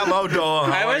than, hello, Dole,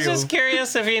 how I are was you? just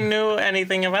curious if he knew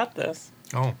anything about this.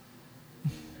 Oh,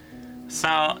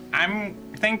 So I'm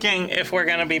thinking if we're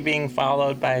going to be being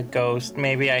followed by a ghost,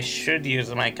 maybe I should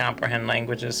use my comprehend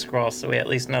languages scroll so we at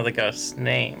least know the ghost's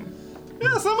name,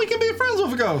 Yes, then we can be friends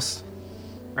with a ghost.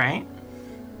 right?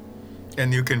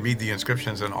 and you can read the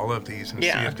inscriptions on all of these and see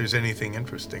Yeah. if there's anything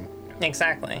interesting.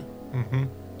 Exactly. Mm-hmm.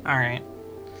 All right.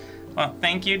 Well,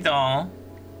 thank you, Dole.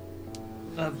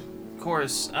 Of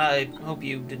course, I hope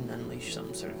you didn't unleash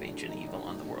some sort of ancient evil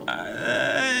on the world.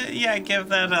 Yeah, give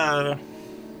that a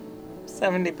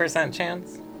 70%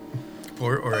 chance.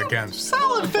 For or against.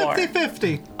 Solid Four.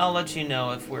 50-50. I'll let you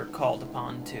know if we're called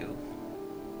upon to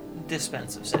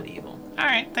dispense of said evil. All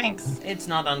right, thanks. It's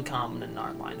not uncommon in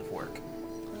our line of work.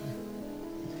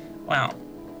 Well,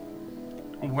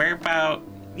 we're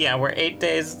 8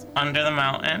 days under the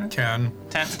mountain. 10.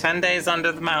 10 days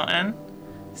under the mountain.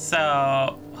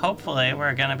 So hopefully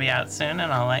we're gonna be out soon,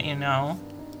 and I'll let you know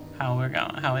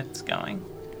how it's going.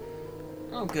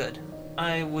 Oh, good.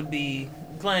 I would be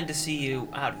glad to see you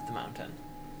out of the mountain.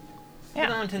 The Yeah.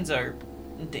 mountains are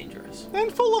dangerous.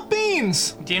 And full of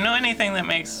beans. Do you know anything that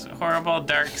makes horrible,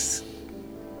 dark,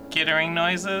 skittering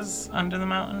noises under the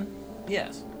mountain?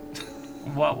 Yes,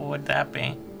 What would that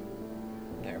be?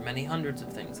 there are many hundreds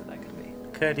of things that can be.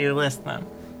 Could you list them?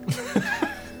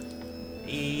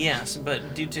 Yes,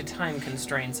 but due to time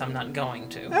constraints, I'm not going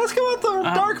to. Ask about the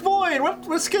dark void. What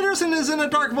Skitterson is in a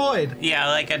dark void? Yeah,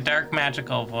 like a dark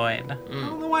magical void. I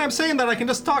don't know why I'm saying that. I can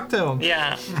just talk to him.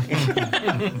 Yeah.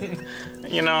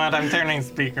 You know what? I'm turning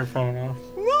speakerphone off.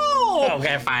 No!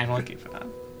 Okay, fine. We'll keep it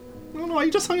on. I don't know why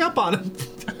you just hung up on him.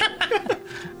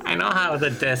 I know how the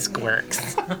disc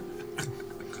works.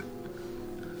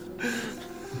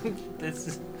 This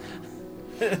is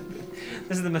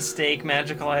this is the mistake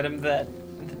magical item that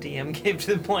the DM gave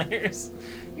to the players.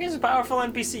 Here's a powerful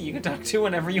NPC you can talk to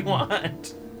whenever you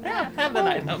want. Yeah, have an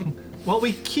item. Well,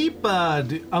 we keep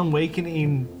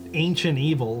awakening ancient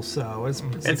evil, so it's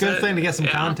a It's good a- thing to get some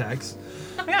yeah. context,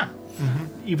 Yeah.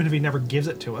 even if he never gives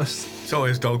it to us. So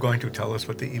is Dole going to tell us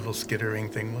what the evil skittering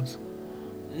thing was?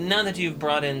 Now that you've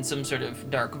brought in some sort of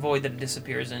dark void that it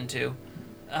disappears into,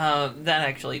 that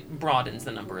actually broadens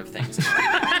the number of things.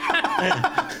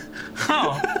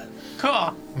 Oh,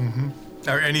 cool.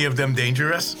 Are any of them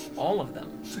dangerous? All of them.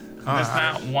 There's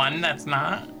not one that's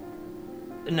not.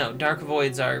 No, dark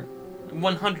voids are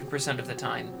 100% of the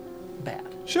time bad.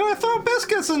 Should I throw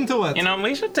biscuits into it? You know,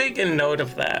 we should take a note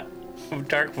of that.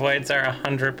 Dark voids are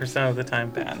 100% of the time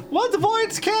bad. What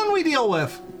voids can we deal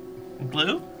with?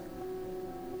 Blue?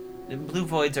 Blue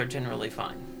voids are generally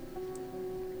fine.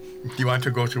 You want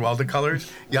to go through all the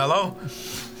colors? Yellow?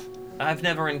 I've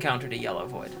never encountered a yellow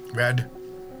void. Red?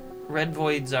 Red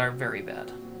voids are very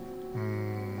bad.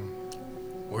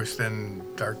 Worse than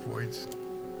dark voids?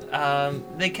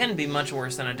 They can be much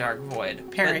worse than a dark void,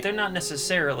 Perry. but they're not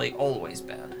necessarily always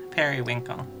bad.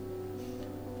 Periwinkle.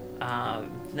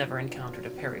 Never encountered a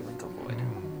periwinkle void.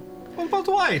 What about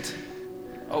white?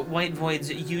 White voids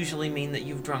usually mean that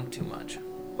you've drunk too much.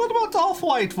 What about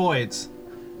off-white voids?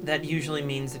 That usually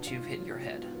means that you've hit your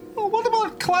head. Well, what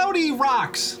about cloudy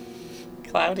rocks?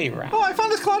 Cloudy rock. Oh, I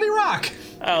found this cloudy rock.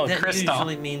 Oh, That crystal.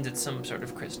 usually means it's some sort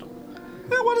of crystal.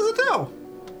 Yeah, what does it do?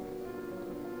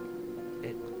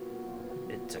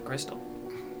 It's a crystal.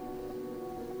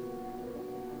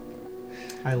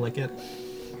 I lick it.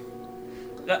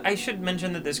 I should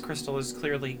mention that this crystal is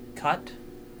clearly cut.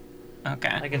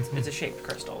 Okay. Like it's a shaped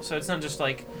crystal, so it's not just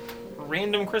like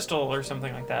random crystal or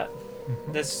something like that.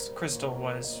 This crystal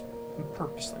was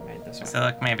purposely made this way. So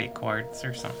like maybe quartz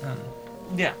or something.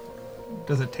 Yeah,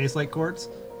 Does it taste like quartz?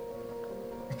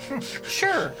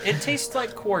 sure. It tastes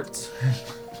like quartz.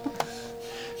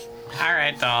 All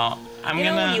right, doll. I'm You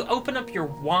know gonna. when you open up your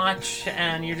watch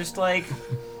and you're just like,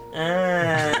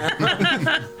 I'm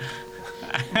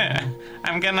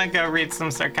gonna go read some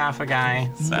sarcophagi.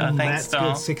 So thanks, That's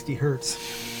doll. good 60 hertz.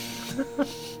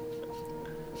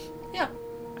 yeah.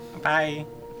 Bye.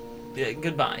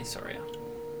 Goodbye, Soria.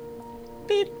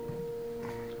 Beep.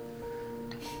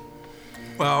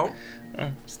 Well,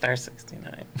 Star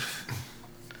 69.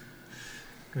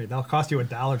 Great, that'll cost you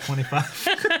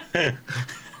 $1.25.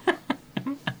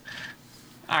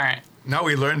 All right. now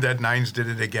we learned that Nines did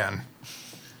it again.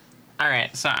 All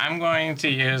right. So I'm going to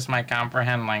use my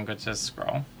comprehend languages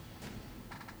scroll,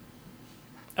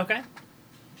 Okay.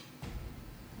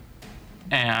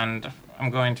 and I'm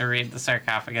going to read the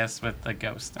sarcophagus with the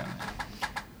ghost in it.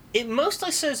 It mostly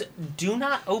says, "Do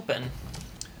not open."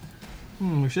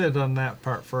 We should have done that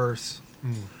part first.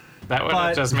 That would have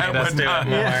But- just made us do it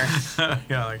more.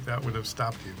 Yeah, like that would have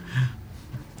stopped you.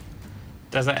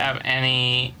 Does it have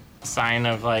any sign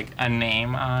of like a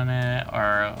name on it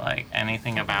or like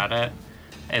anything about it?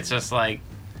 It's just like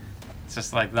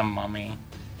the mummy.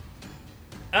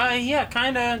 Yeah,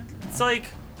 kinda. It's like,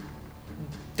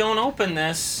 don't open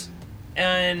this,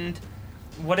 and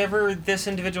whatever this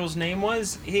individual's name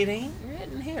was, it ain't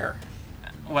written here.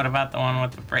 What about the one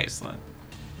with the bracelet?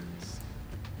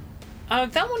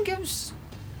 That one gives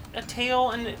a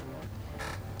tale, and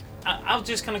I'll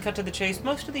just kind of cut to the chase.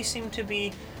 Most of these seem to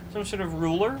be some sort of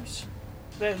rulers.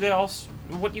 They all,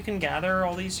 what you can gather,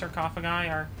 all these sarcophagi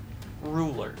are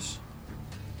rulers.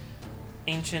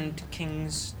 Ancient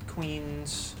kings,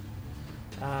 queens,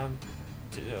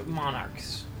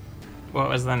 monarchs. What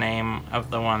was the name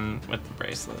of the one with the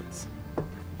bracelets?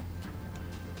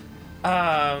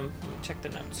 Let me check the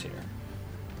notes here.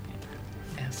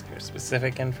 Ask her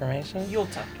specific information.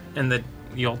 Yulta. In the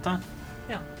Yulta?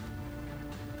 Yeah.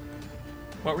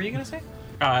 What were you gonna say?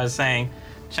 Oh, I was saying,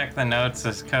 check the notes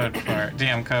as code for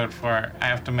DM code for. I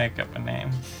have to make up a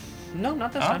name. No,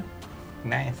 not this Oh. time.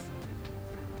 Nice.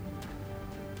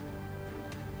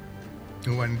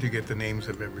 Why didn't you get the names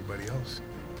of everybody else?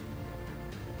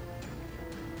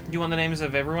 You want the names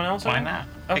of everyone else? Why on? not?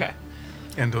 Okay.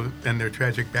 And their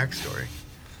tragic backstory.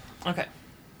 Okay.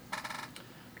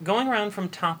 Going around from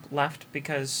top left,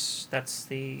 because that's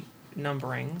the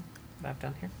numbering that I've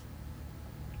done here.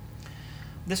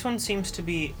 This one seems to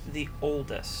be the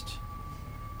oldest.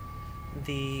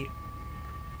 The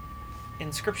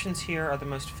inscriptions here are the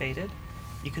most faded.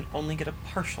 You can only get a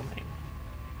partial name.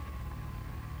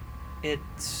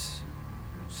 It's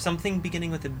something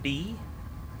beginning with a B.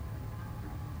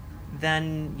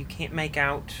 Then you can't make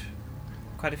out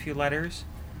quite a few letters.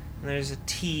 And there's a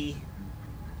T,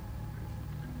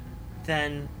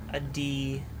 then a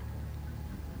D,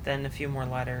 then a few more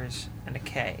letters, and a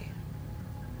K.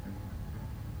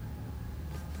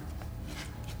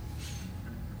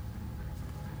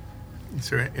 Is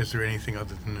there anything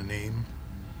other than the name?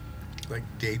 Like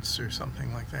dates or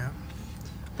something like that?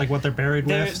 Like what they're buried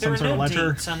There with, some are sort no of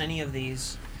ledger. dates on any of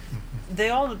these. They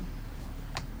all...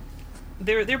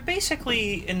 They're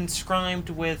basically inscribed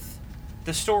with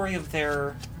the story of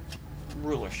their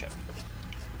rulership.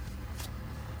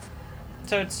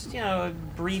 So it's, a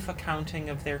brief accounting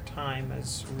of their time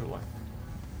as ruler.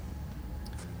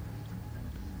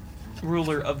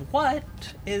 Ruler of what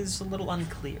is a little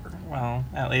unclear. Well,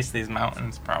 at least these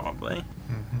mountains, probably.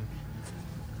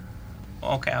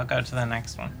 Okay, I'll go to the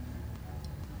next one.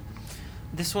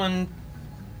 This one,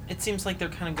 it seems like they're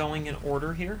kind of going in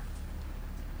order here.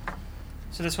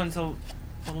 So this one's a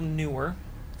little newer.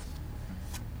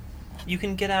 You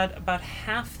can get out about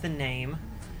half the name,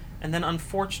 and then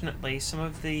unfortunately some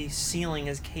of the ceiling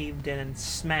is caved in and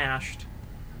smashed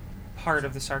part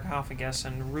of the sarcophagus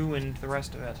and ruined the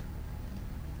rest of it.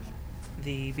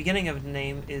 The beginning of the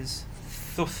name is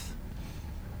Thoth.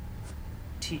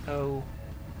 Thoth.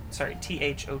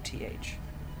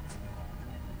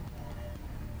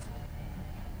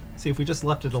 See, if we just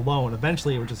left it alone,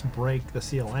 eventually it would just break the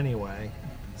seal anyway.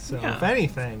 So, Yeah. if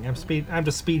anything, I'm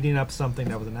just speeding up something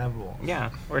that was inevitable. Yeah,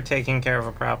 we're taking care of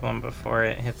a problem before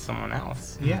it hits someone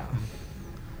else. Yeah.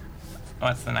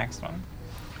 What's the next one?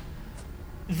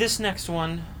 This next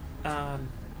one,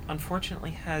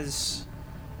 unfortunately, has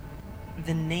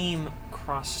the name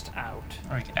crossed out.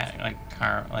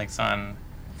 Like someone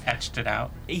etched it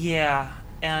out. Yeah,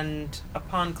 and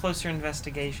upon closer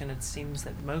investigation, it seems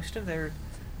that most of their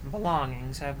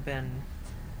belongings have been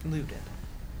looted.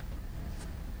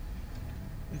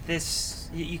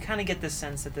 You kind of get the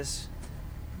sense that this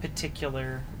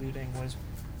particular looting was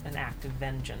an act of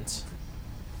vengeance.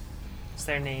 So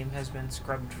their name has been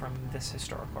scrubbed from this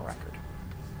historical record.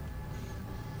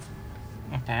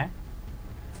 Okay.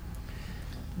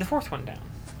 The fourth one down.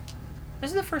 This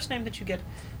is the first name that you get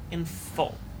in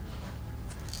full.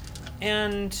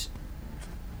 And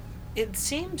it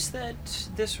seems that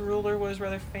this ruler was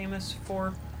rather famous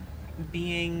for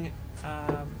being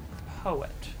a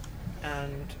poet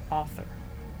and author.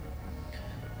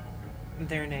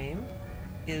 Their name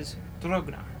is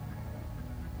Drognar.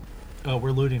 Oh,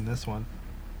 we're looting this one.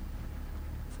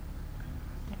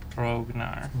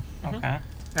 Drognar. Okay.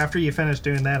 After you finish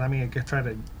doing that, I'm going to try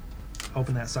to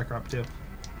open that sucker up too.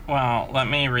 Well, let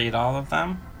me read all of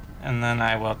them, and then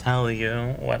I will tell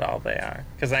you what all they are.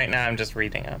 Because right now I'm just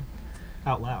reading them.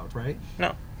 Out loud, right?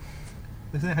 No.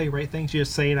 Isn't that how you write things? You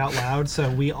just say it out loud so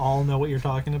we all know what you're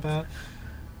talking about?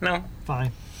 No.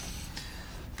 Fine.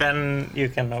 Then you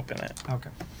can open it. Okay.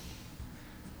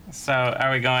 So,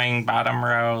 are we going bottom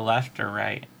row left or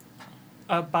right?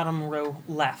 Bottom row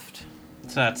left.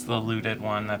 So that's the looted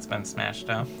one that's been smashed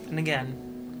up. And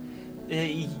again,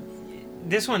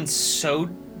 this one's so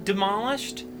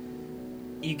demolished,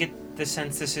 you get the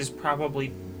sense this is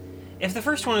probably... If the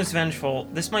first one is vengeful,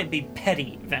 this might be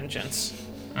petty vengeance.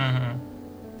 Mm-hmm.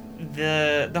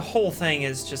 The whole thing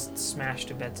is just smashed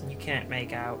to bits, and you can't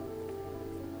make out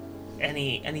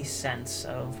any sense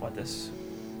of what this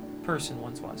person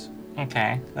once was.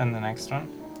 Okay, then the next one.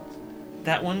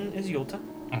 That one is Yulta.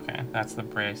 Okay, that's the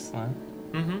bracelet.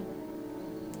 Mm-hmm.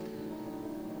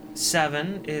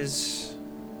 7 is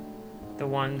the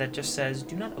one that just says,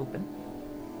 "Do not open."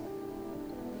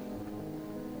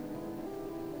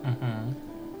 Mm-hmm.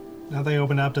 Now they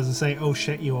open up. Does it say, "Oh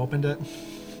shit, you opened it"?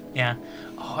 Yeah.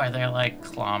 Oh, are there like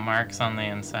claw marks on the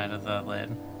inside of the lid?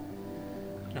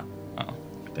 No. Oh,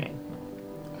 dang.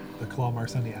 The claw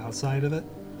marks on the outside of it.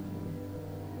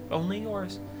 Only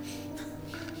yours.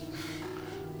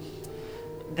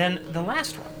 Then the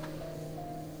last one.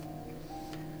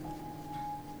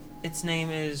 Its name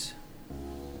is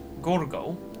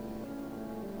Gorgo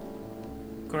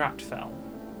Gratfell.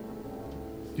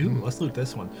 Ooh, let's loot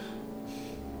this one.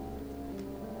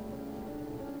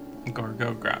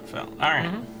 Gorgo Gratfell.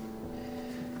 Alright.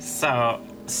 So,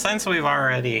 since we've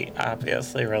already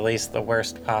obviously released the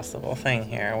worst possible thing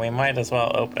here, we might as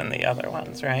well open the other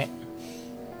ones, right?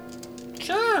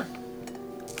 Sure.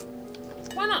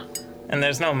 Why not? And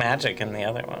there's no magic in the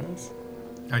other ones.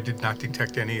 I did not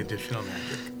detect any additional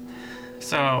magic.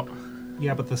 So,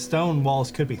 Yeah, but the stone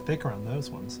walls could be thicker on those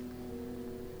ones.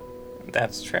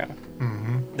 that's true.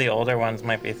 Mm-hmm. The older ones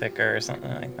might be thicker or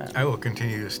something like that. I will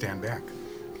continue to stand back.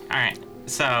 Alright,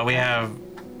 so we have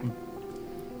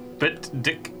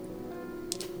Dick.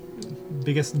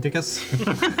 Biggest dickus.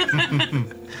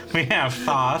 We have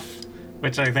Thoth,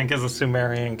 which I think is a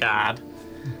Sumerian god.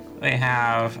 We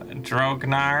have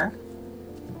Drognar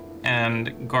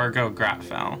and Gorgo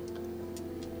Gratfell.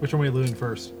 Which one are we looting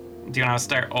first? Do you want to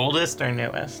start oldest or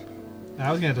newest?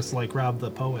 I was gonna just like rob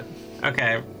the poet.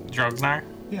 Okay, Drognar.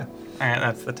 Yeah. Alright,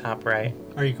 that's the top right.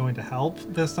 Are you going to help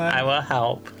this time? I will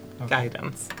help. Okay.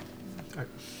 Guidance. Alright.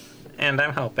 And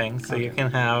I'm helping, so you Okay.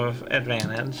 can have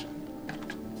advantage.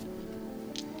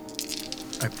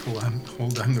 I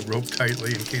hold on the rope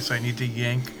tightly in case I need to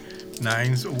yank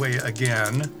 9s away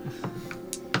again.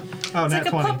 Oh, It's nat like a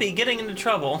 20. puppy getting into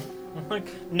trouble. I'm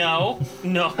like, no.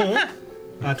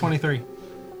 23.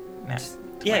 Next.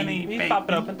 Yeah, 20, you pop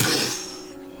it open.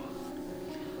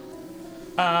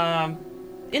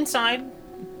 Inside,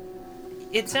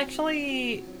 it's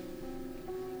actually...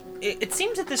 It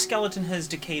seems that this skeleton has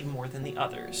decayed more than the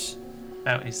others.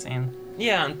 That we've seen.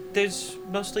 Yeah, there's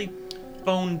mostly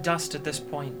bone dust at this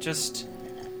point. Just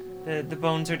the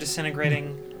bones are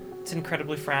disintegrating. It's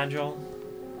incredibly fragile.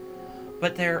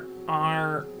 But there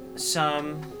are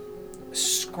some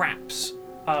scraps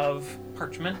of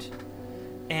parchment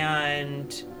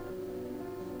and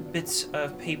bits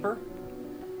of paper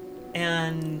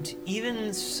and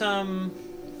even some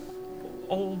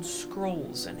old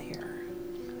scrolls in here.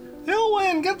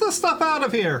 Ilwyn, get this stuff out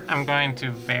of here! I'm going to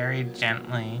very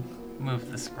gently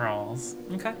move the scrolls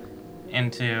Okay.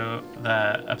 into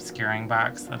the obscuring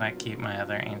box that I keep my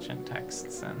other ancient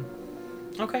texts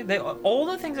in. Okay, all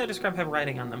the things I described have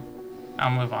writing on them. I'll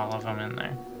move all of them in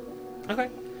there. Okay.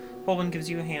 Bolin gives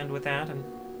you a hand with that, and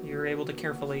you're able to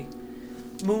carefully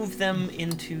move them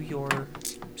into your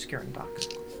obscuring box.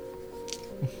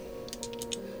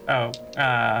 Oh,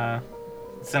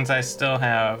 since I still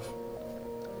have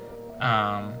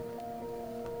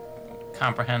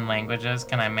comprehend languages,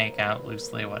 can I make out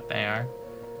loosely what they are?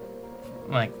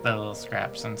 Like the little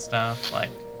scraps and stuff? Like,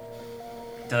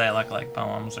 do they look like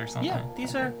poems or something? Yeah,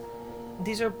 these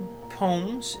are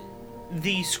poems.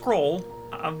 The scroll,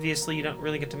 obviously, you don't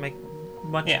really get to make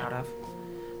much Yeah. out of,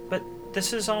 but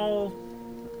this is all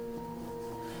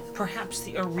perhaps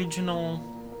the original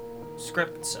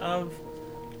scripts of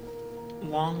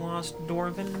long lost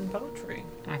Dwarven poetry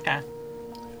Okay.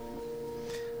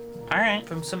 Alright.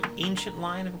 from some ancient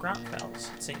line of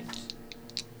Grotfells, it seems.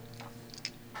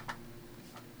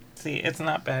 See, it's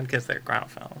not bad because they're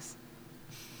Grotfells.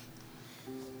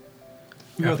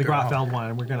 We got the After all. Grotfeld one,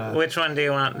 and we're gonna... Which one do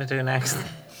you want to do next?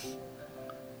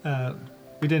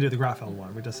 We didn't do the Grotfeld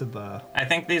one. We just did the... I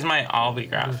think these might all be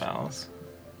Grotfells.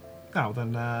 Oh, then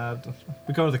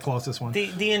we go to the closest one.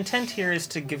 The intent here is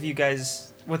to give you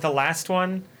guys, with the last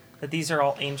one, that these are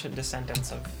all ancient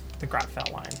descendants of the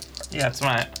Grotfell line. Yeah, that's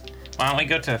right. Why don't we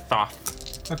go to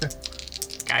Thoth? Okay.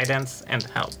 Guidance and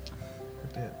help.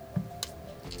 We did.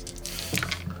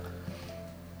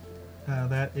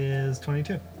 That is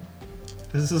 22.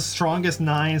 This is the strongest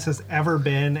Nines has ever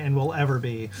been and will ever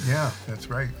be. Yeah, that's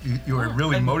right. You are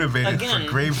really motivated again.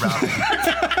 for grave robbing.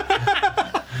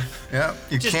 Yeah,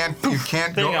 you Just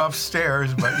can't there go you go.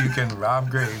 upstairs, but you can rob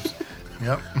graves.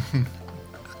 Yep.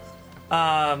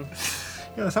 Yeah,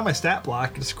 that's how my stat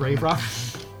block is grave rob.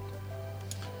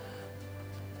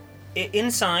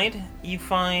 Inside, you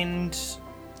find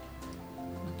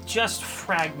just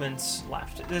fragments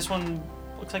left. This one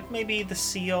looks like maybe the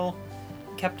seal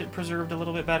kept it preserved a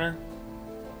little bit better.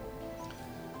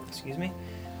 Excuse me.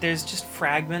 There's just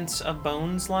fragments of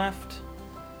bones left,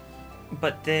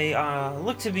 but they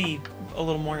look to be a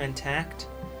little more intact.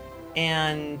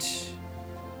 And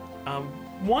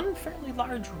one fairly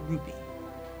large ruby.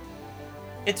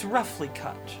 It's roughly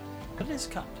cut, but it is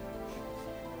cut.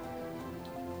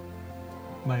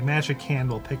 My magic hand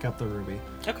will pick up the ruby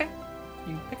Okay.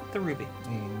 You pick up the ruby.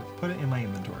 and put it in my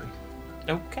inventory.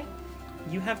 Okay.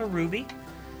 You have a ruby.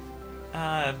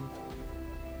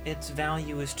 Its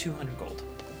value is 200 gold.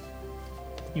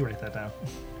 You write that down.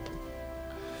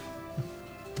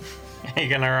 Are you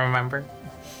gonna remember?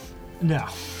 No.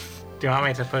 Do you want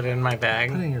me to put it in my bag?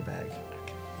 Put it in your bag.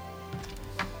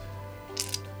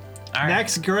 All right.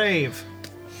 Next grave.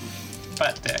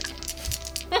 Butt dick.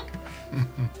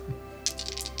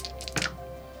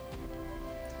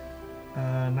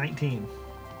 19.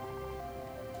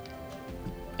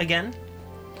 Again.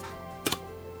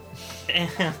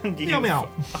 And you Meow meow.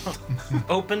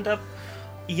 opened up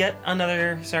yet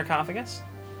another sarcophagus.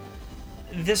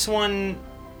 This one,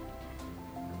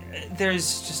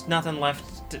 there's just nothing left.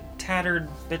 Tattered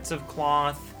bits of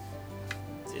cloth,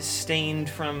 stained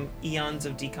from eons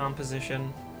of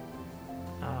decomposition.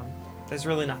 There's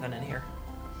really nothing in here.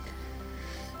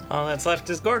 All that's left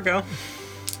is Gorgo.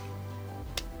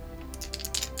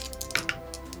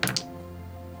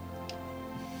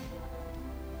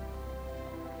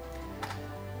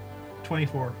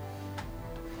 $24.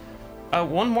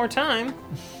 One more time.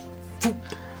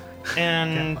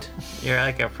 And You're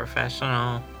like a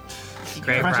professional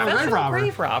grave Professional robber. grave robber.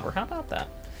 grave robber. How about that?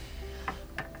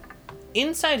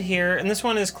 Inside here, and this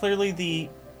one is clearly the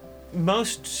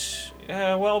most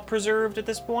well preserved at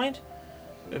this point.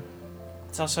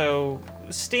 It's also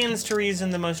stands to reason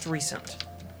the most recent.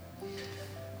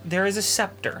 There is a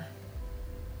scepter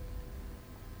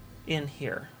in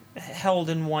here, held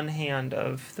in one hand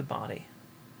of the body.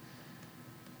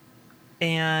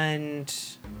 And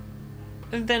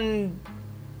then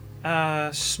a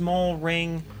small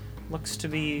ring, looks to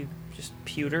be just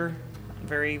pewter, not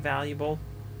very valuable.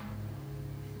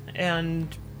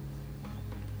 And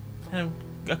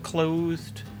a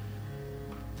clothed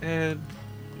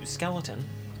skeleton.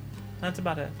 That's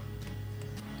about it.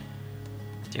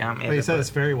 Do you want me But you to said put- it's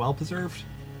very well preserved?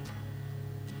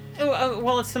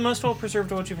 Well, it's the most well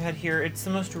preserved of what you've had here. It's the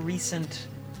most recent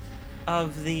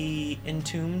of the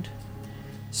entombed,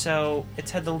 so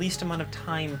it's had the least amount of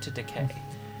time to decay.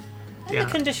 And Yeah. the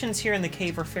conditions here in the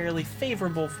cave are fairly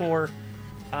favorable for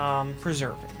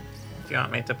preserving. Do you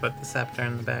want me to put the scepter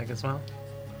in the bag as well?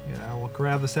 Yeah, I will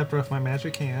grab the scepter with my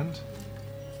magic hand.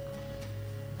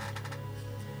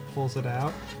 Pulls it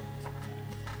out.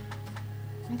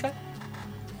 Okay.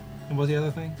 And what's the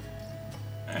other thing?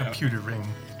 A pewter ring.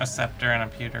 A scepter and a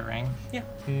pewter ring. Yeah.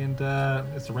 And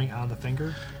it's a ring on the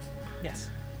finger. Yes.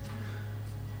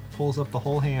 Pulls up the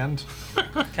whole hand.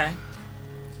 Okay.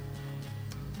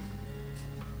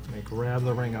 And I grab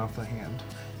the ring off the hand.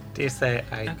 Do you say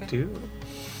I Okay. do?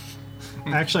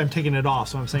 Actually, I'm taking it off,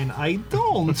 so I'm saying I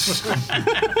don't.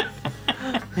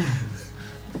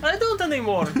 I don't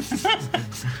anymore.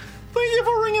 Thank you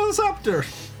for ringing the scepter.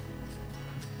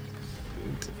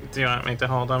 Do you want me to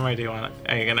hold them, or do you want?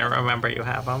 Are you gonna remember you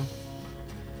have them?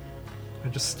 I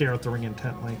just stare at the ring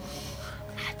intently.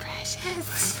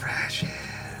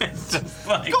 It's just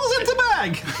like Goes into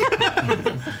bag.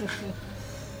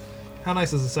 How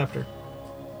nice is the scepter?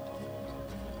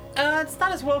 It's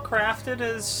not as well crafted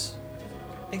as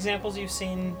examples you've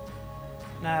seen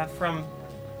from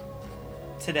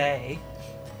today,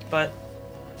 but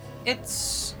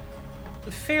it's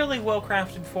fairly well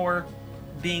crafted for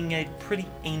being a pretty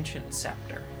ancient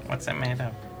scepter. What's it made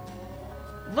of?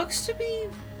 Looks to be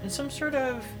some sort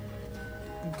of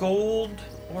gold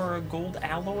or a gold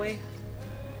alloy.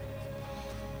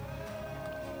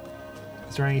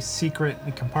 Is there any secret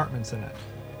compartments in it?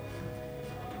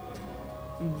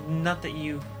 Not that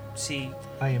you see.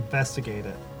 I investigate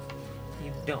it.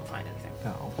 You don't find anything.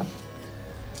 No.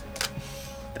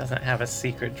 Doesn't have a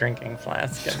secret drinking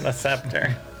flask in the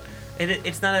scepter.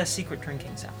 It's not a secret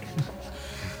drinking scepter.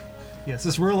 Yes,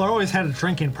 this ruler always had a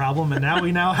drinking problem, and now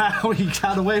we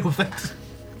got away with it.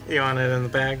 You want it in the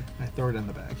bag? I throw it in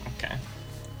the bag. Okay.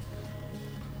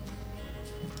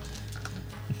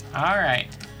 All right.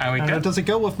 Are we Now, good? does it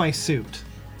go with my suit?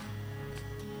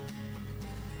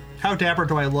 How dapper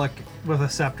do I look with a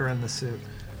scepter in the suit?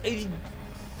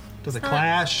 Does it not-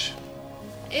 clash?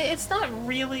 It's not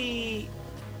really.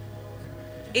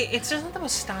 It's just not the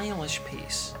most stylish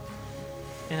piece.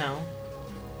 You know?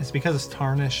 It's because it's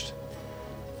tarnished.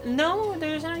 No,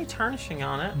 there's not any tarnishing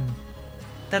on it. Hmm.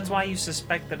 That's why you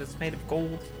suspect that it's made of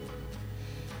gold.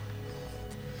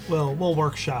 Well, we'll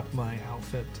workshop my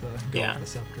outfit to go Yeah. with the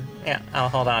scepter. Yeah, I'll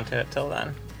hold on to it till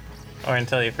then. Or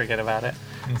until you forget about it.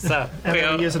 So, And we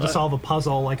we'll use it to o- solve a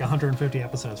puzzle like 150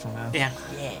 episodes from now. Yeah.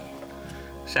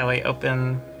 Shall we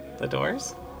open the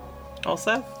doors?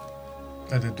 Also?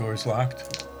 Are the doors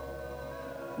locked?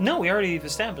 No, we already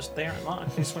established they aren't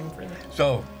locked. They swing freely.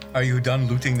 So, are you done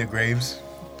looting the graves?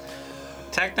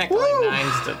 Technically, Woo!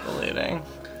 9's did the looting.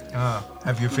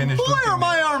 Have you finished Why looting? are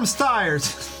my arms tired?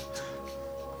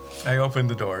 I open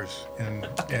the doors and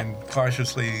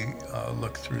cautiously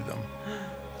look through them.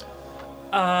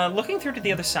 Looking through to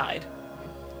the other side,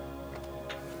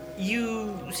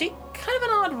 you see kind of an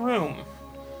odd room.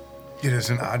 It is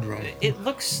an odd room. It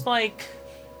looks like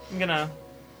I'm gonna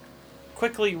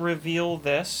quickly reveal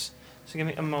this. So give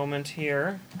me a moment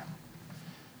here.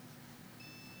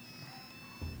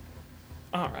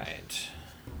 All right.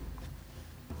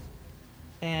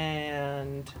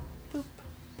 And boop.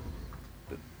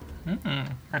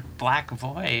 Or Black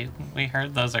Void. We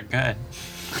heard those are good.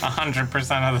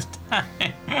 100% of the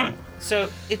time. So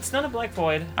it's not a black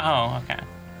void. Oh, okay.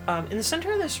 In the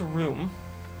center of this room,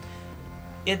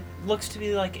 it looks to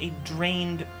be like a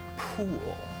drained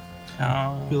pool.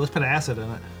 Oh. Ooh, let's put acid in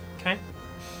it. Okay.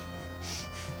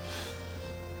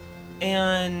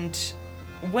 And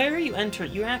where you enter,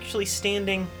 you're actually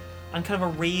standing on kind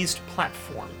of a raised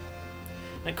platform.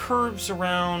 And it curves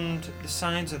around the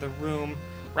sides of the room,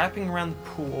 wrapping around the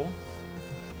pool.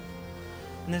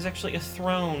 And there's actually a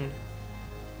throne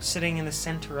sitting in the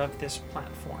center of this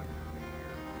platform.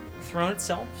 The throne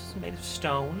itself is made of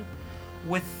stone,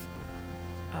 with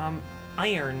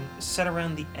iron set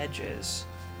around the edges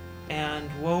and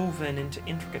woven into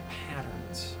intricate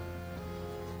patterns.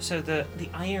 So the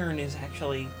iron is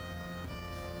actually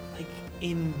like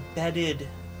embedded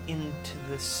into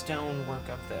the stonework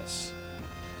of this.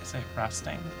 Is it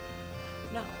rusting?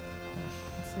 No,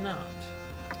 it's not.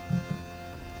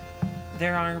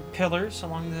 There are pillars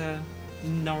along the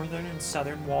northern and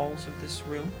southern walls of this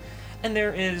room, and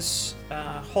there is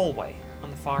a hallway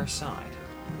on the far side.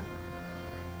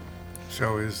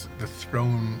 So is the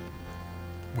throne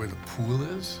where the pool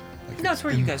is? Like No, that's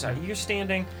where you in- guys are. You're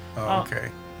standing. Oh, okay.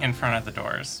 In front of the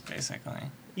doors, basically.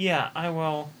 Yeah, I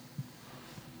will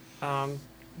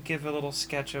give a little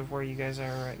sketch of where you guys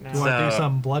are right now. You want to do So-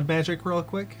 some blood magic real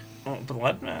quick? Oh,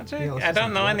 blood magic? Yeah, let's I do some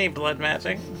don't know blood. any blood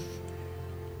magic.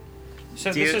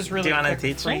 So Do this you- is really do you wanna quick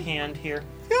teach me? freehand here.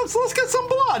 Yeah, so let's get some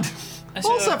blood. So-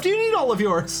 Olsef, do you need all of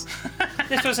yours?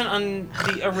 This wasn't on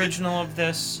the original of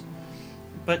this,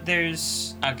 but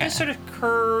there's Okay. this sort of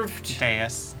curved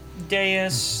Dais.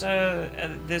 dais,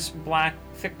 this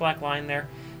thick black line there.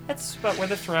 That's about where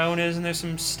the throne is, and there's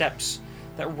some steps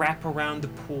that wrap around the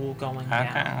pool going Okay,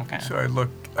 down. okay. So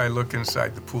I look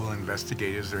inside the pool,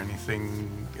 investigate. Is there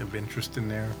anything of interest in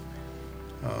there?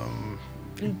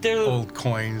 There, Old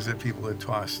coins that people had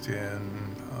tossed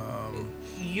in.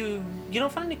 you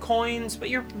don't find any coins, but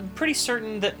you're pretty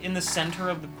certain that in the center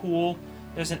of the pool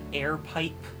there's an air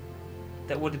pipe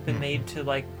that would have been made to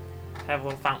like have a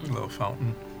little fountain. Little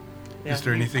fountain. Yeah. Is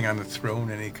there anything on the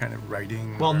throne? Any kind of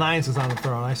writing? Well, or- Nines is on the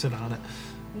throne. I sit on it.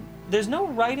 There's no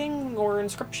writing or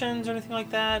inscriptions or anything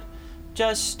like that.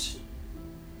 Just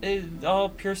it all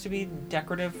appears to be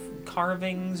decorative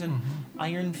carvings and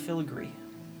iron filigree.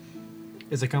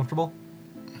 Is it comfortable?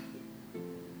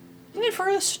 I mean, for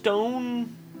a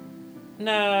stone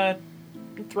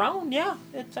throne, yeah,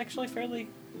 it's actually fairly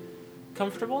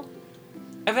comfortable.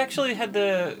 I've actually had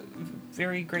the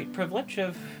very great privilege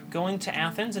of going to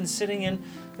Athens and sitting in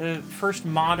the first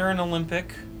modern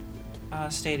Olympic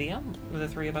stadium, the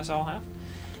three of us all have.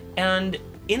 And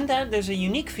in that, there's a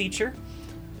unique feature.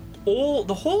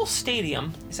 The whole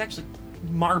stadium is actually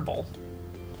marble.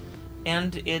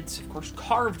 And it's, of course,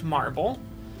 carved marble.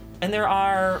 And there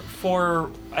are,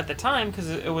 at the time, because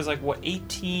it was like,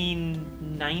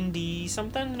 1890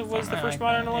 something was the Something first like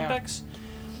modern that, yeah. Olympics.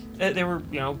 There were,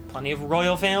 plenty of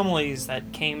royal families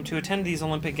that came to attend these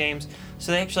Olympic Games.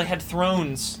 So they actually had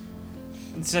thrones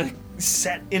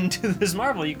set into this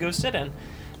marble you could go sit in.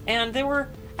 And they were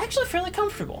actually fairly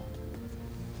comfortable.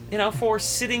 For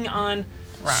sitting on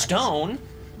Rocks. stone,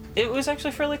 It was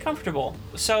actually fairly comfortable.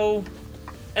 So,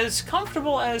 as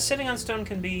comfortable as sitting on stone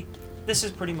can be, this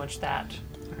is pretty much that.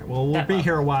 All right, well, we'll That be level.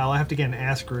 here a while. I have to get an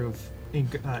ass groove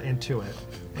into it,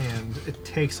 and it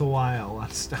takes a while on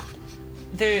stone.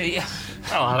 There,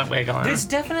 A lot of wiggling. there's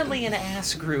definitely an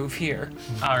ass groove here.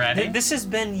 Already? This has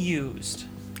been used.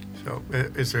 So,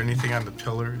 is there anything on the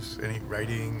pillars? Any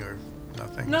writing or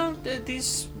nothing? No,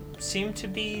 these seem to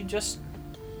be just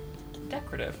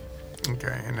decorative.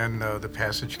 Okay, and then the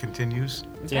passage continues.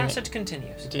 The Do you- passage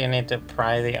continues. Do you need to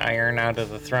pry the iron out of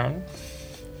the throne?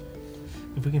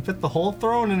 If we can fit the whole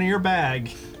throne into your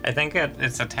bag. I think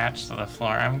it's attached to the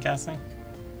floor, I'm guessing.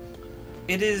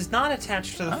 It is not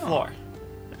attached to the floor.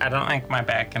 I don't think my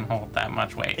bag can hold that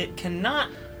much weight. It cannot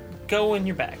go in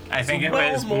your bag. I think It's it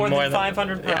well weighs more more than than-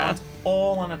 500 yeah. pounds,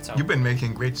 all on its own. You've been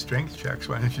making great strength checks.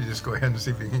 Why don't you just go ahead and see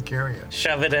if you can carry it?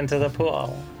 Shove it into the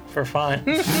pool for fun.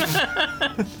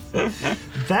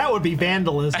 That would be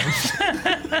vandalism.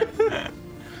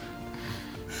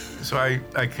 So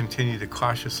I continue to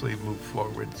cautiously move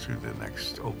forward through the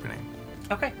next opening.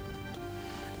 Okay.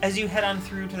 As you head on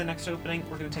through to the next opening,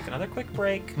 we're going to take another quick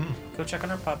break, go check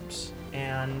on our pups,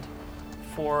 and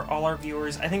for all our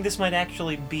viewers, I think this might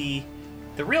actually be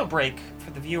the real break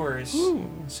for the viewers.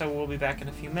 So we'll be back in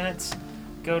a few minutes.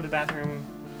 Go to the bathroom,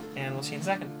 and we'll see you in a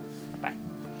second. Bye.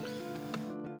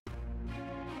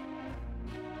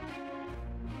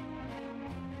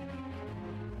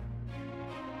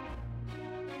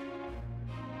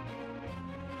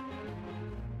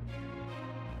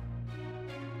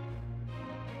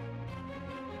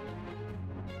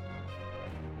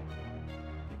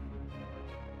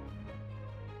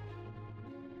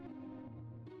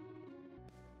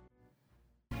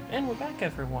 And we're back,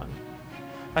 everyone.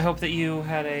 I hope that you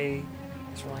had a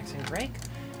nice relaxing break.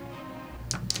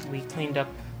 We cleaned up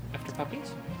after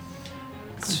puppies,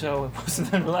 so it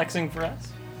wasn't that relaxing for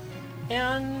us.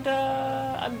 And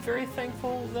I'm very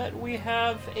thankful that we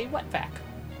have a wet vac.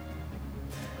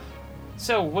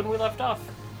 So, when we left off,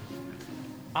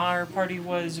 our party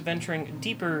was venturing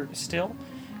deeper still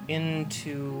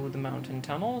into the mountain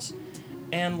tunnels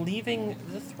and leaving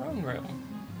the throne room.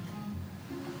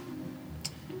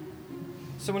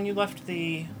 So when you left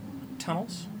the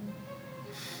tunnels,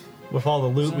 With all the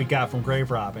loot we got from grave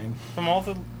robbing. from all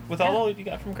the all the loot you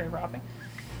got from grave robbing,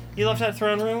 you left that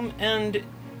throne room and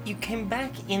you came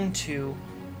back into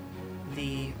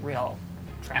the rail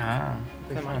track.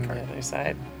 we Come on, found the Kurt. other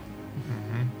side.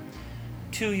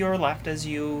 To your left, as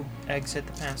you exit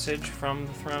the passage from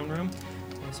the throne room,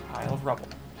 is a pile of rubble.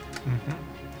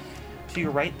 To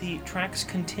your right, the tracks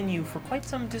continue for quite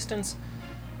some distance,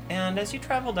 and as you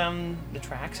travel down the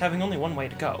tracks, having only one way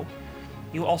to go,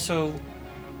 you also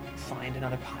find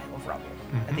another pile of rubble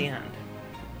at the end.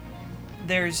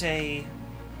 There's a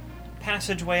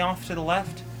passageway off to the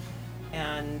left,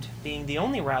 and being the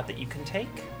only route that you can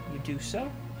take, you do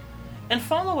so, and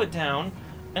follow it down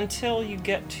until you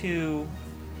get to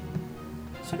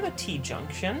sort of a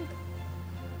T-junction,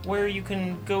 where you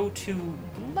can go to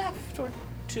the left or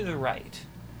to the right.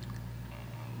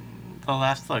 The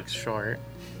left looks short.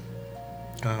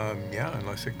 Yeah,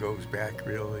 unless it goes back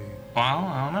really. Well,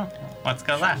 I don't know. Let's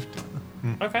go left.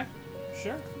 Okay,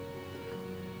 sure.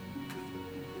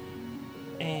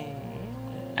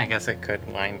 And I guess it could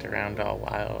wind around all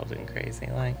wild and crazy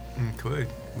like. Could.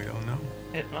 We don't know.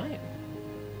 it might.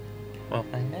 We'll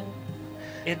find out.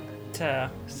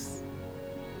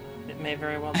 It may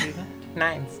very well do that.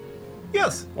 Nines.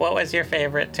 Yes, What was your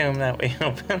favorite tomb that we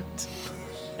opened?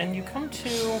 And you come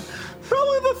to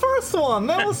probably the first one.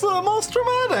 That was the most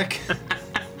dramatic.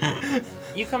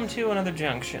 another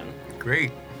junction.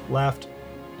 Great. Left.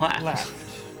 Left.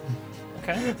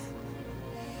 Okay.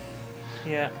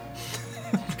 Yeah.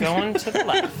 Going to the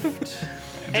left.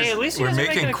 Hey, at least you We're guys are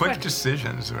making it quick quick.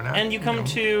 decisions. We're not. And you come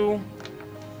to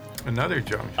another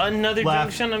junction. another Left.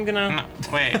 junction. I'm gonna. No,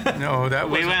 wait. No, that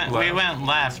was. we went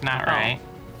left, not right.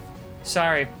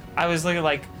 Sorry, I was looking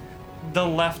like the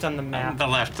left on the map. The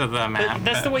left of the map. But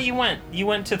that's the way you went. You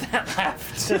went to that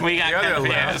left. We got The other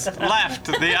confused. Left,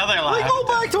 the other We left. go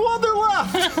back to other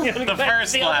left. the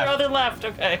first left. other left.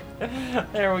 Okay,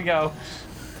 there we go.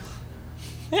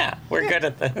 Yeah, we're good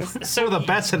at this. So We're the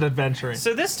best at adventuring.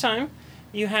 So this time,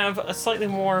 you have a slightly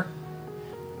more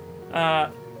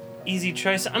easy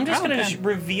choice. I'm just Oh, going to okay.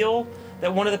 reveal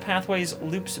that one of the pathways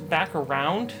loops back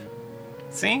around.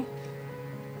 See?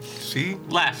 See?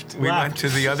 Left. We Left. went to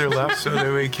the other left, so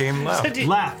that we came So left. do,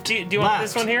 Left. Do you want Left.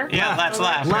 this one here? Yeah, that's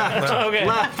left. Left. Okay.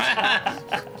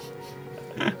 Left.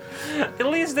 At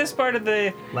least this part of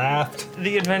the Left.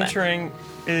 adventuring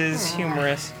is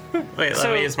humorous. Wait, let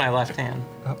So- me use my left hand.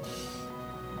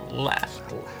 Left.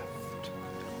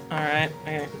 All right,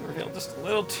 I revealed just a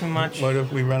little too much. What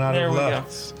if we run out There of we go.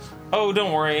 lefts? Oh,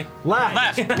 don't worry.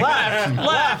 Left, left,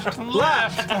 left,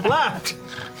 left, left.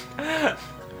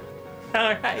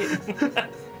 All right.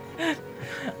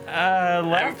 I'm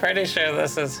Left. pretty sure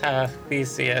this is how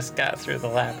Theseus got through the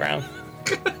labyrinth.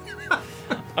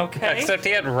 Okay. Except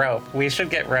he had rope. We should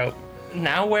get rope.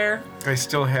 Now where? I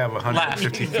still have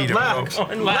 150 feet of Left.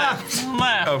 rope, Left.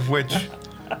 Left. of which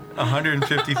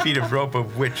 150 feet of rope,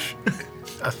 of which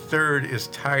a third is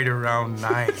tied around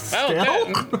 9.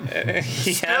 Oh, good.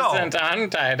 He Still. hasn't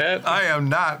untied it. I am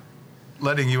not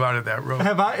letting you out of that rope.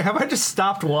 Have I just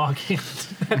stopped walking?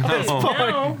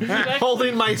 No.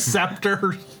 Holding my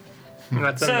scepter.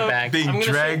 What's in So- the bag? Being I'm gonna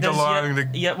say dragged there's along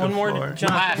yet one the more floor.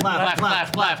 jump. Left, left,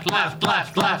 left, left, left,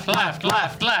 left, left,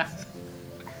 left, left.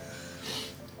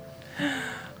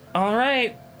 All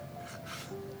right.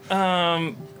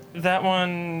 That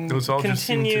one Those all just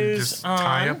seem to continues just on.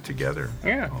 tie up together.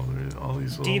 Yeah. All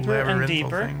these little Deeper and labyrinthal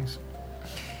deeper. things.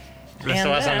 This And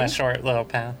wasn't then- a short little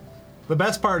path. The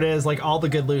best part is like all the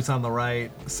good loot's on the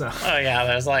right. So Oh yeah,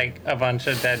 there's like a bunch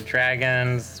of dead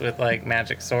dragons with like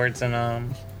magic swords in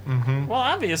them Well,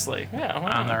 obviously, yeah.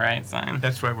 why on the not? right side.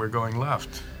 That's why we're going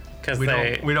left. Because We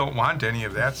they. don't want any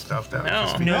of that stuff. That would No.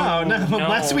 just be, no, No.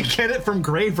 unless we get it from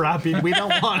grave robbing, we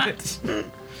don't want it.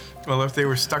 well, if they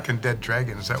were stuck in dead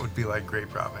dragons, that would be like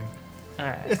grave robbing. All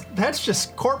right. That's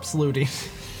just corpse looting.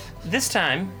 This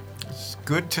time, It's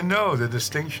good to know the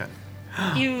distinction.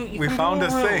 you We come to found a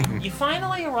room. thing. You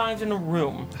finally arrived in a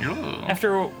room Ooh.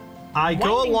 after. I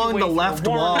go Winding along your the way left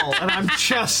through a warm- wall, and I'm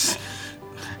just.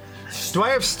 Do I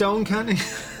have stone cutting?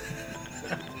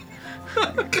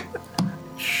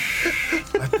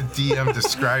 Let the DM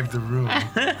describe the room.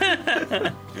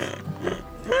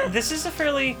 This is a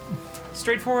fairly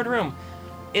straightforward room.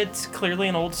 It's clearly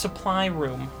an old supply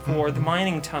room for the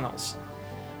mining tunnels.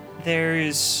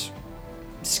 There's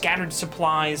scattered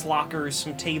supplies, lockers,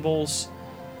 some tables,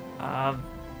 a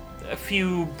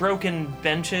few broken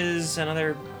benches, and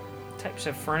other types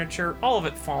of furniture. All of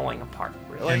it falling apart,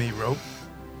 really. Any rope?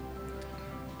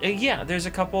 Yeah, there's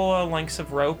a couple lengths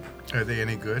of rope. Are they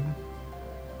any good?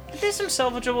 There's some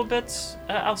salvageable bits.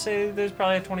 I'll say there's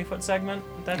probably a 20-foot segment.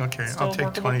 That's Okay, still I'll take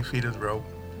workable. 20 feet of rope.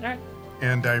 All right.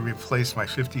 And I replace my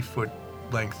 50-foot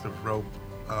length of rope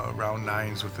round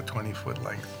 9s with a 20-foot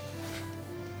length.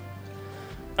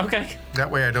 Okay, That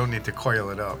way I don't need to coil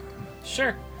it up.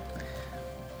 sure.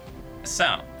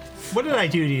 So What did I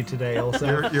do to you today,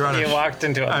 Ilsa? You're on you a, walked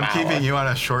into a I'm mouth. keeping you on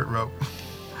a short rope.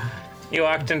 You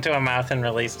walked into a mouth and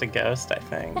released a ghost, I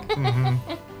think.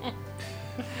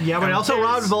 Yeah, but I also There's-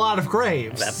 robbed a lot of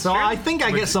graves. That's So true. I think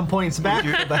I get some points back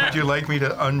for Would that. you like me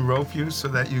to unrope you so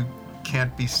that you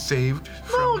can't be saved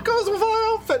No, from... it goes with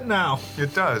my outfit now.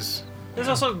 It does. There's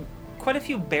also quite a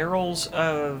few barrels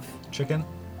of, Chicken?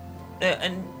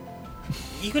 and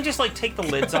you can just like take the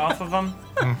lids off of them.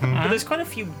 But there's quite a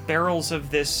few barrels of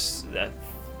this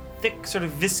thick, sort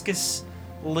of viscous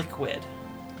liquid.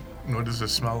 What does it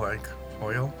smell like?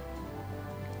 Oil?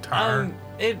 Tar?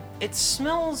 It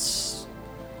smells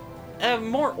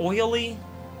more oily.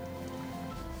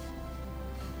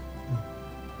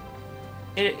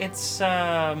 It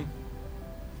smells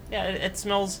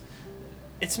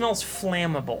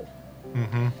flammable.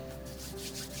 Mm-hmm.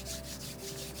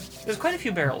 There's quite a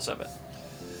few barrels of it.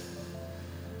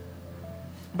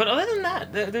 But other than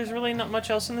that, there's really not much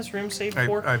else in this room save I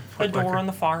for put a door like a- on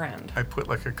the far end. I put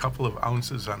like a couple of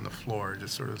ounces on the floor,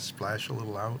 just sort of splash a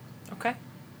little out, Okay.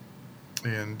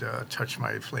 and touch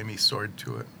my flamey sword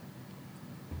to it.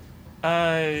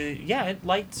 Yeah, it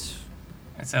lights.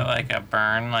 Is it like a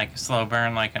burn, like a slow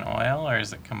burn like an oil, or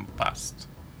is it combust?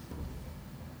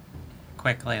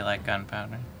 Quickly like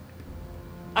gunpowder?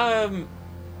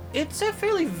 It's a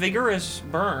fairly vigorous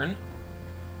burn,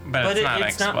 But it's not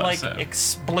it's not like explosive.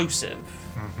 explosive.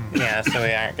 Yeah, so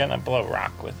we aren't gonna blow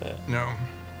rock with it. No.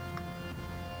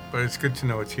 But it's good to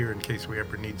know it's here in case we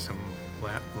ever need some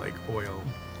like oil.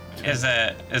 Is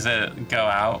it go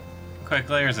out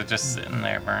quickly, or is it just sitting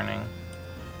there burning?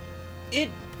 It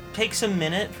takes a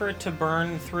minute for it to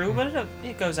burn through, but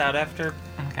it goes out after.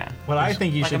 Okay. What I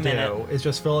think you Like a should do minute. is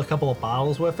just fill a couple of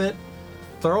bottles with it,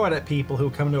 throw it at people who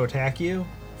come to attack you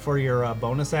for your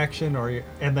bonus action,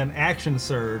 and then action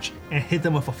surge and hit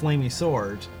them with a flamey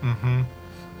sword. Mm-hmm. And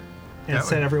That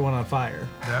set would- everyone on fire.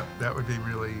 That would be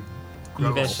really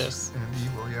gross Vicious. and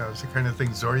evil. Yeah, it's the kind of thing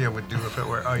Zoria would do if it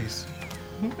were ice.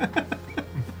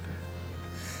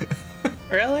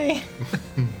 Really?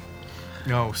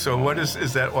 No. So what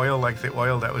is that oil like the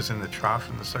oil that was in the trough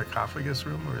in the sarcophagus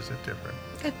room, or is it different?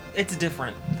 It's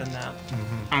different than that.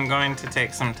 I'm going to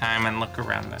take some time and look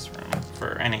around this room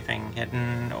for anything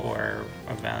hidden or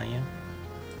of value.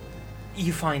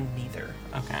 You find neither.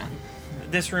 Okay.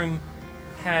 This room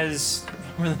has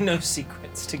really no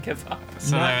secrets to give up.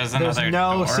 So there's another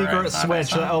no door I secret thought I switch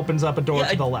saw. that opens up a door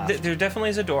to the left. There definitely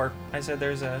is a door. I said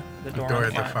there's the door, door on at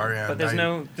the far far end. but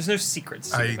there's no secrets.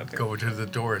 To I give up here. go to the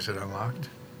door. Is it unlocked?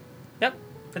 Yep,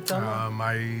 it's unlocked.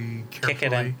 I Kick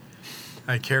it in.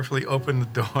 carefully open the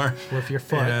door With your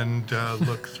foot. and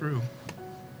look through.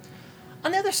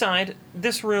 On the other side,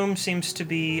 this room seems to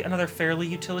be another fairly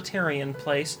utilitarian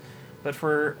place, but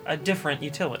for a different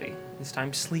utility. This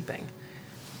time, sleeping.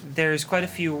 There's quite a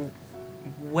few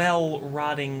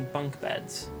well-rotting bunk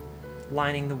beds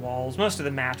lining the walls. Most of the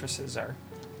mattresses are,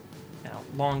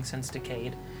 long since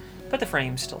decayed, but the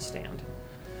frames still stand.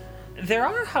 There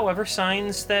are, however,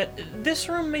 signs that this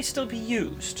room may still be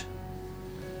used.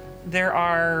 There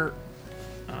are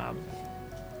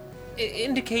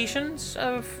indications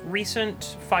of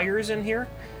recent fires in here,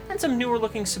 and some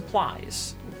newer-looking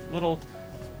supplies. Little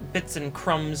bits and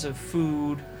crumbs of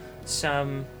food,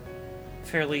 some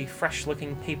fairly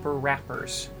fresh-looking paper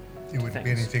wrappers. It wouldn't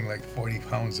be Things. anything like 40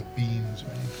 pounds of beans or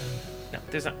anything. No,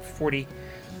 there's not 40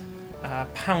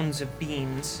 pounds of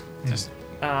beans, Just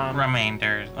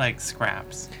remainder, like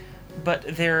scraps. but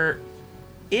there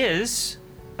is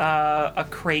a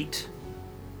crate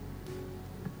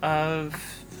of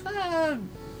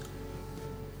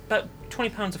about 20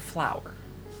 pounds of flour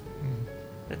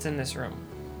that's in this room.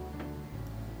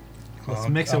 Let's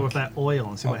mix it with that oil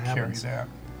and see I'll what carry happens. that.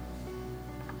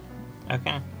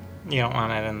 Okay. You don't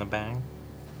want it in the bag?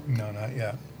 No, not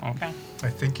yet. Okay. I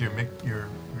think your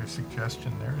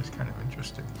suggestion there is kind of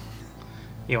interesting.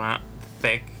 You want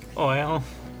thick oil?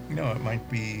 It might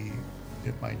be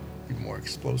more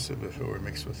explosive if it were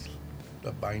mixed with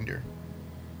a binder.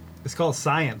 It's called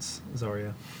science,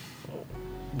 Zoria.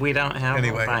 We don't have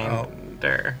Anyway, a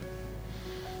binder.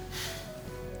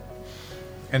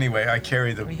 Anyway, I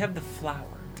carry We have the flour.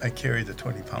 I carry the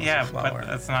 20 pounds Yeah, of flour. but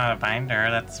that's not a binder.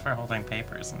 That's for holding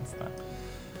papers and stuff.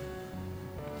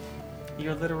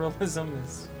 Your literalism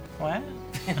is What?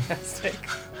 fantastic.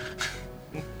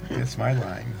 It's my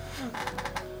line.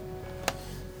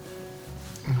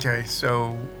 Okay,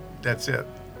 so that's it.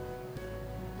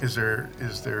 Is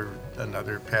there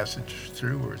another passage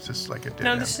through, or is this like a dead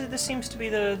No, end? this seems to be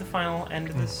the final end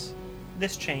of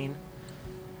this chain.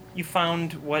 You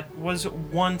found what was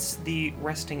once the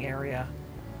resting area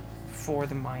for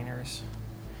the miners,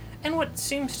 and what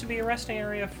seems to be a resting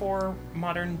area for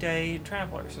modern day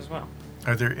travelers as well.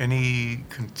 Are there any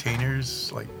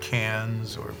containers, like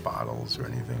cans or bottles or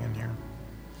anything in here?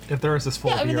 If there is this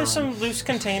full Yeah, I mean, beer there's on. some loose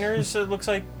containers. It looks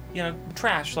like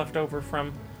trash left over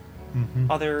from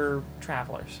other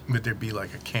travelers. Would there be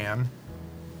like a can?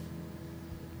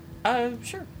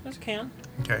 Sure, there's a can.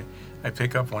 Okay. I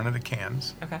pick up one of the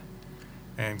cans Okay,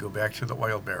 and go back to the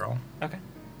oil barrel. okay,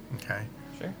 Okay.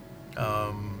 sure.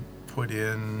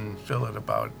 Fill it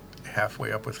about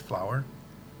halfway up with flour.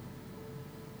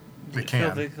 The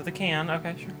Fill can. the can.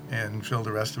 Okay, sure. And fill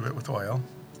the rest of it with oil.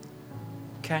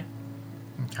 Okay.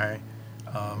 Okay.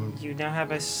 You now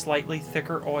have a slightly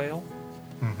thicker oil.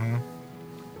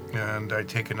 And I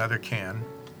take another can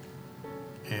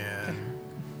and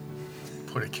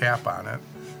put a cap on it.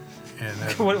 And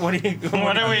then What are we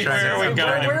Where are we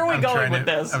going? Where are we going with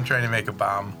this? I'm trying to make a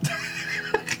bomb.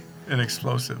 An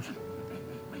explosive.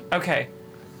 Okay.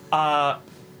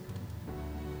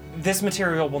 This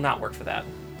material will not work for that.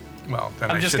 Well, then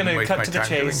I'm I just shouldn't going to waste cut my to the time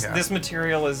doing chase. that. This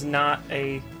material is not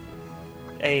an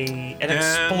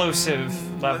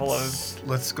explosive level of.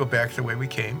 Let's go back the way we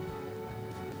came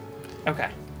Okay.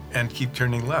 and keep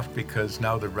turning left, because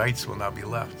now the rights will now be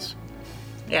lefts.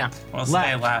 Yeah. We'll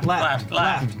stay left, left,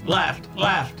 left, left,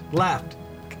 left. left.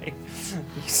 Okay.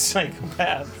 You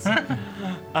psychopaths.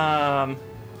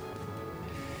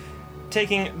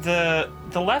 Taking the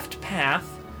left path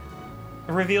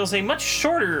reveals a much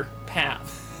shorter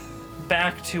path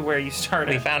back to where you We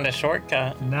started. found a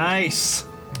shortcut. Nice.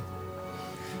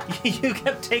 You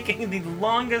kept taking the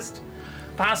longest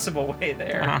possible way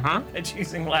there Uh-huh. and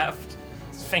choosing left.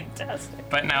 It's fantastic.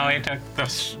 But now we took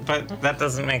but that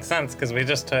doesn't make sense because we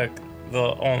just took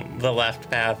the left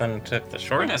path and took the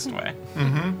shortest way.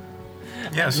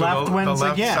 Yeah, so Left the wins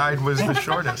left again. side was the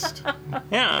shortest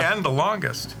Yeah. and the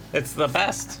longest. It's the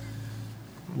best.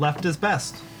 Left is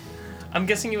best. I'm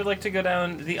guessing you would like to go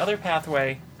down the other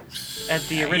pathway at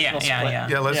the original yeah, split. yeah.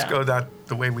 Yeah, let's go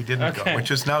the way we didn't Okay. go,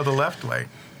 which is now the left way.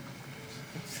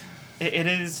 It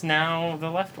is now the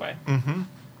left way.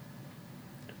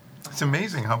 It's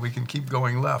amazing how we can keep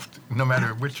going left, no matter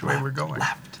which way we're going.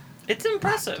 Left. It's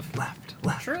impressive. Left.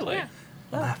 Left. Truly. Yeah.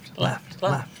 Left. Left.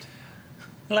 Left.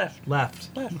 Left.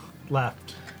 Left. Left.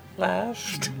 Left.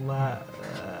 Left. Left.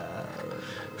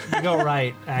 You go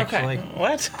right, actually.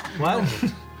 What? What?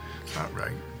 It's not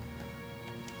right.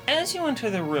 As you enter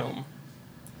the room,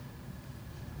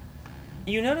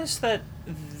 you notice that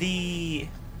the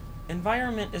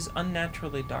environment is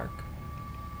unnaturally dark.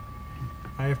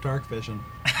 I have dark vision.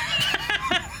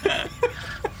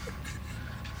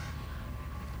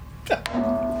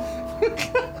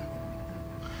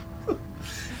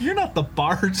 You're not the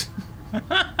Bart.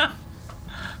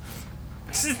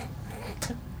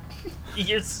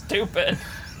 You're stupid.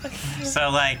 So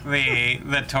like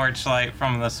the torchlight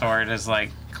from the sword is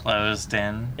like closed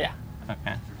in. Yeah.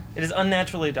 Okay. It is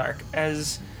unnaturally dark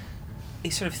as a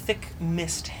sort of thick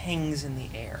mist hangs in the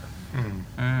air.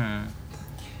 Mm.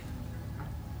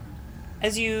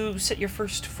 As you set your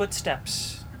first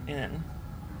footsteps in,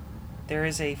 there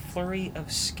is a flurry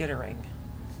of skittering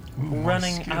Ooh, more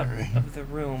running out skittering. of the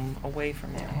room away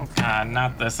from you. Oh God,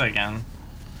 not this again.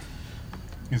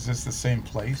 Is this the same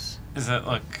place? Does it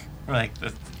look like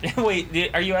the?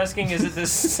 Wait, are you asking? Is it the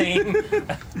same?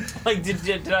 Like,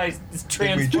 did I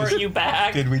transport just- you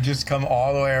back? Did we just come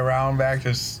all the way around back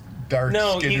to dark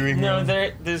skittering room?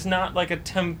 There's not like a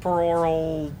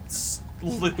temporal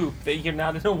loop that you're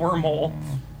not in a wormhole.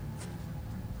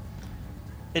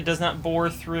 It does not bore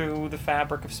through the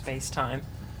fabric of space-time.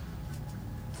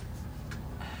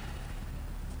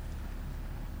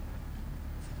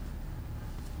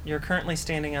 You're currently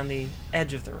standing on the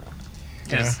edge of the room.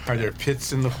 Just Are there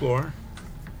pits in the floor?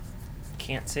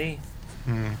 Can't see.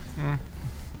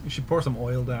 You should pour some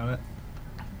oil down it.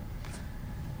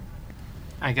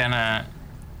 I'm gonna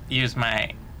use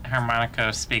my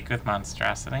harmonico speak with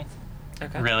monstrosity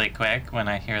Okay. really quick when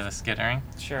I hear the skittering.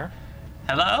 Sure.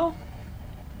 Hello?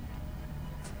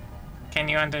 Can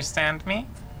you understand me?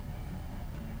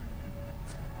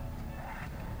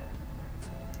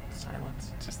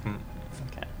 Silence. Just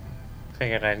okay.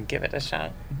 Figured I'd give it a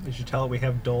shot. You should tell it we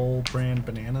have Dole brand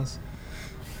bananas.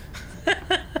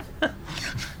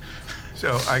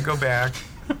 So I go back.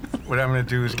 What I'm going to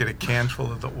do is get a can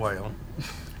full of the oil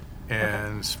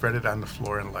and spread it on the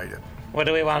floor and light it. What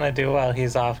do we want to do while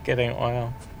he's off getting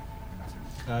oil?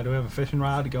 Do we have a fishing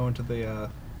rod to go into the?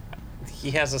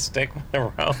 He has a stick with a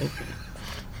rope.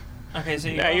 Okay, so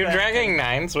Are you go back dragging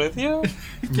nines with you?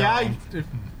 Yeah.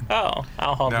 Oh,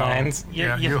 I'll hold No. nines.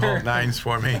 Yeah, You're- you hold nines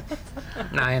for me.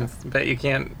 Nines, but you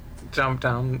can't jump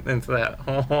down into that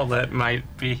hole that might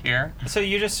be here. So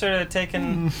you just sort of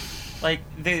taken, like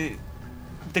the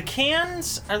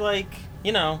cans are like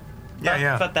Yeah,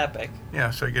 yeah. about that big. Yeah,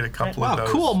 so I get a couple Wow, of those.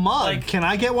 cool mug. Like- Can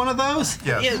I get one of those?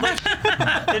 Yes. Yeah,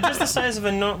 like, they're just the size of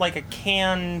like a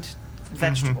canned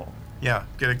vegetable. Yeah,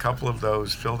 get a couple of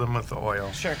those, fill them with the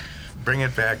oil, Sure. bring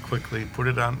it back quickly, put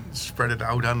it on, spread it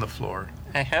out on the floor.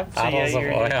 I have So, yeah, bottles of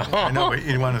you're- oil. I know, but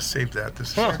you want to save that.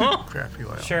 This is crappy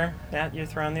oil. Sure. Yeah, you're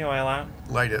throwing the oil out.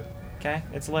 Light it. Okay,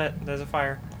 it's lit. There's a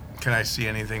fire. Can I see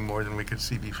anything more than we could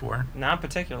see before? Not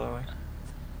particularly.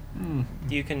 Hmm.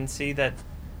 You can see that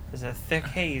there's a thick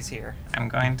haze here. I'm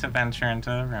going to venture into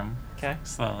the room Okay.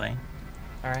 slowly,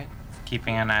 All right.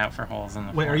 keeping an eye out for holes in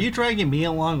the Wait, floor. are you dragging me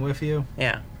along with you?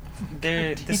 Yeah.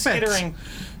 The Damn it. skittering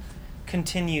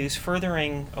continues,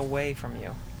 furthering away from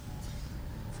you.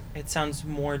 It sounds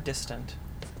more distant,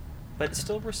 but it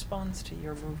still responds to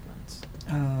your movements.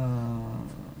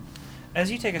 As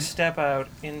you take a step out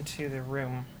into the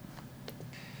room,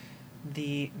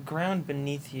 the ground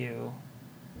beneath you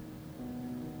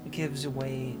gives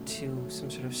way to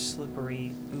some sort of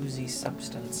slippery, oozy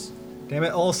substance. Damn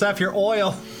it, Olsef, your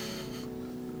oil.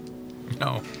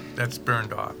 No, that's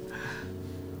burned off.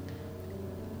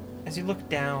 As you look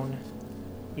down,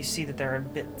 you see that there are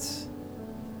bits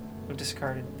of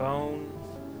discarded bone,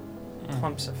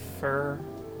 clumps of fur,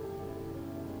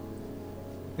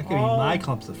 That could be Oh. my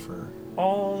clumps of fur.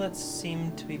 all that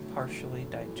seem to be partially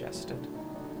digested.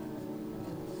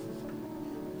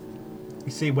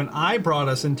 You see, when I brought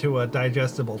us into a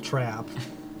digestible trap,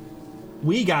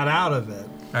 we got out of it.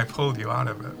 I pulled you out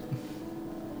of it,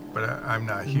 but I'm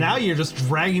not here. Now you're just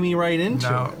dragging me right into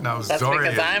now, it. now That's Zori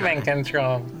because is I'm in gonna-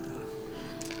 control.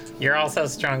 You're also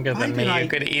stronger Why than me. did I- You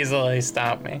could easily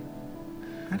stop me.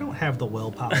 I don't have the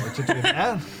willpower to do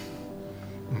that.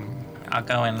 I'll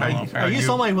go in a Are little you- I are further. used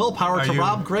all my willpower are to you-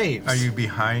 rob graves. Are you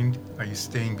behind? Are you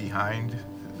staying behind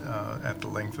at the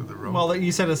length of the rope? Well,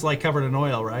 you said it's like covered in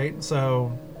oil, right?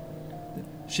 So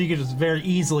she could just very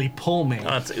easily pull me.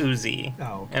 Oh, it's oozy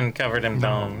Oh. and covered in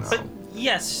bones. But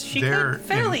yes, she They're could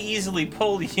fairly easily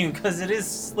pull you because it is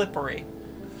slippery.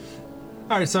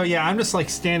 All right, so yeah, I'm just like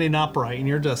standing upright, and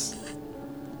you're just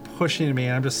pushing me,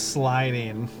 and I'm just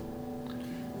sliding.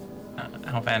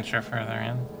 I'll venture further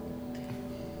in.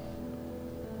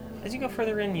 As you go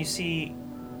further in, you see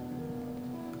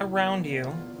around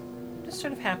you, just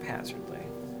sort of haphazardly,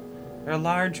 there are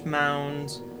large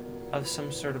mounds of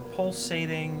some sort of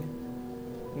pulsating,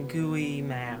 gooey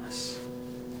mass.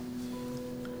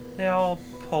 They all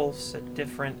pulse at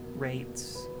different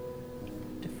rates,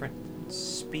 different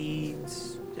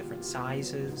speeds, different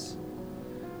sizes.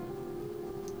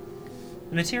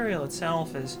 The material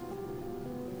itself is,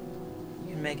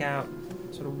 you can make out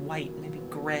sort of white, maybe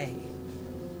gray,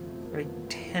 very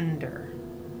tender.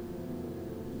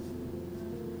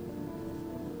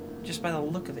 Just by the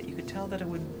look of it, you could tell that it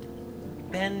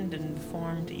would bend and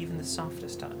form to even the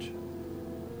softest touch.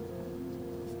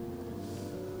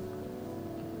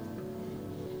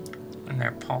 And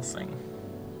they're pulsing.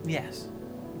 Yes.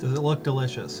 Does it look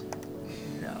delicious?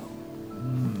 No.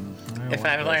 If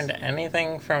I've learned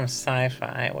anything from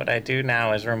sci-fi, what I do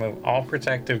now is remove all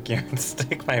protective gear and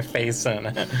stick my face in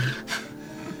it.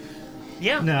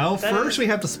 Yeah. No, that first is- we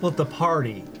have to split the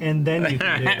party, and then you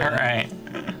can do it. Right.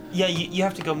 Yeah, you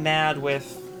have to go mad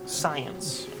with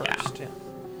science first. Yeah.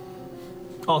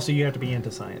 Also, you have to be into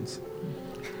science.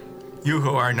 You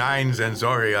who are nines and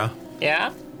Zoria,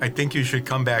 Yeah? I think you should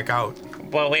come back out.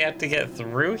 Well, we have to get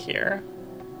through here.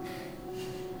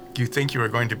 Do you think you are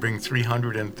going to bring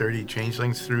 330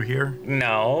 changelings through here?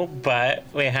 No, but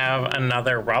we have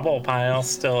another rubble pile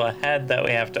still ahead that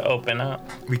we have to open up.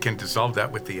 We can dissolve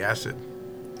that with the acid.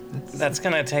 That's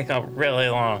gonna take a really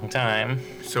long time.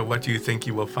 So what do you think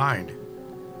you will find?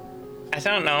 I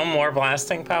don't know, more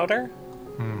blasting powder?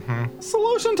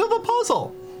 Solution to the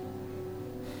puzzle.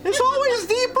 It's always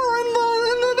deeper in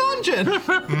the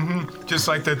dungeon. Just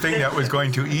like the thing that was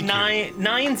going to eat you.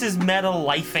 Nines is meta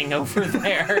lifing over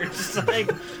there. Just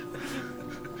like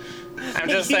I'm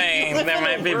just You saying live there in a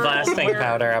might be world blasting where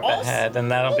powder up all- ahead, and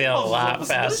that'll be a all lot of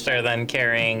faster than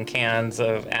carrying cans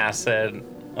of acid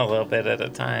a little bit at a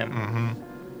time.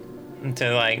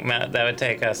 To like melt, that would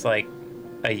take us like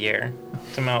a year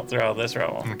to melt through all this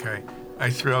rubble. Okay. I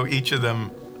throw each of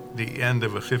them the end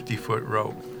of a 50-foot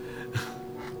rope.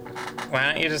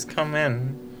 Why don't you just come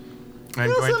in? I'm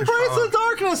Just going to embrace follow. the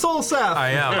darkness, Olseth.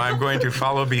 I am. I'm going to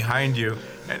follow behind you.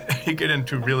 And if you get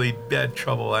into really bad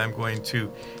trouble, I'm going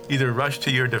to either rush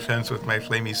to your defense with my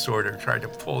flamey sword or try to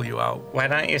pull you out. Why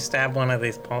don't you stab one of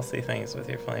these pulsy things with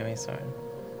your flamey sword?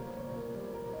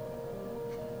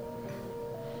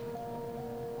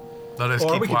 Let us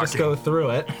Or keep we could walking. just go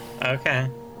through it. Okay.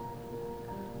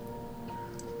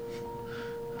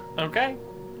 okay,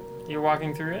 you're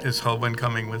walking through it. Is Hulwyn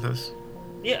coming with us?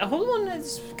 Yeah, Hulun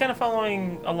is kind of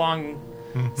following along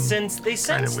since they Kind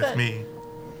sense of with that, me.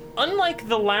 unlike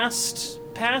the last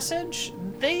passage,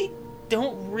 they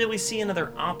don't really see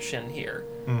another option here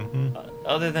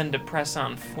other than to press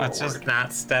on forward. Let's just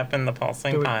not step in the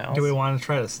pulsing piles. Do we want to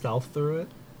try to stealth through it?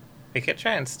 We could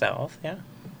try and stealth, yeah.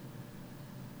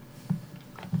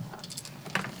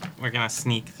 We're gonna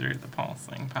sneak through the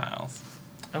pulsing piles.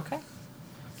 Okay.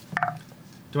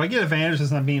 Do I get advantage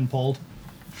as I'm being pulled?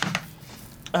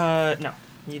 No,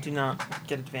 you do not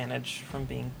get advantage from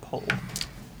being pulled.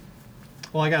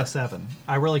 Well, I got a 7.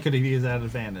 I really could have used that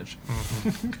advantage.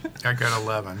 I got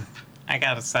 11. I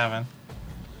got a 7.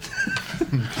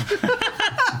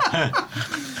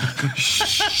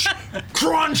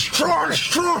 Crunch,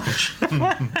 crunch, crunch!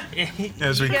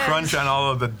 As we Yes. crunch on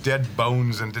all of the dead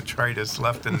bones and detritus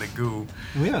left in the goo.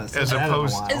 We haven't said As that in a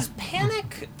opposed- while. As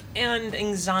panic and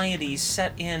anxiety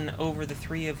set in over the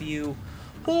three of you,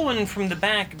 Hulwyn from the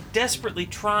back desperately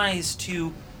tries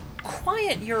to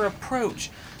quiet your approach.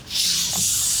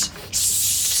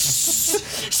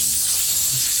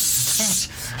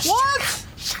 What?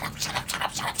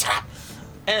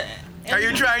 And Are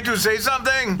you trying to say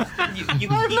something? you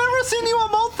I've never seen you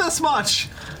emote this much.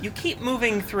 You keep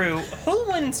moving through.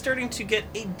 Hulwyn starting to get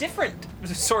a different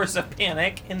source of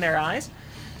panic in their eyes.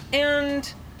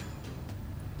 And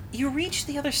you reach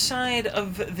the other side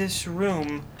of this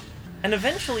room and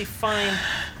eventually find,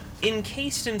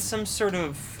 encased in some sort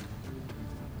of...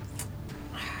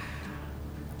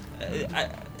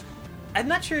 I'm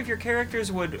not sure if your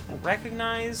characters would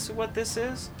recognize what this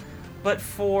is, but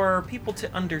for people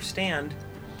to understand,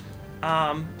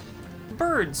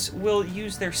 birds will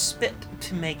use their spit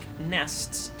to make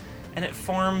nests, and it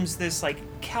forms this like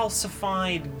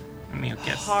calcified,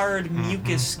 Mucus. hard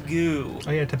mucus goo.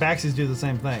 Oh yeah, tabaxis do the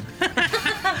same thing.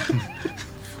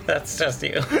 That's just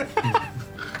you.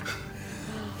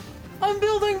 I'm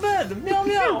building bed. Meow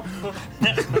meow.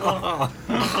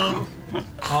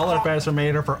 All our beds are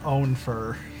made of our own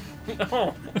fur.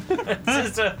 Oh, it's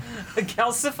just a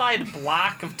calcified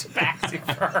block of tabaxi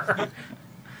fur.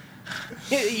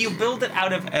 You build it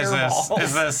out of air balls.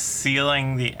 Is this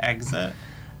sealing the exit?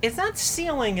 It's not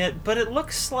sealing it, but it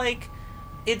looks like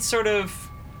it's sort of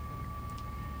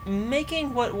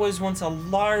making what was once a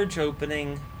large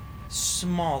opening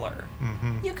smaller.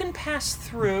 Mm-hmm. You can pass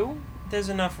through. There's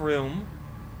enough room,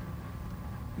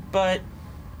 but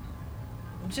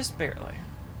just barely.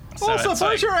 So it's where's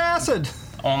like your acid?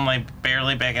 only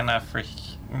barely big enough for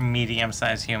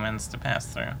medium-sized humans to pass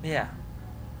through. Yeah.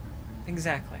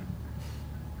 Exactly.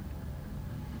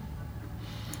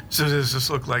 So does this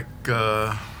look like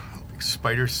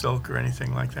spider silk or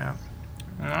anything like that?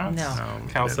 No. It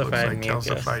looks Calcified like mucus.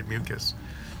 calcified mucus.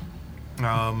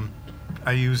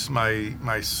 I use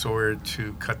my sword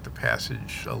to cut the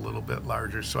passage a little bit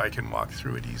larger so I can walk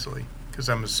through it easily. Because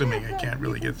I'm assuming I can't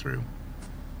really get through.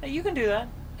 You can do that.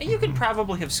 You could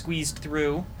probably have squeezed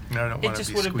through. No, I don't It want to just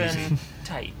be would have squeezing. been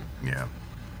tight. Yeah.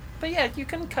 But yeah, you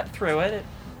can cut through it.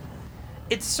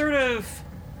 It's sort of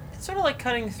like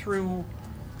cutting through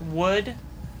wood.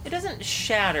 It doesn't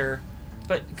shatter,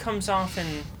 but comes off in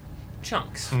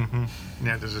chunks. Mm-hmm.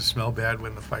 Yeah. Does it smell bad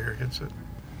when the fire hits it?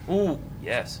 Ooh,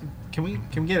 yes. Can we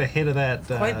get a hit of that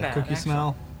Quite bad, cookie actually.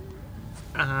 smell?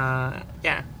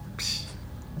 Yeah. Psh.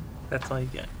 That's all you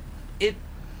get. It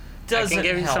I doesn't can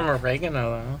give you help. some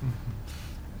oregano,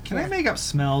 Can I make up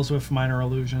smells with minor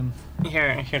illusion? though.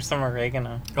 Here's some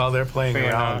oregano. While they're playing For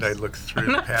your around, I nose. look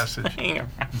through the passage. We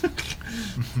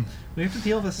have to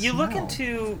deal with You smell. look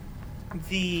into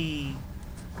the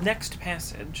next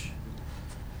passage,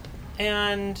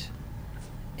 and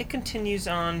it continues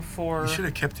on for. You should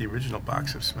have kept the original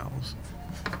box of smells.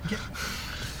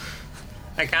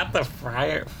 I got the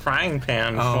frying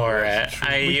pan Oh, for it. that's true.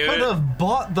 I We used, could have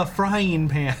bought the frying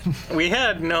pan. we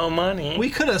had no money. We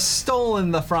could have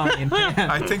stolen the frying pan.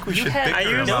 I think we You should had bicker I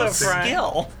used about the things. fry-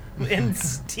 skill in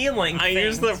stealing I things.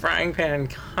 use the frying pan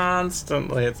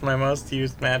constantly. It's my most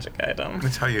used magic item.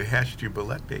 That's how you hatched your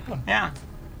bullet bacon. Yeah.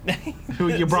 Who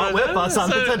you brought with us on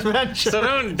this adventure. So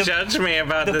don't judge me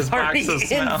about The this party box of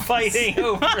smells. infighting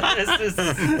over this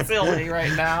is silly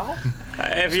right now.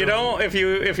 If you don't, if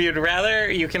you'd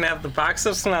rather, you can have the box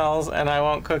of smells, and I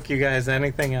won't cook you guys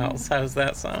anything else. How does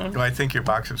that sound? Well, I think your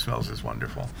box of smells is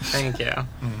wonderful. Thank you.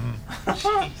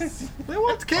 They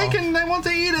want cake and they want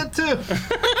to eat it too.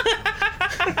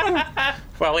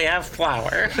 Well, we have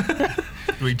flour.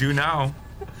 We do now.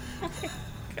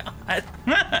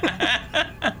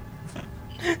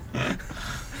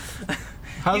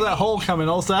 How's that hole coming,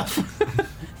 Olsef?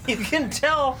 You can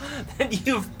tell that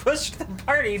you've pushed the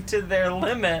party to their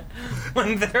limit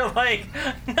when they're like,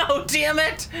 no, damn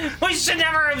it! We should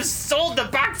never have sold the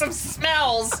box of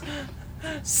smells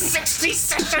 60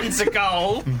 sessions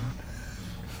ago!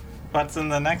 What's in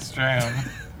the next room?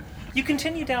 You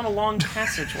continue down a long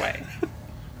passageway,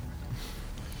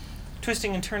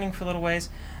 twisting and turning for a little ways,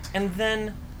 and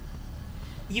then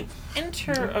you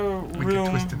enter a We can room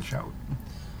twist and shout.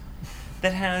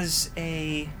 that has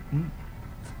a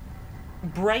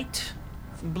bright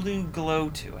blue glow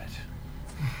to it.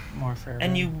 More for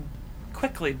And you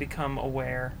quickly become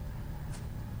aware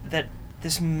that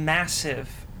this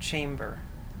massive chamber,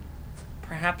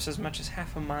 perhaps as much as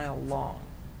half a mile long,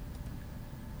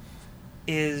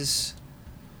 is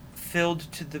filled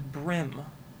to the brim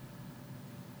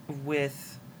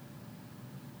with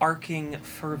arcing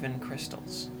fervent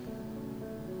crystals.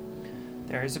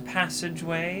 There is a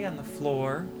passageway on the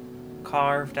floor,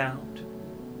 carved out,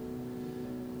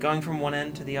 going from one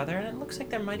end to the other, and it looks like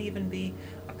there might even be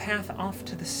a path off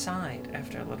to the side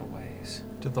after a little ways.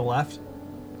 To the left.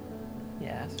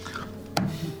 Yes.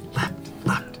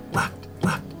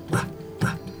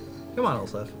 Come on,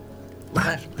 Olsef.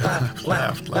 Left, left,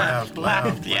 left,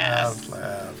 left, yes.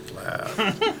 left,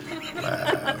 left,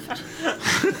 left,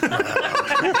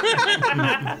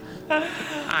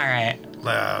 All right.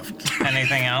 left.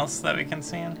 Anything else that we can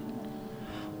see in?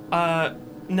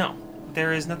 No.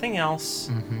 There is nothing else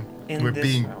in We're this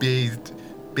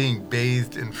being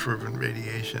bathed in fervent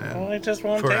radiation Well, and it just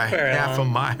won't for take a very half a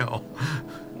long. mile.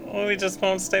 Well, we just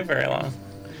won't stay very long.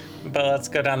 But let's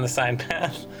go down the side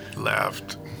path.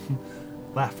 Left.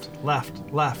 Left,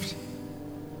 left, left.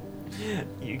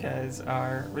 You guys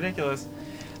are ridiculous.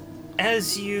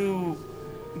 As you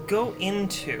go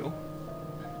into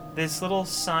this little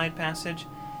side passage,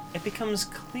 it becomes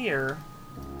clear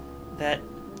that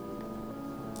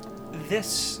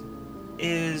this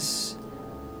is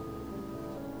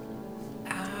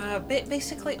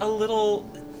basically a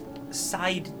little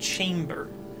side chamber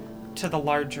to the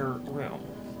larger room.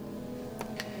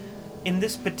 In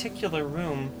this particular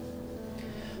room,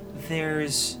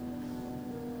 there's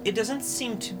it doesn't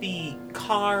seem to be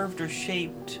carved or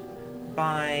shaped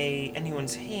by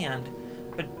anyone's hand,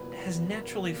 but has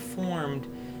naturally formed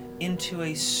into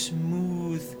a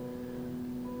smooth,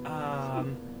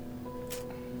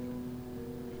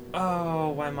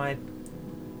 why am I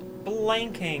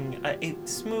blanking? A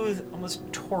smooth, almost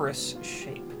torus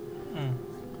shape.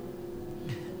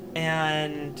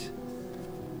 And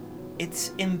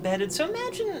it's embedded. So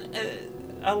imagine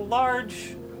a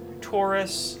large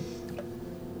torus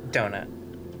Donut.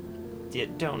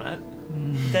 donut.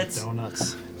 That's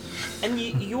Donuts. and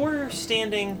you're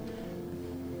standing,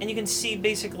 and you can see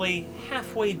basically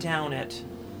halfway down it.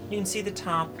 You can see the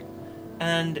top,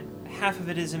 and half of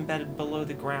it is embedded below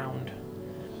the ground.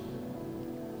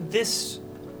 This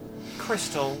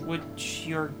crystal, which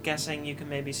you're guessing you can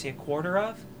maybe see a quarter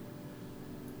of,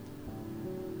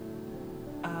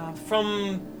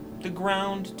 from the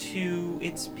ground to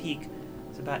its peak,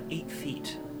 is about 8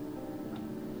 feet.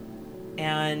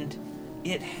 And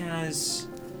it has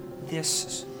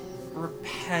this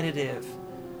repetitive,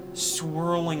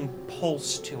 swirling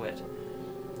pulse to it,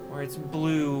 where it's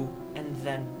blue and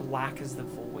then black as the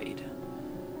void.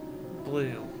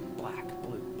 Blue, black,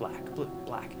 blue, black, blue,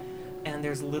 black. And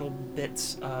there's little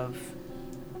bits of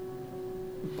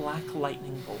black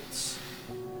lightning bolts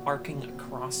arcing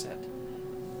across it,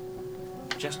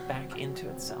 just back into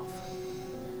itself.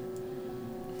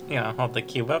 You know, hold the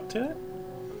cube up to it?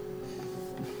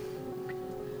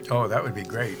 Oh, that would be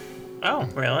great. Oh,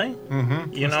 really?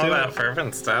 Mm-hmm. You know do about it.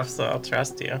 fervent stuff, so I'll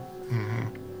trust you. Mm-hmm.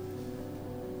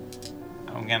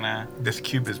 I'm gonna... This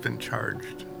cube has been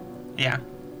charged. Yeah.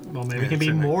 Well, maybe it It's can be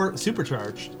in there. more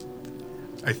supercharged.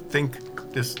 I think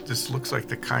this looks like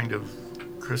the kind of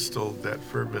crystal that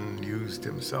Fervin used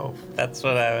himself. That's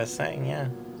what I was saying, yeah.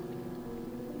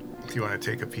 Do you want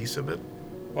to take a piece of it?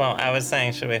 Well, I was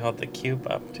saying, should we hold the cube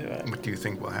up to it? What do you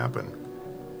think will happen?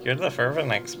 You're the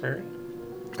fervent expert.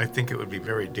 I think it would be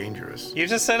very dangerous. You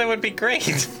just said it would be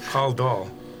great. Call Doll.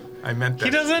 I meant that.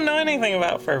 He doesn't know anything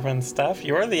about fervent stuff.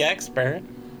 You're the expert.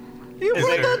 You've Is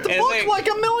read it- that is book it- like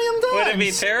a million times. Would it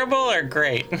be terrible or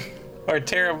great? Or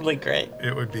terribly great?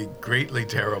 It would be greatly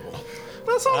terrible.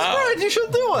 That sounds Oh. great. You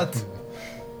should do it.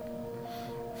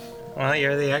 Well,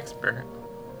 you're the expert.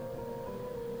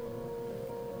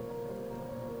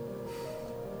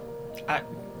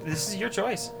 This is your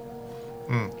choice.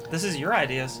 This is your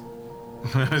ideas.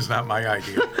 It's not my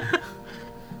idea.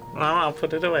 Well, I'll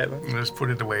put it away then. Let's put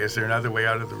it away. Is there another way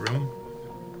out of the room?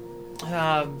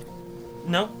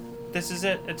 No, this is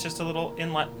it. It's just a little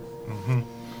inlet.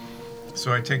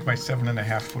 So I take my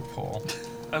 7.5 foot pole.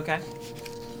 Okay.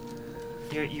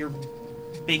 Your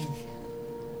big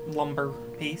lumber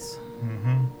piece.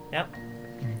 Mm-hmm. Yep.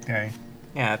 Okay.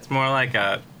 Yeah, it's more like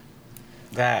a...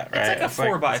 That, right? like a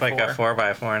 4x4. It's like a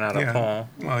 4x4, not a pole.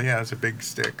 Well, yeah, it's a big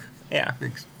stick. Yeah.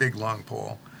 Big long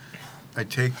pole. I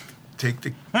put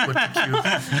the cube,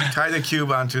 tie the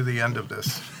cube onto the end of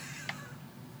this.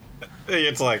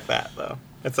 It's like that, though.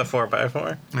 It's a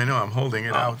 4x4. I know, I'm holding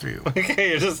it out to you.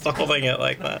 Okay, you're just holding it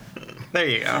like that. There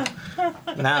you go.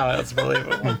 Now it's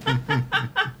believable.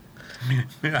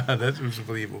 Yeah, that was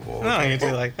believable. No, you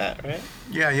do like that, right?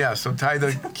 Yeah, so tie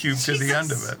the cube to the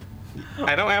end of it.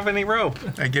 I don't have any rope.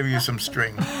 I give you some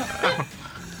string.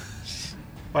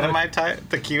 What am I tying?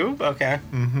 The cube? Okay.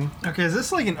 Okay, is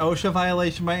this like an OSHA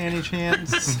violation by any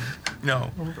chance?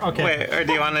 No. Okay. Wait, or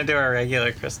do you want to do a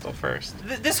regular crystal first?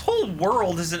 This whole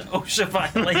world is an OSHA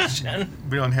violation.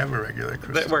 We don't have a regular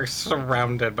crystal. We're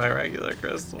surrounded by regular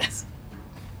crystals.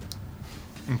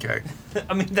 Okay.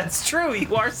 I mean, that's true.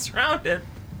 You are surrounded.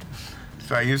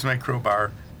 So I use my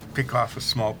crowbar, pick off a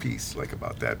small piece, like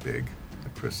about that big, a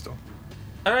crystal.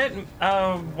 All right.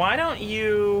 Why don't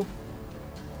you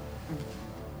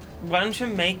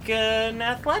make an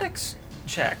athletics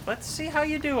check? Let's see how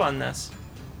you do on this.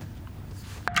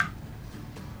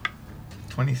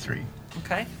 23.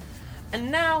 Okay.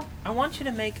 And now I want you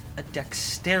to make a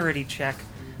dexterity check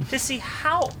to see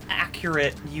how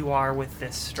accurate you are with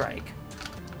this strike.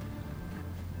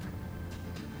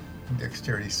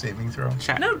 Dexterity saving throw.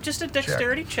 Check. No, just a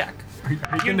dexterity check. Are you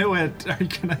gonna do it? Are you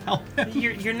gonna help him?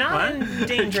 You're not What? in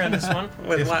danger in this one.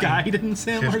 With what? Guidance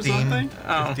him or 15. something?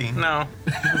 Oh, 15. no.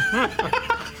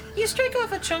 You strike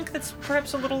off a chunk that's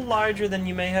perhaps a little larger than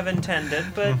you may have intended,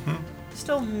 but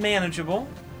still manageable.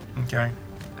 Okay.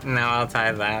 Now I'll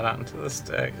tie that onto the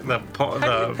stick. The How do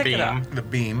you the pick it beam. up? The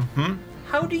beam.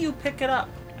 How do you pick it up?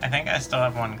 I think I still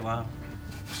have one glove.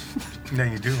 Yeah,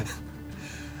 you do.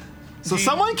 So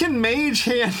someone can mage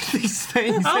hand these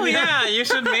things. Oh in here. yeah, you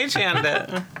should mage hand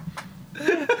it.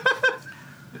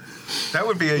 That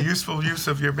would be a useful use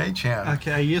of your mage hand.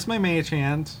 Okay, I use my mage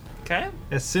hand. Okay.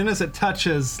 As soon as it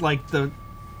touches, like the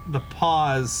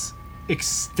paws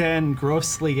extend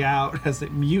grossly out as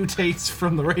it mutates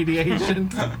from the radiation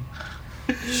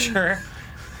Sure.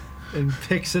 and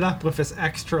picks it up with its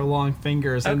extra long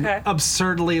fingers and Okay.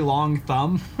 absurdly long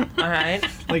thumb. All right.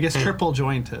 Like it's triple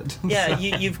jointed. Yeah,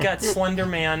 you've got Slender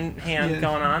Man hand Yeah.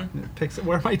 going on. It picks it.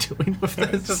 What am I doing with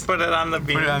this? Just put it on the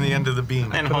beam Put it on the end of the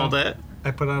beam. and hold it,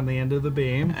 I put it on the end of the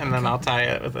beam. and then I'll tie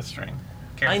it with a string.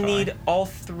 I Carefully. need all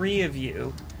three of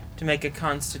you to make a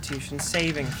Constitution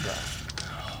saving throw.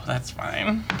 That's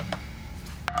fine.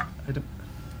 I don't-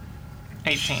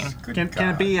 18. Good Can it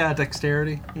God. be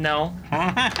dexterity? No.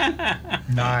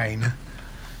 9?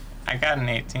 I got an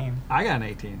 18. I got an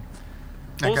 18.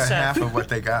 I Well, got Seth. half of what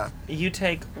they got. You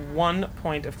take 1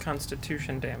 point of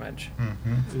Constitution damage.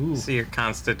 Ooh. So your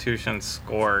Constitution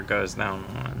score goes down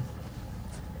 1.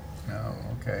 Oh,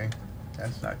 okay.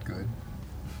 That's not good.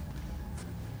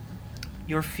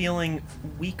 You're feeling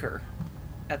weaker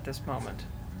at this moment.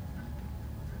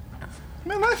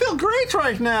 Man, I feel great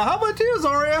right now. How about you,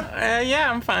 Zoria?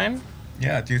 Yeah, I'm fine.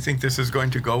 Yeah, do you think this is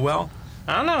going to go well?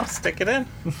 I don't know. Stick it in.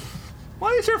 Why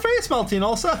is your face melting,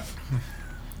 Ulsa?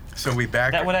 So we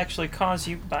back. That would actually cause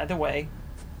you, by the way,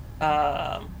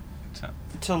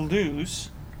 to lose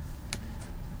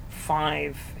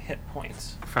 5 hit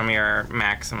points. From your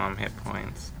maximum hit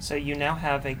points. So you now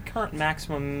have a current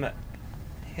maximum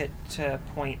hit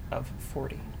point of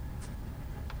 40.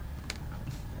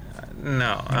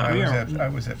 No, I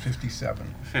was at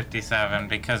 57 57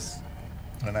 because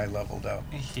when I leveled up.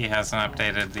 he hasn't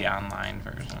updated the online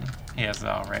version. He has it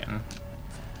all written.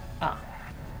 Ah.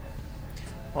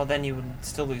 Well, then you would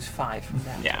still lose 5 from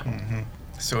that. Yeah.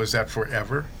 So is that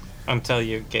forever? Until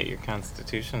you get your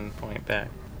Constitution point back.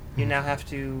 You now have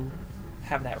to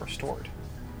have that restored.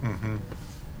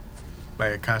 By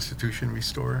a Constitution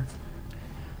restorer?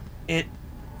 It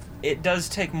does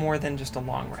take more than just a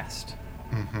long rest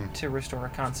to restore a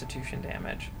Constitution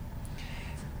damage.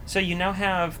 So you now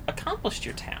have accomplished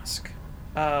your task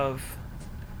of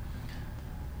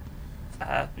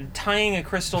tying a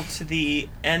crystal to the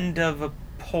end of a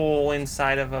pole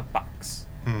inside of a box.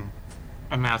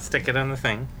 And now stick it in the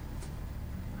thing.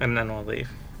 And then we'll leave.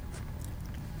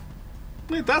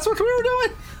 Wait, that's what we were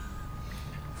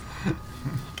doing?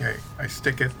 Okay, I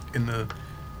stick it in the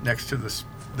next to the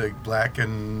black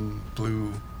and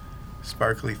blue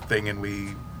sparkly thing, and we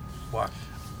walk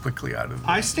quickly out of.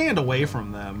 I stand away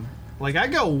from them. Like, I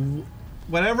go,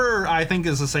 whatever I think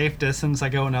is a safe distance, I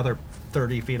go another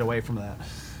 30 feet away from that.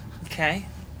 Okay.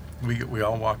 We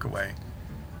all walk away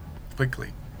quickly.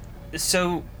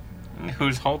 So,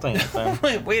 Who's holding it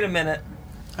then? wait a minute.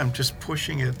 I'm just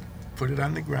pushing it, put it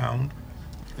on the ground,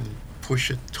 and push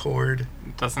it toward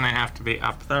Doesn't it have to be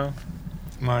up though?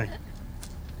 my.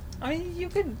 I mean, you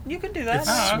could do that. It's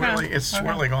okay. swirling. It's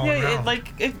swirling all Yeah, around.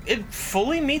 it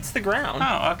fully meets the ground.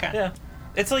 Oh, okay. Yeah.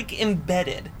 It's like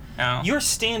embedded. Oh. You're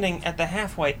standing at the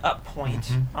halfway up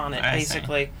point on it, I see.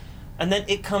 basically. And then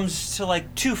it comes to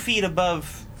like 2 feet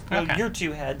above Okay. your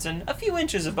 2 heads and a few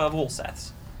inches above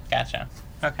Ulseth's. Gotcha.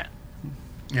 Okay.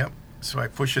 Yep. So I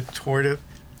push it toward it,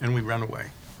 and we run away.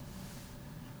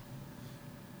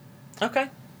 Okay.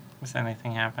 Does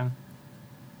anything happen?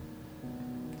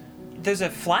 There's a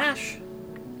flash.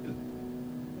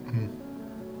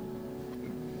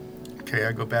 Okay,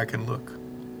 I go back and look.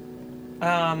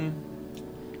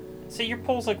 So your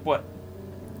pole's like what?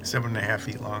 7.5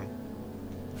 feet long.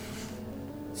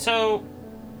 So,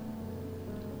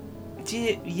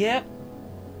 yep.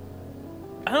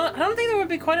 I don't think there would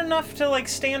be quite enough to like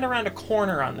stand around a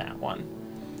corner on that one.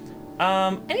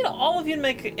 I need all of you to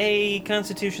make a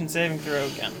Constitution saving throw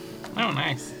again. Oh,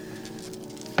 nice.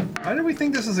 Why do we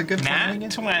think this is a good plan Nat again?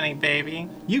 20, baby.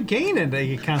 You gain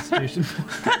a constitution.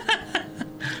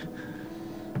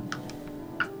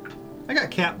 I got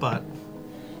cat butt.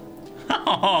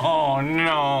 Oh,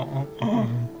 no.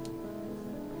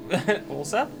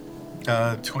 Ulsa?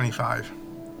 25.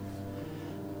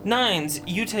 Nines,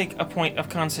 you take a point of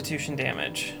Constitution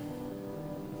damage.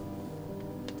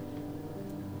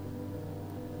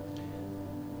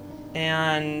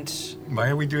 And Why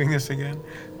are we doing this again?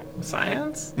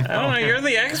 Science? I don't know. You're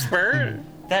the expert.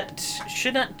 that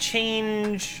should not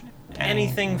change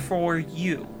anything for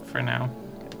you For now.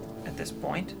 at this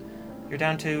point. You're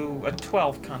down to a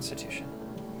 12 Constitution.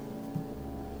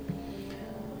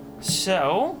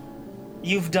 So,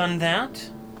 you've done that.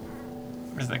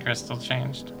 Is the crystal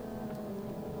changed?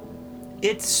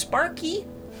 It's sparky.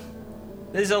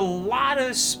 There's a lot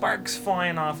of sparks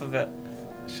flying off of it.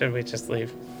 Should we just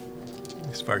leave?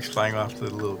 Sparks flying off the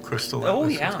little crystal that Oh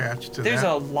was yeah, attached to there's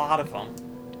that. a lot of them,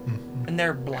 and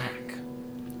they're black.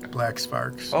 black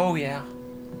sparks. Oh, yeah.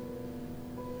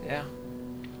 Yeah.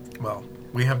 Well,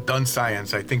 we have done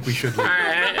science. I think we should leave. All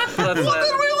right, let's, What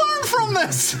did we learn from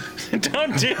this?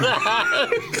 don't do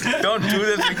that. Don't do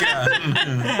this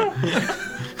again.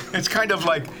 It's kind of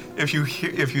like if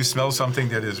you smell something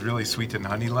that is really sweet and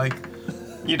honey-like,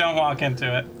 You don't walk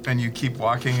into it. and you keep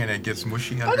walking and it gets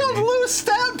mushy I underneath. don't lose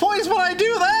stat points when I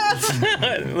do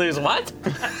that. Lose what?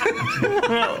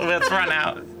 Let's run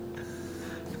out.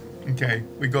 Okay,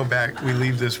 we go back. We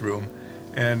leave this room,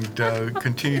 and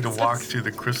continue to walk through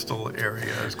the crystal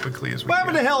area as quickly as we What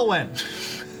happened to can.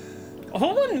 Hellwind?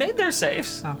 Holman made their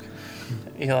safes. Okay.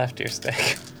 You left your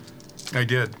stick. I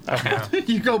did. Okay. Yeah.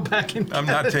 You go back and I'm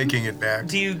not taking it back.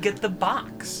 Do you get the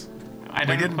box? I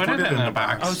We didn't didn't put it in a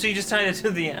box. Oh, so you just tied it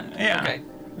to the end. Yeah. Okay.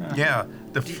 Yeah,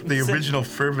 the so- original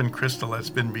fervent crystal that's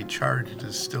been recharged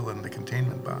is still in the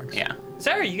containment box. Yeah.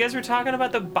 Sorry, you guys were talking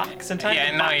about the box and tying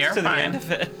Yeah, the no, box you're to the fine. end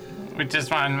of it. We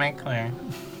just wanted to make clear.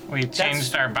 We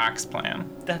changed our box plan.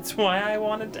 That's why I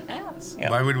wanted to ask. Yeah.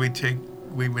 Why would we take?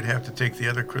 We would have to take the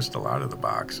other crystal out of the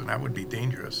box, and that would be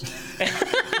dangerous.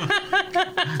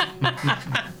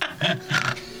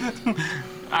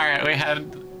 All right, we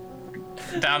head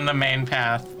down the main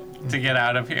path to get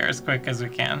out of here as quick as we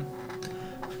can.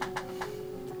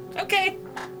 Okay.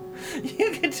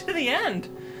 You get to the end,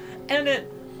 and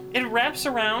it wraps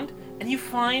around, and you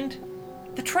find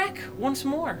the trek once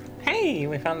more. Hey,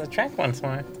 we found the track once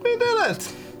more. we did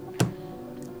it.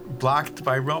 Blocked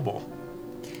by rubble.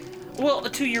 Well,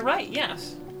 to your right,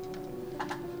 yes.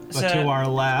 But to our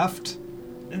left.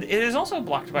 It is also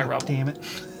blocked by rubble. Damn it.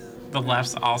 The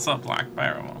left's also blocked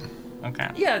by rubble. Okay.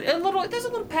 Yeah, there's a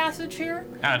little passage here.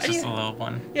 Oh, it's And just you- a little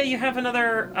one. Yeah, you have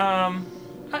another.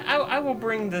 I will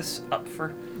bring this up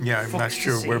for. Yeah, I'm not folks to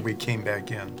sure where see. we came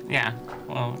back in. Yeah,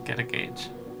 we'll get a gauge.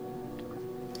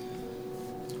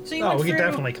 So you Oh, went we can through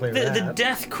definitely clear the that.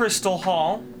 Death Crystal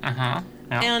Hall, Yeah.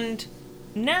 and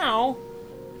now,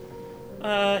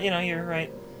 you're right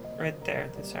there.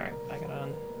 Sorry, I got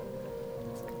on.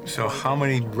 So how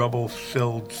many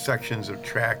rubble-filled sections of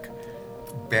track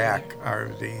back are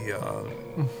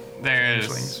the There's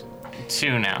Inklings?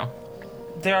 2 now.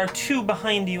 There are 2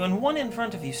 behind you and 1 in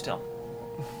front of you still.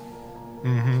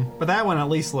 But that one at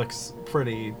least looks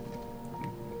pretty.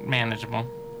 Manageable.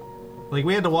 Like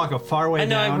we had to walk a far way I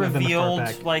know I down and then the far revealed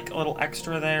back. like a little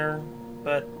extra there,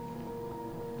 but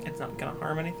it's not gonna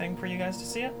harm anything for you guys to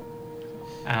see it.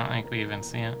 I don't think we even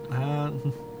see it.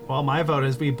 Well, my vote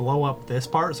is we blow up this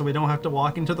part so we don't have to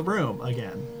walk into the room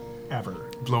again, ever.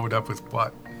 blow it up with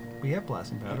what? We have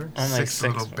blasting powder. Only 6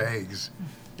 little bags.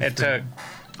 It took.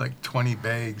 Like 20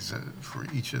 bags for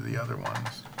each of the other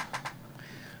ones.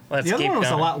 Let's The other keep one was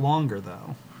going. a lot longer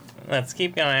though. Let's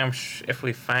keep going. If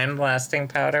we find blasting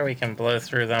powder, we can blow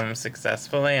through them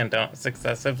successfully and don't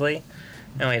successively,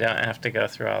 and we don't have to go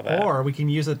through all that. Or we can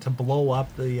use it to blow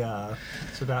up the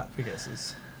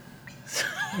sarcophaguses.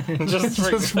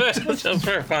 just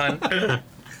for fun.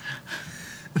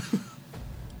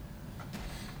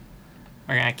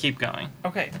 We're gonna keep going.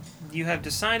 Okay, you have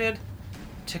decided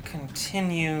to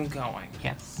continue going.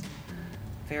 Yes.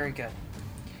 Very good.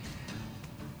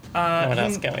 What you,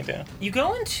 else can we do? You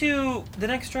go into the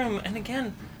next room, and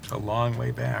again, A long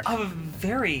way back. a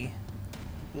very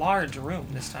large room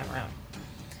this time around.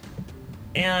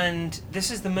 And this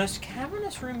is the most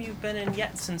cavernous room you've been in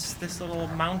yet since this little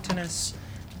mountainous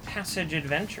passage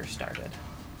adventure started.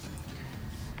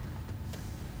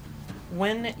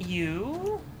 When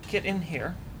you get in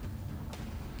here,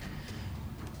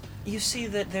 you see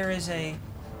that there is a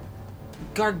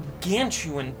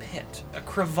gargantuan pit, a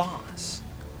crevasse,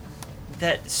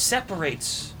 that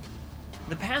separates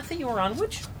the path that you are on,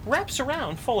 which wraps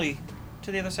around fully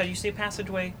to the other side. You see a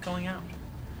passageway going out.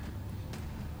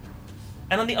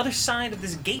 And on the other side of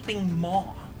this gaping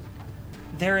maw,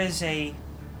 there is a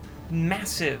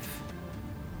massive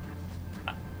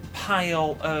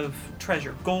pile of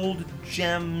treasure. Gold,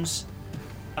 gems,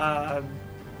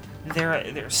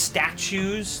 there are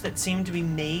statues that seem to be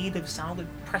made of solid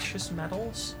precious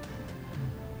metals.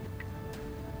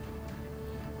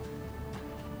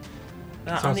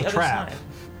 So On it's the a other trap. side.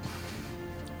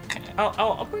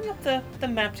 I'll bring up the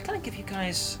map to kind of give you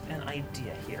guys an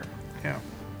idea here. Yeah.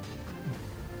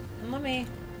 And let me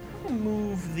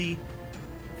move the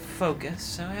focus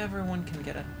so everyone can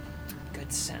get a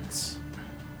good sense.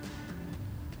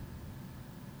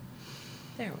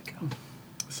 There we go.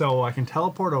 So I can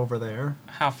teleport over there.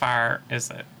 How far is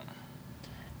it?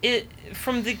 It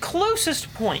from the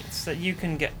closest points that you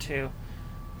can get to,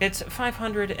 it's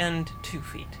 502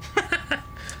 feet.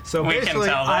 So We can basically,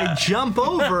 tell I that. jump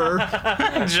over,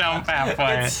 Jump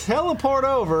halfway. teleport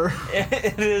over.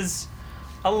 It is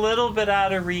a little bit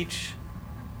out of reach.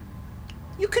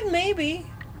 You could maybe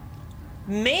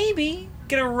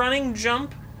get a running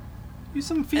jump Use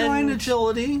some feline And-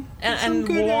 agility. some and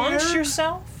good launch air.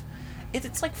 yourself.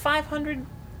 It's like 515-ish.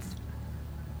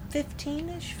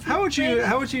 feet, How would you maybe?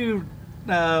 how would you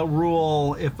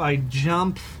rule if I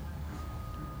jump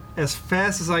as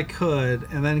fast as I could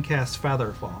and then cast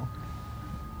Featherfall?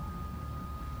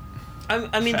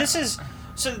 I mean, this is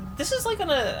like on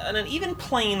an even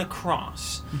plane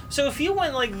across. So if you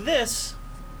went like this,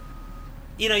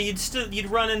 you'd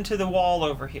run into the wall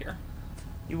over here.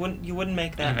 You wouldn't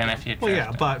make that. Even if you drift. Well,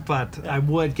 yeah, but I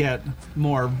would get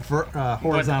more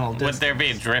horizontal would distance. there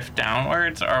be drift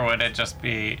downwards, or would it just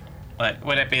be like?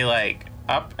 Would it be like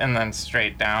up and then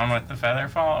straight down with the feather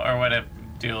fall, or would it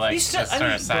do like You still, just I sort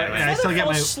mean, of sideways? I still get Featherfall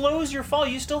my- slows your fall.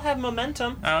 You still have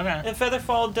momentum. Oh, okay. And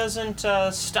Featherfall doesn't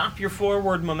stop your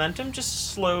forward momentum,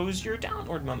 just slows your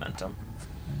downward momentum.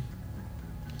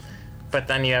 But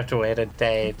then you have to wait a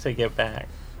day to get back.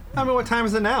 I mean, what time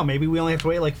is it now? Maybe we only have to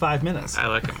wait like 5 minutes. I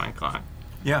look at my clock.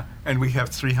 Yeah, and we have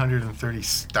 330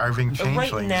 starving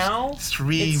changelings. Right now,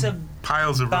 three it's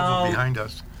piles of rubble about- behind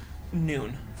us.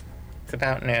 Noon. It's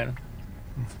about noon.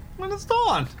 When it's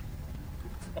dawn.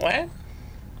 What? When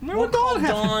We'll will dawn call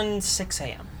happen? dawn 6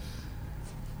 a.m.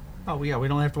 Oh, yeah, we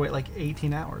don't have to wait like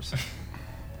 18 hours.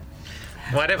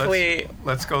 What if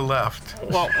Let's go left.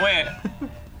 Well, wait.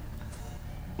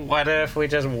 What if we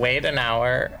just wait an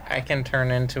hour? I can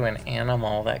turn into an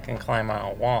animal that can climb on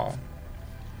a wall.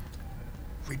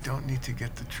 We don't need to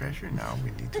get the treasure now.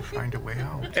 We need to find a way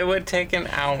out. It would take an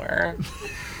hour.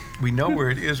 We know where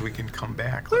it is. We can come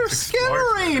back. They're Let's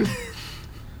explore skittering!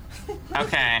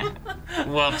 Okay.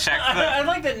 We'll check I the.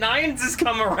 like that Nines has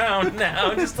come around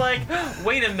now. Just like,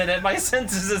 wait a minute, my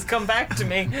senses has come back to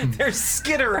me. They're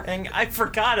skittering. I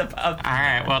forgot about that.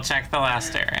 Alright, we'll check the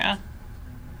last area.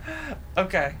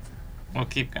 Okay. We'll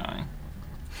keep going.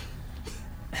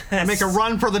 I make a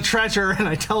run for the treasure and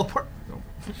I teleport.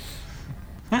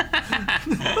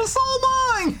 It's all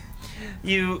mine!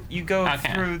 You go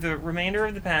Okay. through the remainder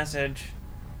of the passage,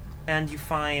 and you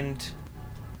find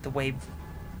the way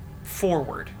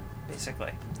forward.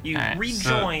 Basically, you Alright,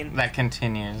 rejoin, so that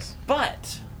continues.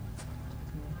 but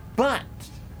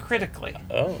critically,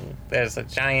 Oh, there's a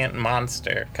giant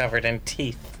monster covered in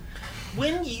teeth.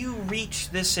 when you reach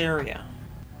this area,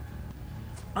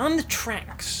 on the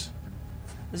tracks,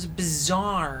 there's a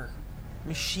bizarre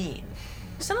machine.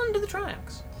 It's not under the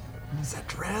tracks. It's a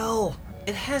drill.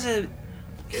 It has a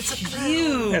It's a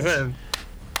huge It's a-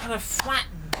 kind of flat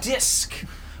disc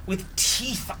with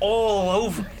teeth all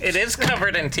over it. It is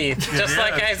covered in teeth, just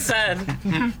like I said.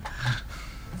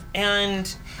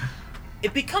 And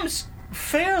it becomes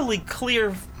fairly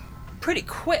clear pretty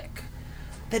quick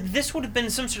that this would have been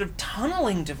some sort of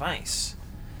tunneling device.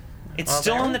 It's Well,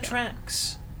 still there on we the go.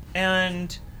 tracks,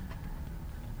 and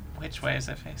Which way is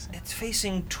it facing? it's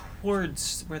facing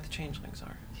towards where the changelings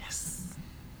are. Yes.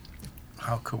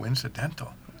 How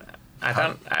coincidental.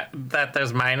 That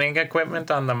there's mining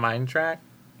equipment on the mine track?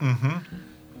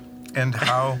 And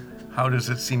how does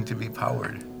it seem to be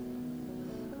powered?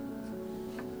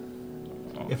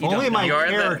 If You only don't my know. You're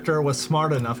the- character was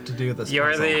smart enough to do this.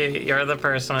 You're puzzle. the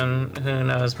person who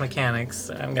knows mechanics.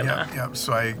 I'm gonna Yeah.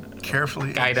 So I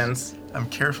carefully guidance. I'm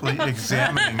carefully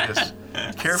examining this.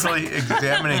 Carefully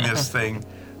examining this thing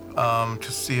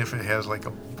to see if it has like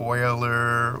a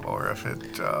boiler or if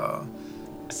it.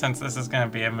 Since this is gonna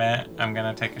be a minute, I'm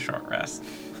gonna take a short rest.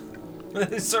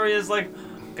 Soria's like,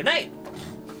 good night.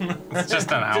 It's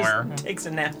just an hour. Just takes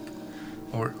a nap.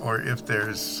 Or if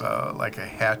there's like a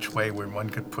hatchway where one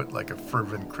could put like a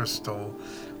fervent crystal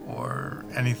or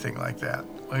anything like that.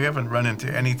 We haven't run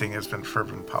into anything that's been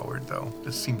fervent powered though.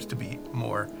 This seems to be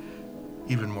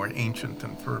even more ancient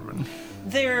than fervent.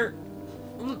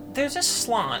 There's a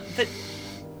slot that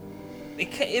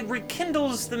it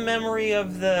rekindles the memory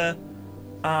of the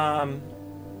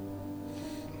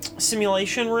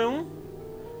simulation room,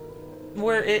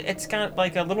 where it's got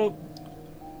like a little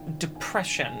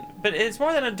depression, but it's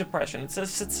more than a depression. It's a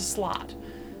slot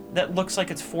that looks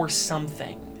like it's for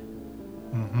something.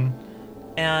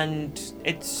 And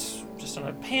it's just on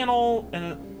a panel,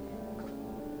 and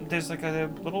there's like a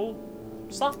little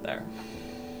slot there.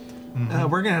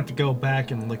 We're gonna have to go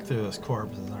back and look through those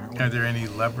corpses, aren't we? Are there any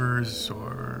levers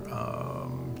or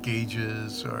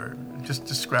gauges or just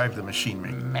describe the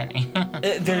machinery? Many.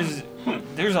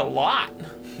 There's a lot.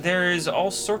 There's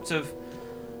all sorts of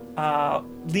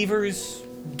levers,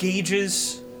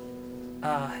 gauges,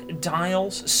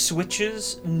 dials,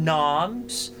 switches,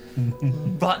 knobs,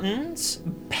 buttons,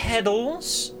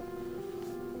 pedals,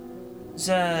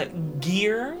 the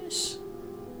gears,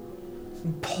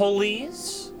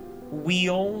 pulleys,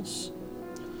 wheels,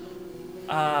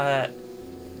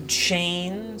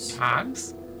 chains.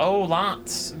 Hogs? Oh,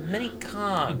 lots. Many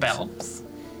cogs. Belts?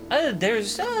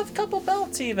 There's a couple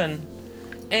belts even.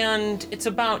 And it's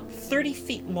about 30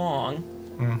 feet long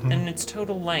in its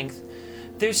total length.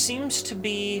 There seems to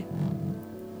be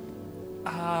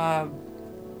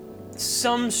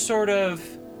some sort of...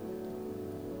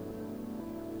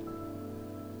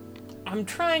 I'm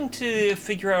trying to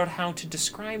figure out how to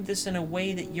describe this in a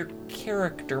way that your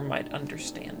character might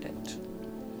understand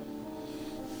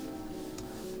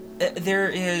it. There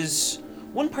is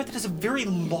one part that has a very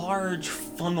large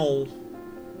funnel.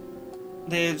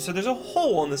 So there's a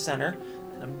hole in the center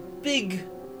and a big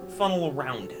funnel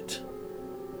around it.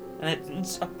 And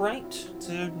it's upright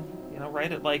to,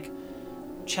 right at like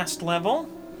chest level.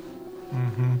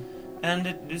 And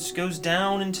it just goes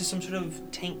down into some sort of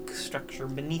tank structure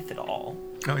beneath it all.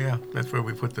 Oh, yeah. That's where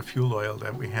we put the fuel oil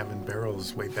that we have in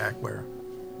barrels way back where.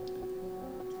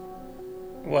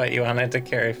 What, you wanted to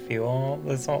carry fuel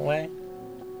this whole way?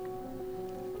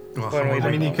 Well, When we- I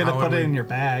mean, you could have how put are it we- in your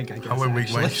bag, I guess. How are we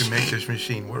going actually. to make this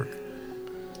machine work?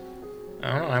 Oh,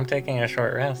 I'm taking a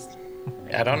short rest.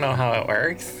 I don't know how it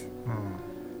works.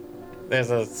 There's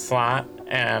a slot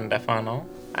and a funnel.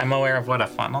 I'm aware of what a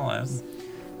funnel is.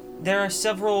 There are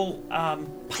several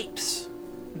pipes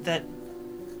that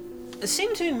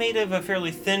seem to be made of a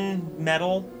fairly thin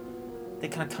metal. They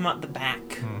kind of come out the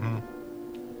back.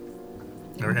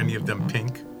 Are any of them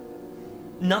pink?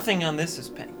 Nothing on this is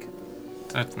pink.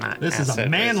 So it's not This is a acid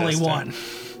manly resistant.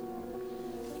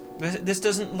 one. This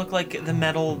doesn't look like the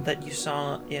metal that you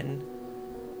saw in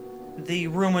the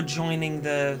room adjoining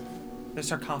the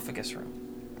sarcophagus room.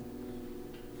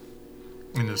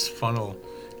 In this funnel,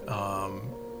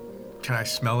 can I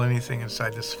smell anything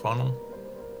inside this funnel?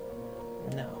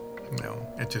 No. No.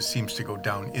 It just seems to go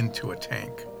down into a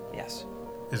tank. Yes.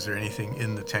 Is there anything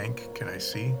in the tank? Can I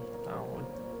see? Oh.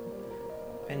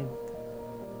 And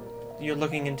you're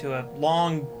looking into a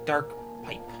long, dark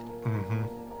pipe.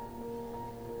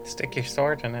 Stick your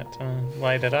sword in it to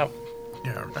light it up.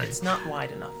 Yeah, right. It's not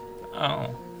wide enough.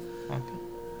 Oh. Okay.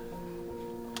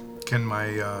 Can my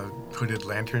hooded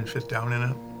lantern fit down in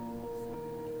it?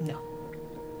 No.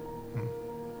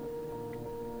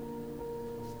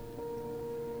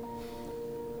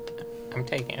 I'm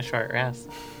taking a short rest.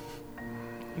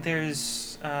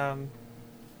 There's,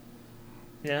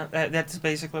 that's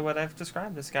basically what I've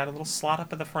described. It's got a little slot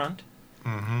up at the front.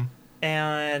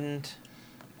 And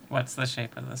What's the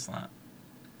shape of the slot?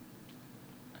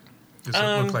 Does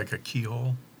it look like a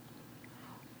keyhole?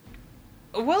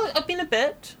 well, I mean a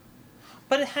bit,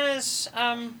 but it has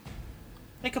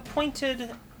like a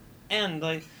pointed end,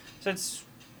 like so it's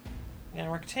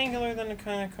rectangular. Then it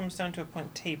kind of comes down to a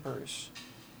point, tapers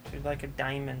to like a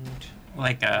diamond.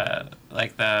 Like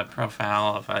the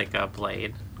profile of like a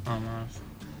blade, almost.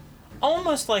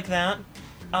 Almost like that,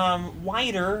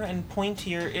 wider and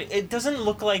pointier. It doesn't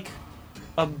look like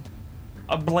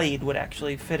a blade would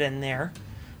actually fit in there,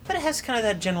 but it has kind of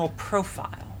that general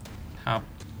profile. How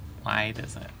wide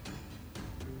is it?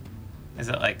 Is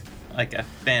it like a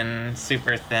thin,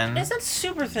 super thin? It's not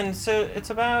super thin, so it's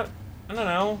about, I don't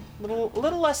know,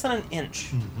 little less than an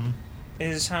inch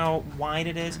is how wide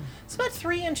it is. It's about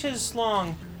 3 inches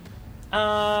long.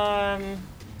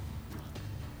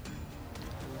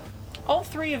 All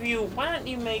three of you, why don't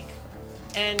you make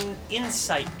an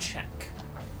insight check?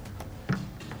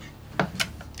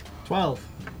 12.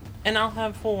 And I'll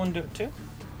have Full One do it too.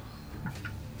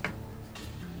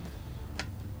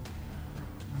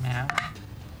 Yeah.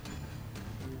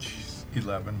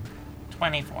 11.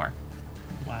 24.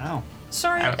 Wow.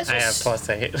 Sorry, I as have you're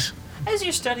 +8. as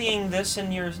you're studying this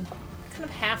and you're kind of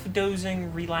half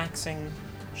dozing, relaxing,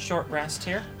 short rest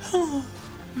here,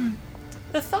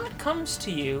 the thought comes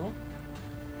to you,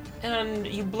 and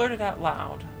you blurt it out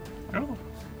loud, Oh.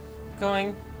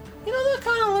 going, that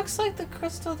kind of looks like the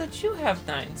crystal that you have,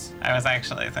 Nines. I was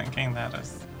actually thinking that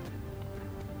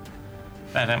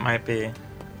it might be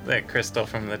that crystal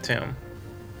from the tomb.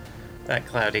 That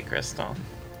cloudy crystal.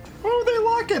 Why would they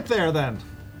lock it there then?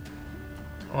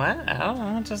 What? I don't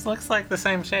know. It just looks like the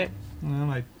same shape.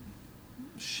 Well, I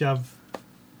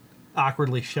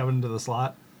awkwardly shove it into the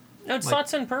slot. No, it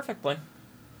slots in perfectly.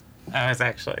 I was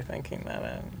actually thinking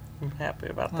that. I'm happy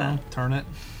about Well, that. turn it,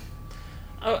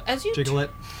 Oh, as you jiggle it.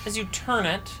 as you turn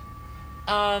it,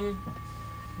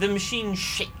 the machine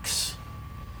shakes,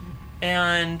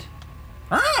 and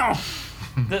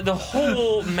the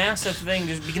whole massive thing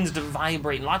just begins to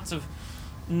vibrate. Lots of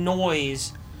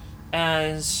noise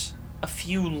as a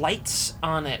few lights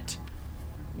on it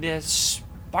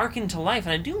spark into life,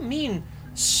 and I do mean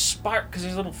spark spark, because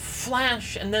there's a little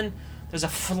flash, and then there's a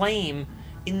flame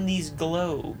in these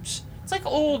globes. It's like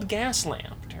old gas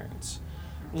lanterns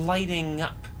lighting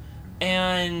up,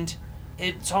 and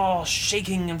it's all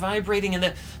shaking and vibrating,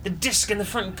 and the disc in the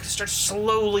front starts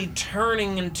slowly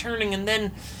turning, and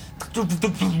then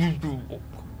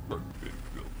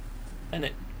and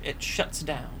it shuts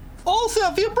down.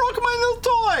 Olsef, you broke my little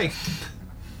toy!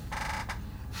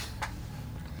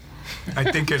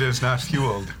 I think it is not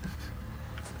fueled.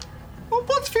 Well,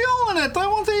 put fuel in it. I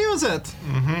want to use it.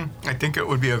 I think it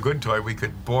would be a good toy. We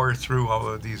could bore through all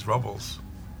of these rubbles.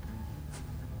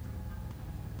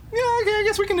 Yeah, okay, I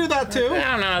guess we can do that too.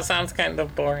 I don't know. It sounds kind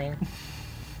of boring.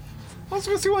 I was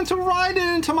just going to ride it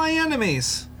into my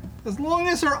enemies. As long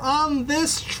as they're on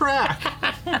this track.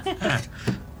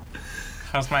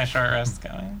 How's my short rest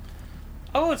going?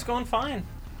 Oh, it's going fine.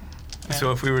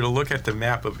 So if we were to look at the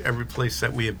map of every place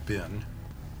that we have been,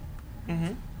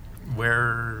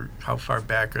 how far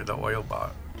back are the oil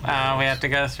bots? We have to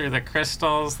go through the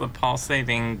crystals, the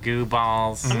pulsating goo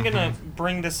balls, I'm gonna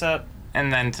bring this up.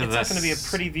 and then to It's the not gonna be a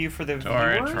pretty view for the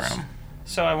storage viewers, room.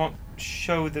 so I won't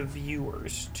show the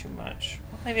viewers too much.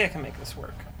 Maybe I can make this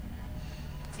work.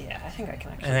 Yeah, I think I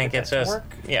can actually. I think get it's that to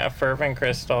just work. fervent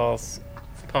crystals,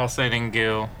 pulsating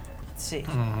goo. Let's see.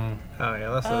 Oh,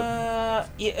 yeah, that's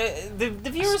The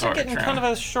viewers are Storage getting room. kind of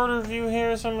a shorter view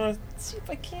here, so I'm gonna see if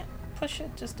I can't push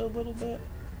it just a little bit.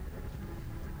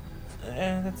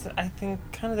 That's, I think,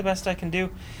 kind of the best I can do.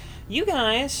 You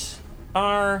guys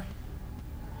are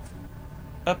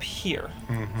up here.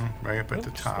 Right up at the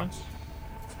Oops, top.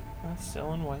 that's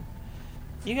still in white.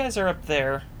 You guys are up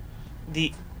there.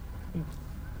 The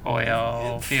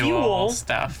Oil, fuel, Fuel.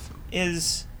 stuff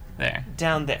is there.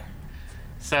 down there.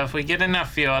 So if we get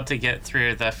enough fuel to get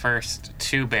through the first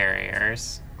two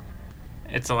barriers,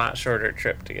 it's a lot shorter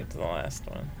trip to get to the last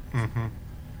one.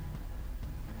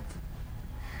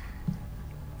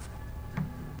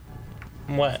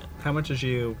 What? How much did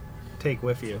you take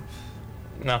with you?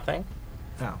 Nothing.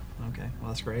 Oh, okay. Well,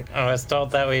 that's great. I was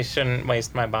told that we shouldn't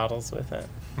waste my bottles with it.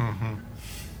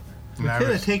 We could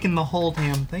have taken the whole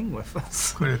damn thing with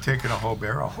us. Could have taken a whole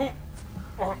barrel.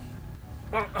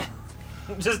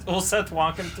 Just Seth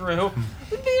walking through.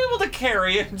 We'd be able to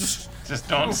carry it. Just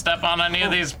don't step on any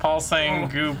of these pulsing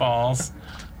goo balls.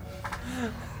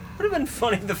 Would have been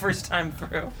funny the first time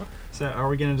through. So, are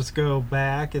we going to just go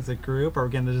back as a group? Or are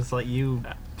we going to just let you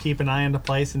keep an eye on the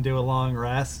place and do a long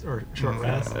rest or short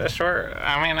rest? A short.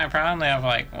 I mean, I probably have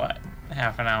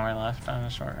half an hour left on a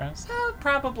short rest.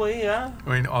 Probably, yeah. I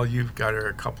mean, all you've got are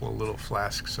a couple of little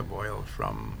flasks of oil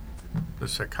from the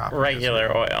sarcophagus.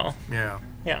 Regular oil. Yeah,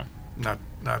 Yeah. not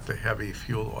the heavy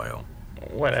fuel oil.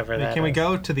 Whatever that Can we is.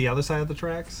 go to the other side of the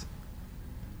tracks?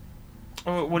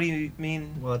 Oh, what do you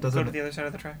mean? Well, it Go doesn't- to the other side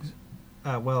of the tracks.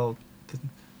 Well, the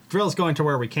drill's going to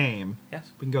where we came. Yes.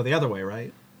 We can go the other way,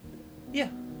 right? Yeah.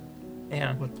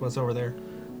 Yeah. What's over there?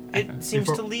 It seems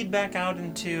Before- to lead back out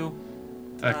into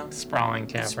The sprawling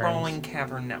caverns. sprawling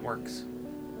cavern networks.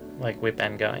 Like we've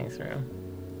been going through.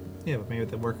 Yeah, but maybe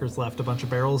the workers left a bunch of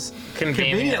barrels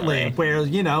Conveniently.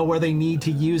 where they need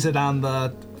to use it on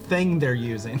the thing they're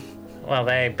using. Well,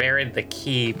 they buried the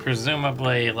key,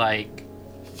 presumably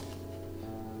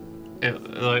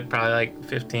probably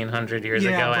 1,500 years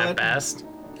Yeah, ago at but- best.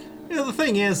 You know, the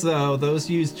thing is, though, those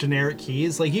use generic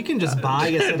keys. Like, you can just buy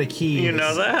a set of keys. You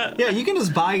know that? Yeah, you can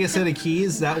just buy a set of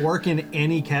keys that work in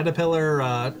any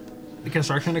Caterpillar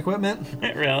construction equipment.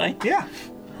 Really? Yeah.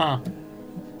 Huh.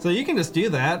 So you can just do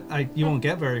that. You won't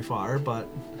get very far, but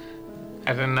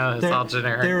I didn't know it's all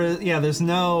generic. there's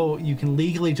no. You can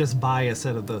legally just buy a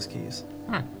set of those keys.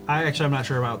 I'm not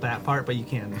sure about that part, but you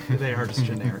can. They are just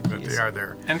generic But keys. they are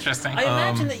there. Interesting. I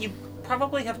imagine that you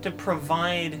probably have to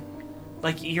provide,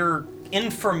 your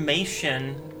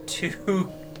information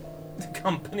to the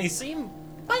company. So you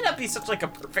might not be such a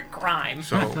perfect crime.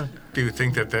 So, do you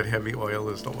think that heavy oil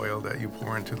is the oil that you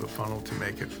pour into the funnel to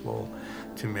make it flow,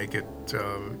 to make it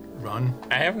run?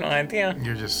 I have no idea.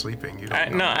 You're just sleeping. You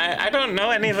don't know. No, I don't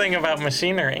know anything about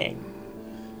machinery.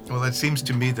 Well, it seems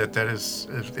to me that is,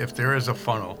 if there is a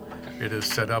funnel, it is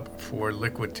set up for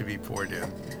liquid to be poured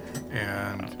in.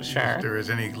 And Sure. if there is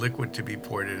any liquid to be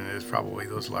poured in, it is probably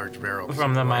those large barrels.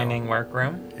 From of the oil. mining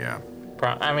workroom. Yeah.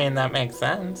 I mean, that makes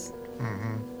sense.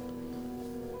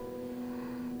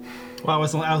 Well, I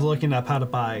was looking up how to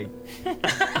buy.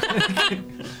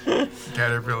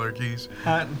 Caterpillar keys.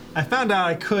 I found out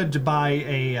I could buy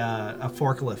a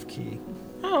forklift key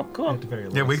Oh, cool. at the very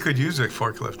least. Yeah, we could use a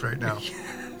forklift right now.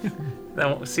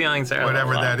 The ceilings are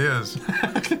Whatever low. that is.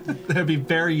 That'd be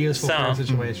very useful for So- a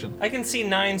situation. I can see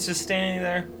Nines just standing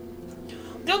there.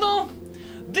 Dildo,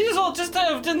 these all just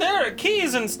have generic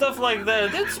keys and stuff like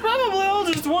that. It's probably all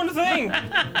just one thing.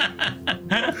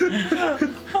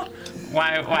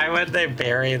 Why would they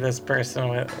bury this person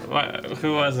with?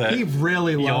 Who was it? He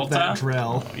really loved that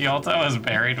drill. Yolta was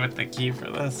buried with the key for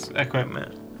this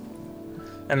equipment.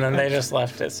 And then they just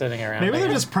left it sitting around. Maybe they're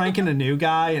just pranking a new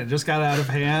guy and it just got out of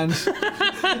hand. It's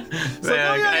like,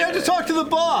 oh yeah, I had to talk to the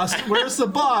boss. Where's the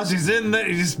boss? He's in there.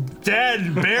 He's dead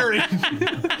and buried.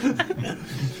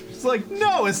 It's like,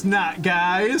 no, it's not,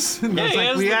 guys. And it's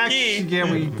like, we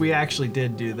actually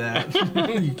did do that.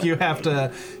 you have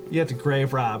to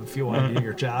grave rob if you want to do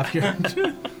your job here.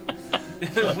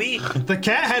 The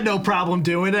cat had no problem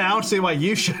doing it. I don't see why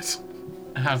you should.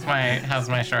 How's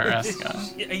my short rest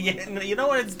going? Yeah, you know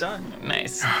what? It's done.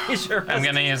 Nice. Sure. I'm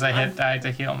gonna use a hit die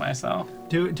to heal myself.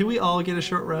 Do we all get a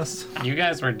short rest? You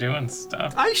guys were doing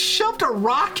stuff. I shoved a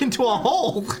rock into a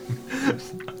hole.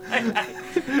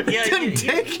 It didn't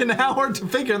take an hour to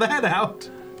figure that out.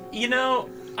 You know,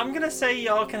 I'm gonna say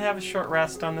y'all can have a short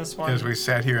rest on this one. As we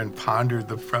sat here and pondered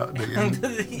the You pondered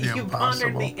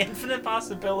impossible. the infinite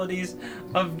possibilities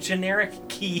of generic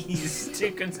keys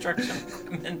to construction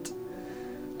equipment.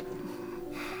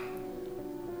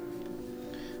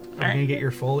 Are you gonna get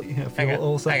your full I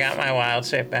got my wild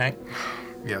shape back.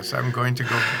 Yes, I'm going to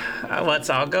go.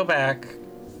 Let's all go back.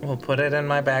 We'll put it in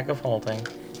my bag of holding.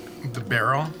 The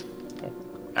barrel.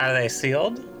 Are they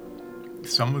sealed?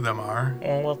 Some of them are.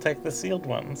 Well, we'll take the sealed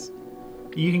ones.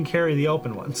 You can carry the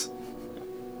open ones.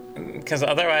 Because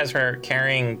otherwise we're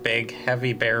carrying big,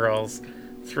 heavy barrels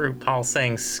through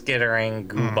pulsing, skittering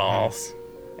goo balls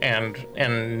and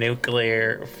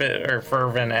nuclear or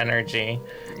fervent energy.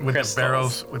 Would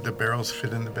crystals. the barrels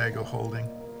fit in the bag of holding?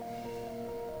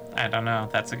 I don't know.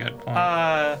 That's a good point.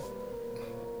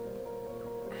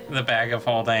 The bag of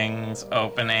holdings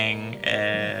opening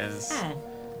is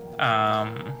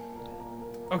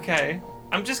Okay.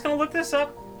 I'm just gonna look this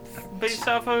up based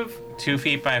off of 2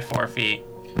 feet by 4 feet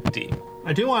deep.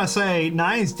 I do want to say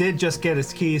Nines did just get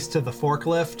his keys to the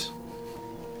forklift.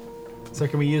 So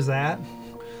can we use that?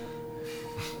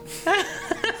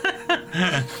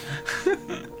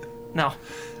 No.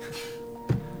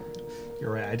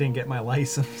 You're right, I didn't get my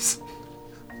license.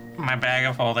 My bag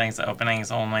of holdings opening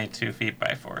is only 2 feet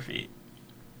by 4 feet.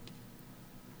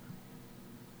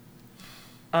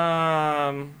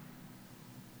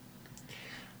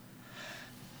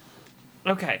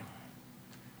 Okay.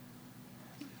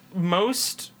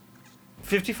 Most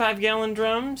 55-gallon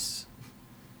drums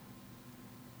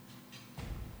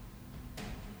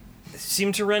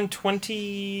seem to run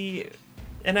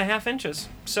 20.5 inches.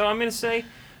 So I'm going to say,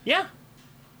 yeah.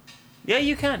 Yeah,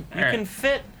 you can. You can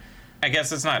fit. I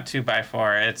guess it's not 2 by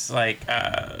 4. It's like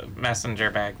a messenger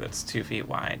bag that's 2 feet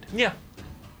wide. Yeah.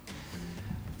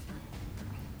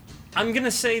 I'm going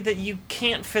to say that you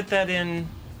can't fit that in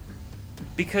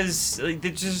because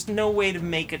there's just no way to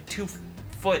make a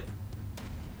 2-foot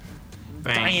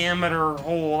diameter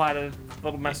hole out of a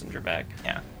little messenger bag.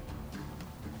 Yeah.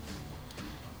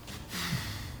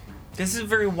 This is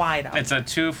very wide out. It's a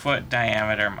 2-foot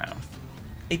diameter mouth.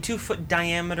 A 2-foot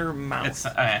diameter mouth.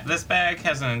 This bag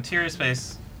has an interior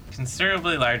space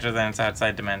considerably larger than its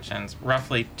outside dimensions,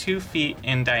 roughly 2 feet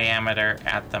in diameter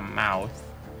at the mouth,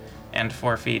 and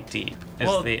 4 feet deep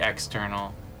is the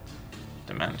external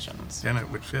dimensions. Then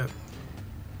it would fit.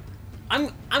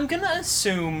 I'm gonna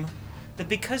assume that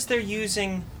because they're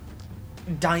using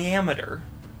diameter,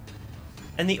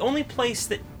 and the only place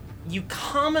that you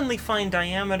commonly find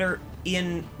diameter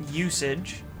in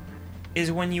usage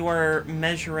is when you are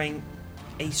measuring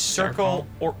a circle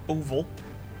or oval.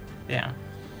 Yeah.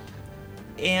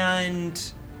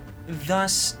 And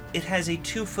thus it has a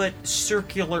 2-foot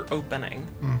circular opening.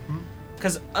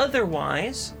 Because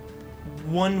otherwise,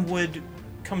 one would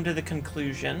come to the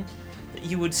conclusion that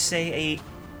you would say a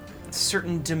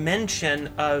certain dimension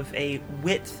of a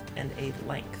width and a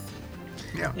length.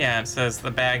 Yeah. Yeah, it says the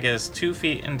bag is 2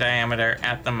 feet in diameter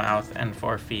at the mouth and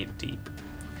 4 feet deep.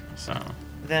 So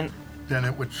Then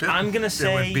it would fit. I'm gonna It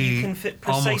say would be you can fit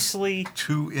precisely. almost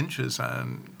 2 inches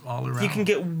on all around. You can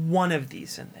get one of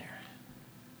these in there.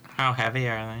 how heavy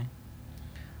are they?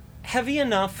 Heavy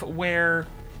enough where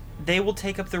they will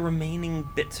take up the remaining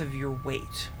bits of your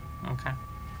weight. Okay.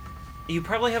 You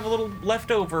probably have a little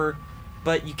left over,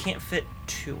 but you can't fit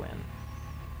 2 in.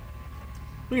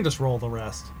 We can just roll the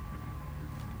rest.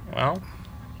 Well.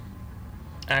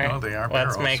 All right. No, they are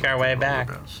Let's barrels, make so our they way roll back.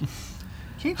 the best.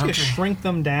 Can't you just shrink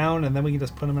them down and then we can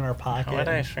just put them in our pocket? How would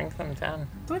I shrink them down?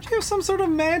 Don't you have some sort of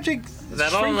magic?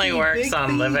 That only shrinky works big on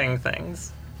thing? living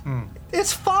things.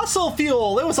 It's fossil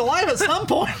fuel. It was alive at some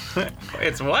point.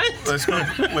 It's what? Let's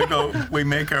go. We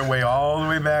make our way all the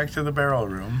way back to the barrel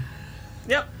room.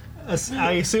 Yep.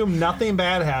 I assume nothing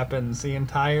bad happens the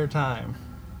entire time.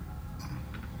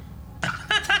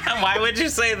 Why would you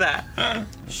say that?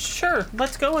 Sure.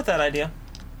 Let's go with that idea.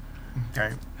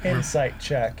 Okay. Insight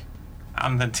check.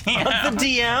 On the DM.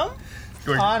 The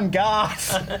DM. On God.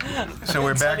 So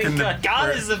we're back in the.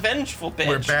 God is a vengeful bitch.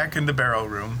 We're back in the barrel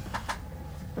room.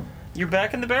 You're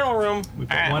back in the barrel room. We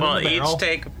put All right, one well, in the barrel. each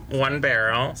take one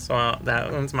barrel. So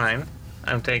that one's mine.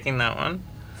 I'm taking that one.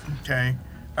 Okay.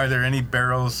 Are there any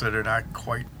barrels that are not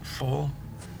quite full?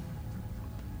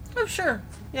 Oh, sure.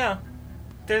 Yeah.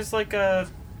 There's a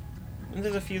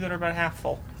few that are about half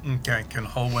full. Okay. Can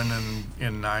Holwyn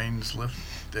and Nines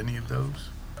lift any of those?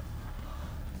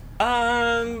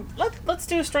 Let's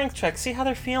do a strength check. See how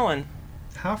they're feeling.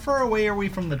 How far away are we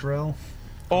from the drill?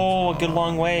 Oh, a good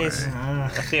long ways. A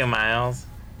few miles,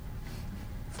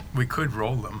 We could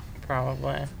roll them.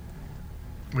 probably.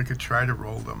 We could try to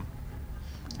roll them.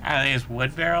 Are these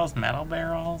wood barrels, metal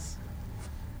barrels?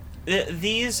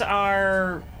 These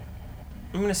are,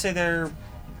 I'm going to say they're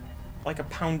like a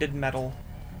pounded metal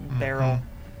barrel,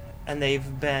 and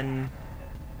they've been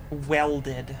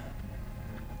welded.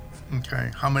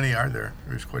 Okay. How many are there?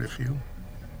 There's quite a few.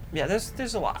 Yeah,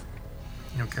 there's a lot.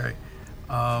 Okay.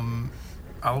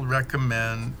 I'll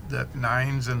recommend that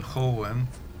Nines and Holwyn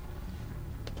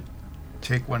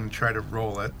take one and try to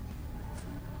roll it.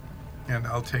 And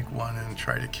I'll take one and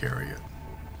try to carry it.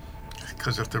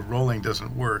 Because if the rolling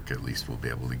doesn't work, at least we'll be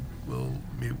able to,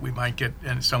 we might get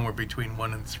somewhere between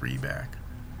 1 and 3 back.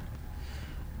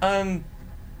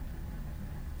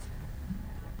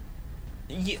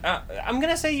 I'm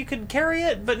gonna say you could carry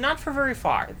it, but not for very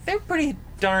far. They're pretty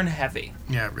darn heavy.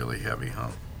 Yeah, really heavy, huh?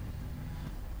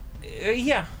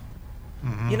 Yeah.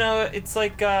 You know, it's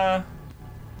like, well,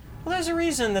 there's a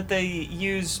reason that they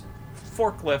use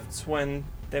forklifts when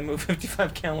they move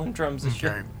 55-gallon drums of shit.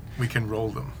 Okay, we can roll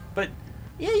them. But,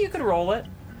 yeah, you could roll it.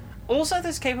 Ulseth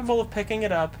is capable of picking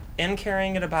it up and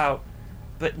carrying it about,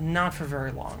 but not for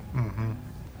very long.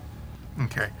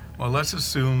 Okay, well, let's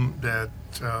assume that,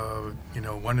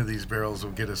 one of these barrels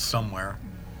will get us somewhere.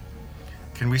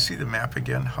 Can we see the map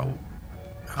again?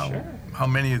 Sure. How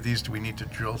many of these do we need to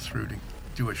drill through to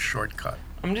do a shortcut?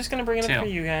 I'm just gonna bring it up 2. for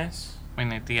you guys. We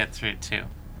need to get through 2.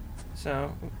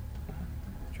 So,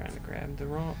 trying to grab the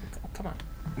wrong. Oh, come on.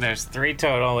 There's 3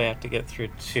 total. We have to get through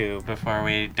 2 before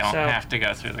we don't So- have to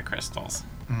go through the crystals.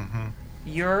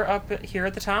 You're up here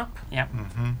at the top, Yep.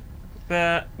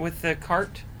 but with the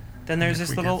cart. Then there's If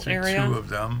this we little get through area. 2 of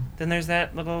them, Then there's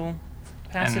that little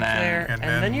passage And then- there, and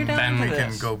then you're down then to we this.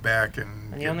 can go back and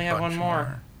And get you only a have bunch one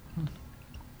more.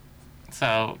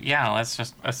 So, yeah, let's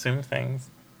just assume things.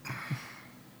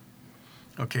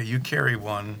 Okay, you carry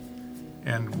one,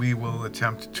 and we will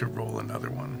attempt to roll another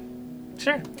one.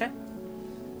 Sure. Okay.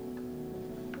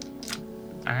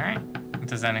 All right.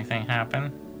 Does anything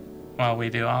happen while we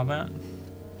do all that?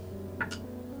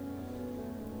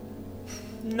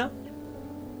 No,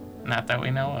 Not that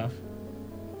we know of.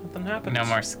 nothing happens. No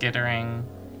more skittering.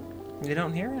 You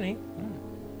don't hear any.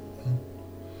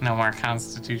 No more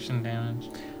constitution damage.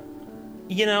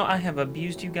 You know, I have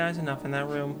abused you guys enough in that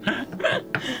room.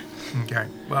 Okay,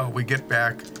 well, we get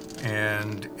back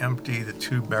and empty the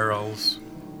 2 barrels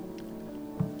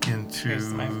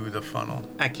Here's my- into the funnel.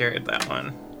 I carried that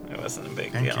one. It wasn't a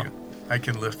big Thank deal. you. I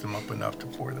can lift them up enough to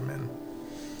pour them in.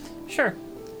 Sure.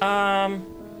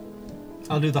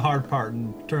 I'll do the hard part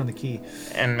and turn the key.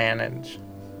 And manage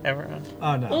everyone.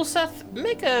 Oh, no. Ulseth,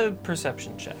 make a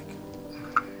perception check.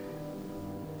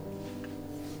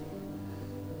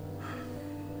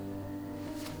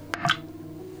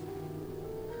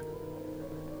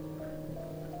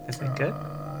 Is it good?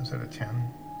 Is that a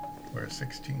 10? Or a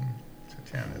 16? It's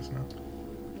a 10, isn't it?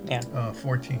 Yeah.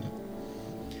 14.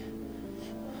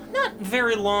 Not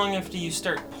very long after you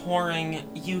start pouring,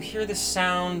 you hear the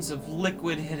sounds of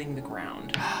liquid hitting the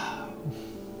ground.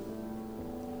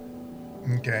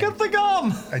 Okay. Get the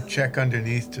gum! I check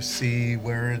underneath to see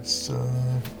where it's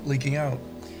leaking out.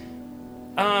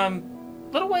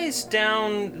 Little ways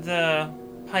down the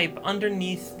pipe,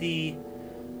 underneath the,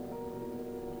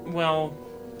 well,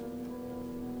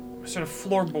 sort of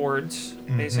floorboards,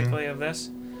 basically, of this,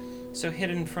 so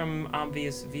hidden from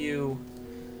obvious view,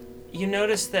 you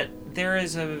notice that there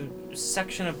is a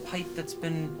section of pipe that's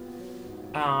been,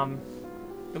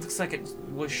 it looks like it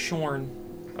was shorn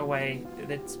away.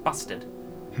 It's busted.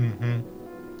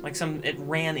 Like it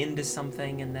ran into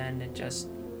something and then it just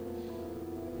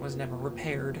was never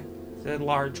repaired. There's a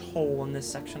large hole in this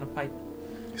section of pipe.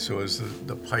 So is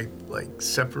the pipe like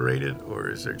separated, or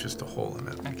is there just a hole in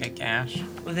it? Like a gash.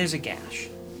 Well, there's a gash.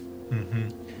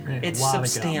 It's A lot of gum.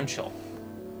 substantial.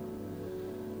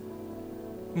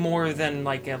 More than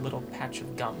like a little patch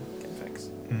of gum can fix.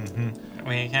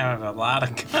 We have a lot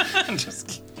of. Just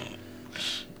kidding.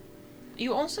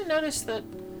 You also notice that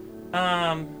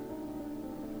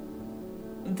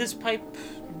this pipe,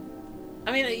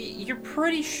 I mean, you're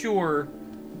pretty sure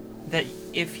that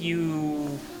if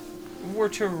you were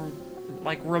to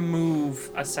like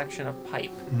remove a section of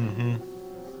pipe,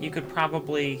 you could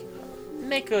probably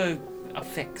make a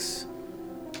fix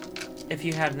if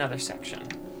you had another section.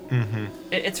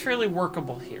 It's fairly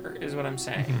workable here, is what I'm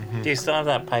saying. Do you still have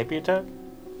that pipe you took?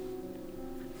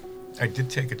 I did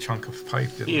take a chunk of pipe,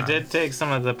 didn't I? You did take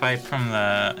some of the pipe from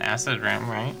the acid room,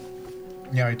 right?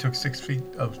 Yeah, I took 6 feet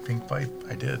of pink pipe.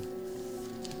 I did.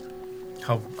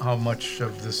 How much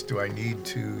of this do I need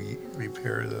to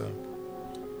repair the...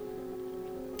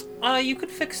 You could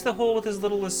fix the hole with as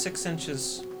little as 6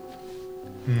 inches.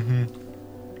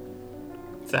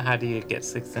 So how do you get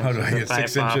 6 inches? How do I of get pipe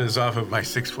 6 off? inches off of my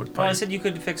 6-foot pipe? Well, I said you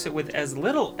could fix it with as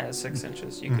little as 6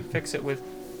 inches. You could fix it with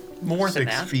more than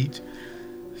 6 that. feet.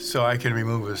 So I can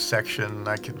remove a section.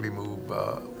 I can remove...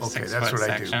 okay, 6 that's foot what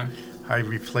section. I do. I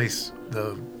replace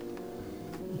the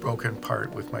broken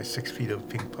part with my 6 feet of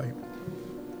pink pipe.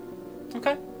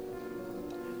 Okay.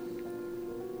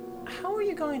 How are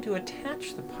you going to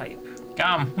attach the pipe?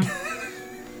 Gum.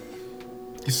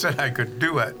 You said I could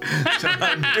do it, so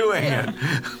I'm doing it.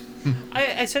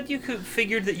 I said you could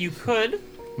figured that you could.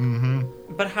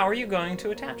 But how are you going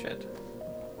to attach it?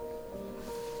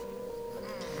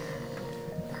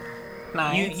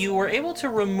 Nice. You were able to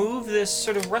remove this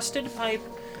sort of rusted pipe.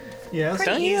 Yes.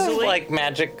 Pretty Don't you have easily. like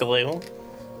magic glue?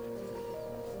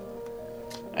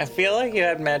 I feel like you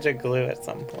had magic glue at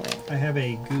some point. I have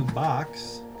a goo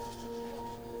box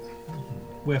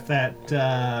with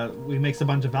that. We mix a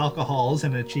bunch of alcohols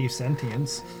and achieve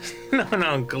sentience.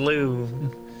 No, glue.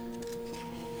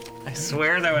 I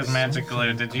swear there was magic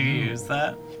glue. Did you use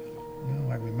that?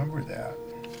 No, I remember that.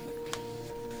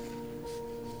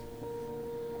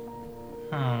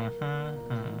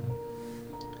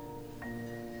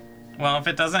 Well, if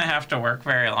it doesn't have to work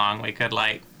very long, we could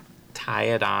like tie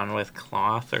it on with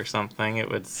cloth or something. It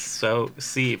would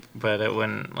seep, but it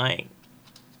wouldn't like.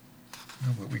 No,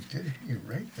 but we did. You're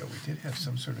right, though. We did have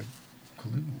some sort of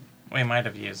glue. We might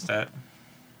have used it.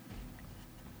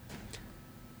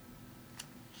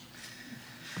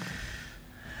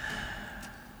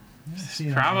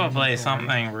 Probably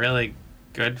something really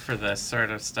good for this sort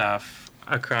of stuff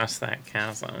across that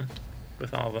chasm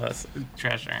with all this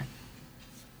treasure.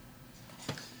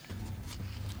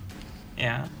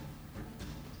 Yeah.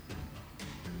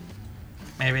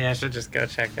 Maybe I should just go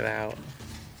check it out.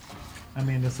 I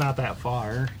mean, it's not that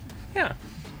far. Yeah.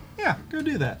 Yeah, go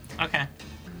do that. Okay.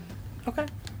 Okay.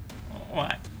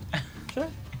 What? Sure.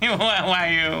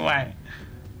 Why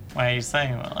are you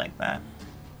saying it like that?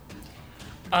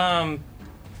 I'm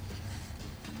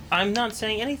not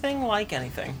saying anything like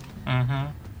anything.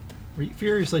 Were you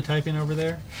furiously typing over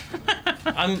there?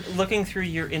 I'm looking through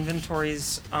your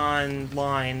inventories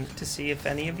online to see if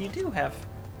any of you do have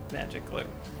magic glue.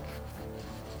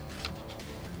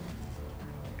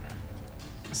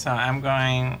 So I'm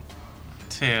going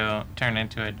to turn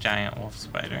into a giant wolf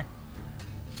spider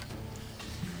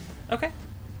Okay.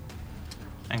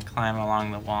 and climb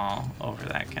along the wall over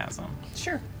that chasm.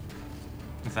 Sure.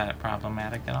 Is that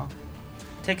problematic at all?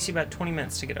 Takes you about 20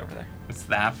 minutes to get over there. It's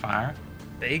that far?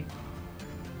 Big.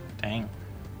 Dang.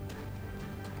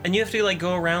 And you have to like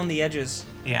go around the edges.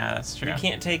 Yeah, that's true. You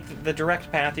can't take the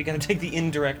direct path, you gotta take the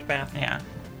indirect path. Yeah.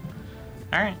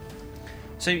 Alright.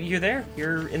 So you're there,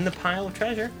 you're in the pile of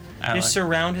treasure. I You're like-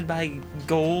 surrounded by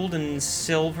gold and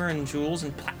silver and jewels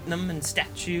and platinum and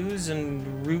statues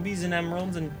and rubies and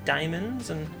emeralds and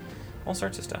diamonds and all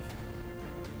sorts of stuff.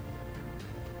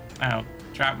 I'll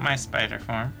drop my spider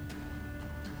form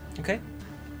Okay?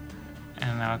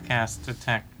 and I'll cast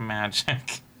Detect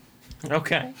Magic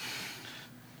Okay.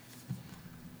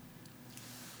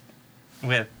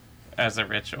 as a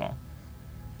ritual.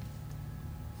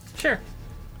 Sure.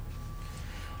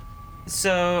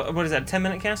 So, what is that,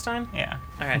 10-minute cast time? Yeah.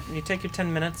 Alright, you take your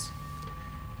 10 minutes,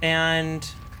 and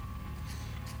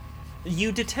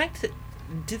you detect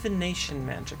divination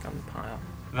magic on the pile.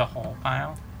 The whole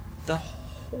pile? The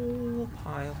whole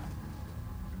pile.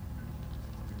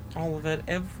 All of it.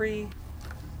 Every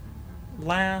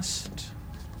last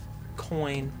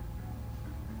coin.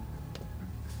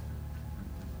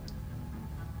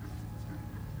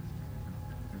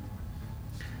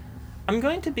 I'm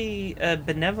going to be a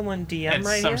benevolent DM It's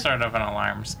right some here. sort of an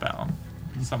alarm spell.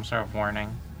 some sort of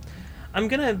warning. I'm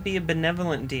going to be a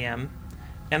benevolent DM,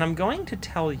 and I'm going to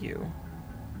tell you,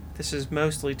 this is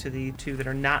mostly to the two that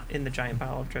are not in the giant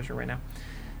pile of treasure right now,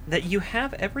 that you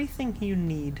have everything you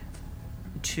need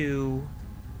to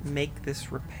make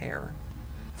this repair.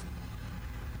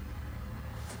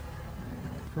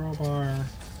 Crowbar.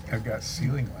 I've got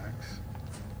sealing wax.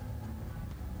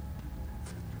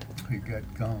 We've got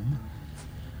gum.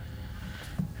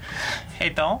 Hey,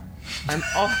 Dol. I'm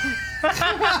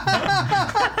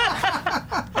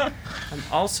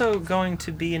also going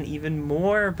to be an even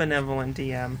more benevolent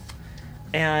DM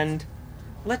and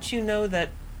let you know that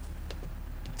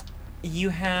you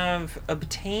have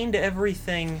obtained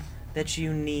everything that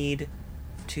you need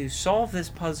to solve this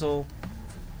puzzle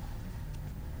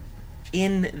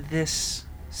in this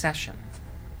session.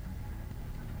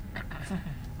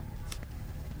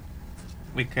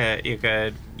 You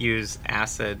could use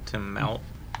acid to melt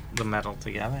the metal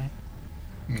together.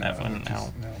 That wouldn't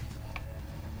help. No.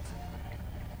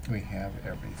 We have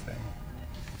everything.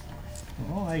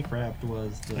 All I grabbed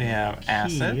was the We have key.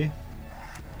 acid.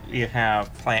 You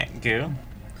have plant goo.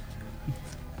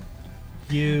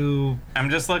 I'm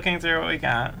just looking through what we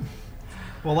got.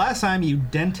 Well, last time you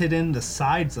dented in the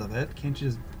sides of it. Can't you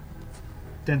just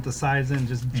dent the sides in and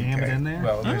just jam it Okay. in there?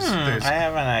 Well, there's I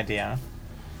have an idea.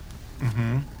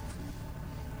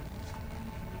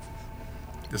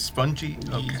 the spongy.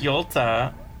 Okay.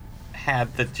 Yolta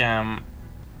had the gem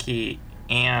key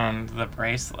and the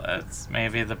bracelets.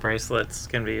 Maybe the bracelets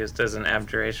can be used as an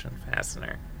abjuration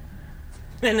fastener.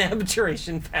 An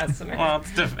abjuration fastener. Well,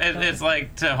 it's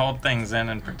like to hold things in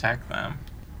and protect them.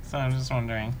 So I'm just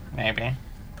wondering, maybe.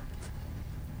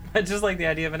 I just like the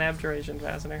idea of an abjuration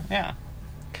fastener. Yeah.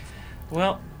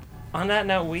 Well, on that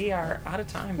note, we are out of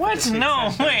time. for What? this week's No,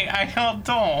 session. wait, I called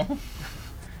Dole.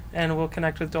 And we'll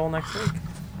connect with Dole next week.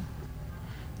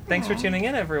 Thanks for tuning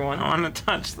in, everyone. I want to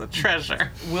touch the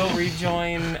treasure. We'll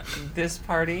rejoin this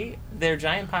party, their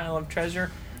giant pile of treasure,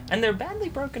 and their badly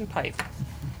broken pipe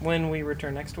when we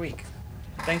return next week.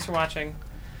 Thanks for watching.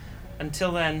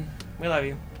 Until then, we love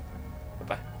you.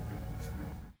 Bye-bye.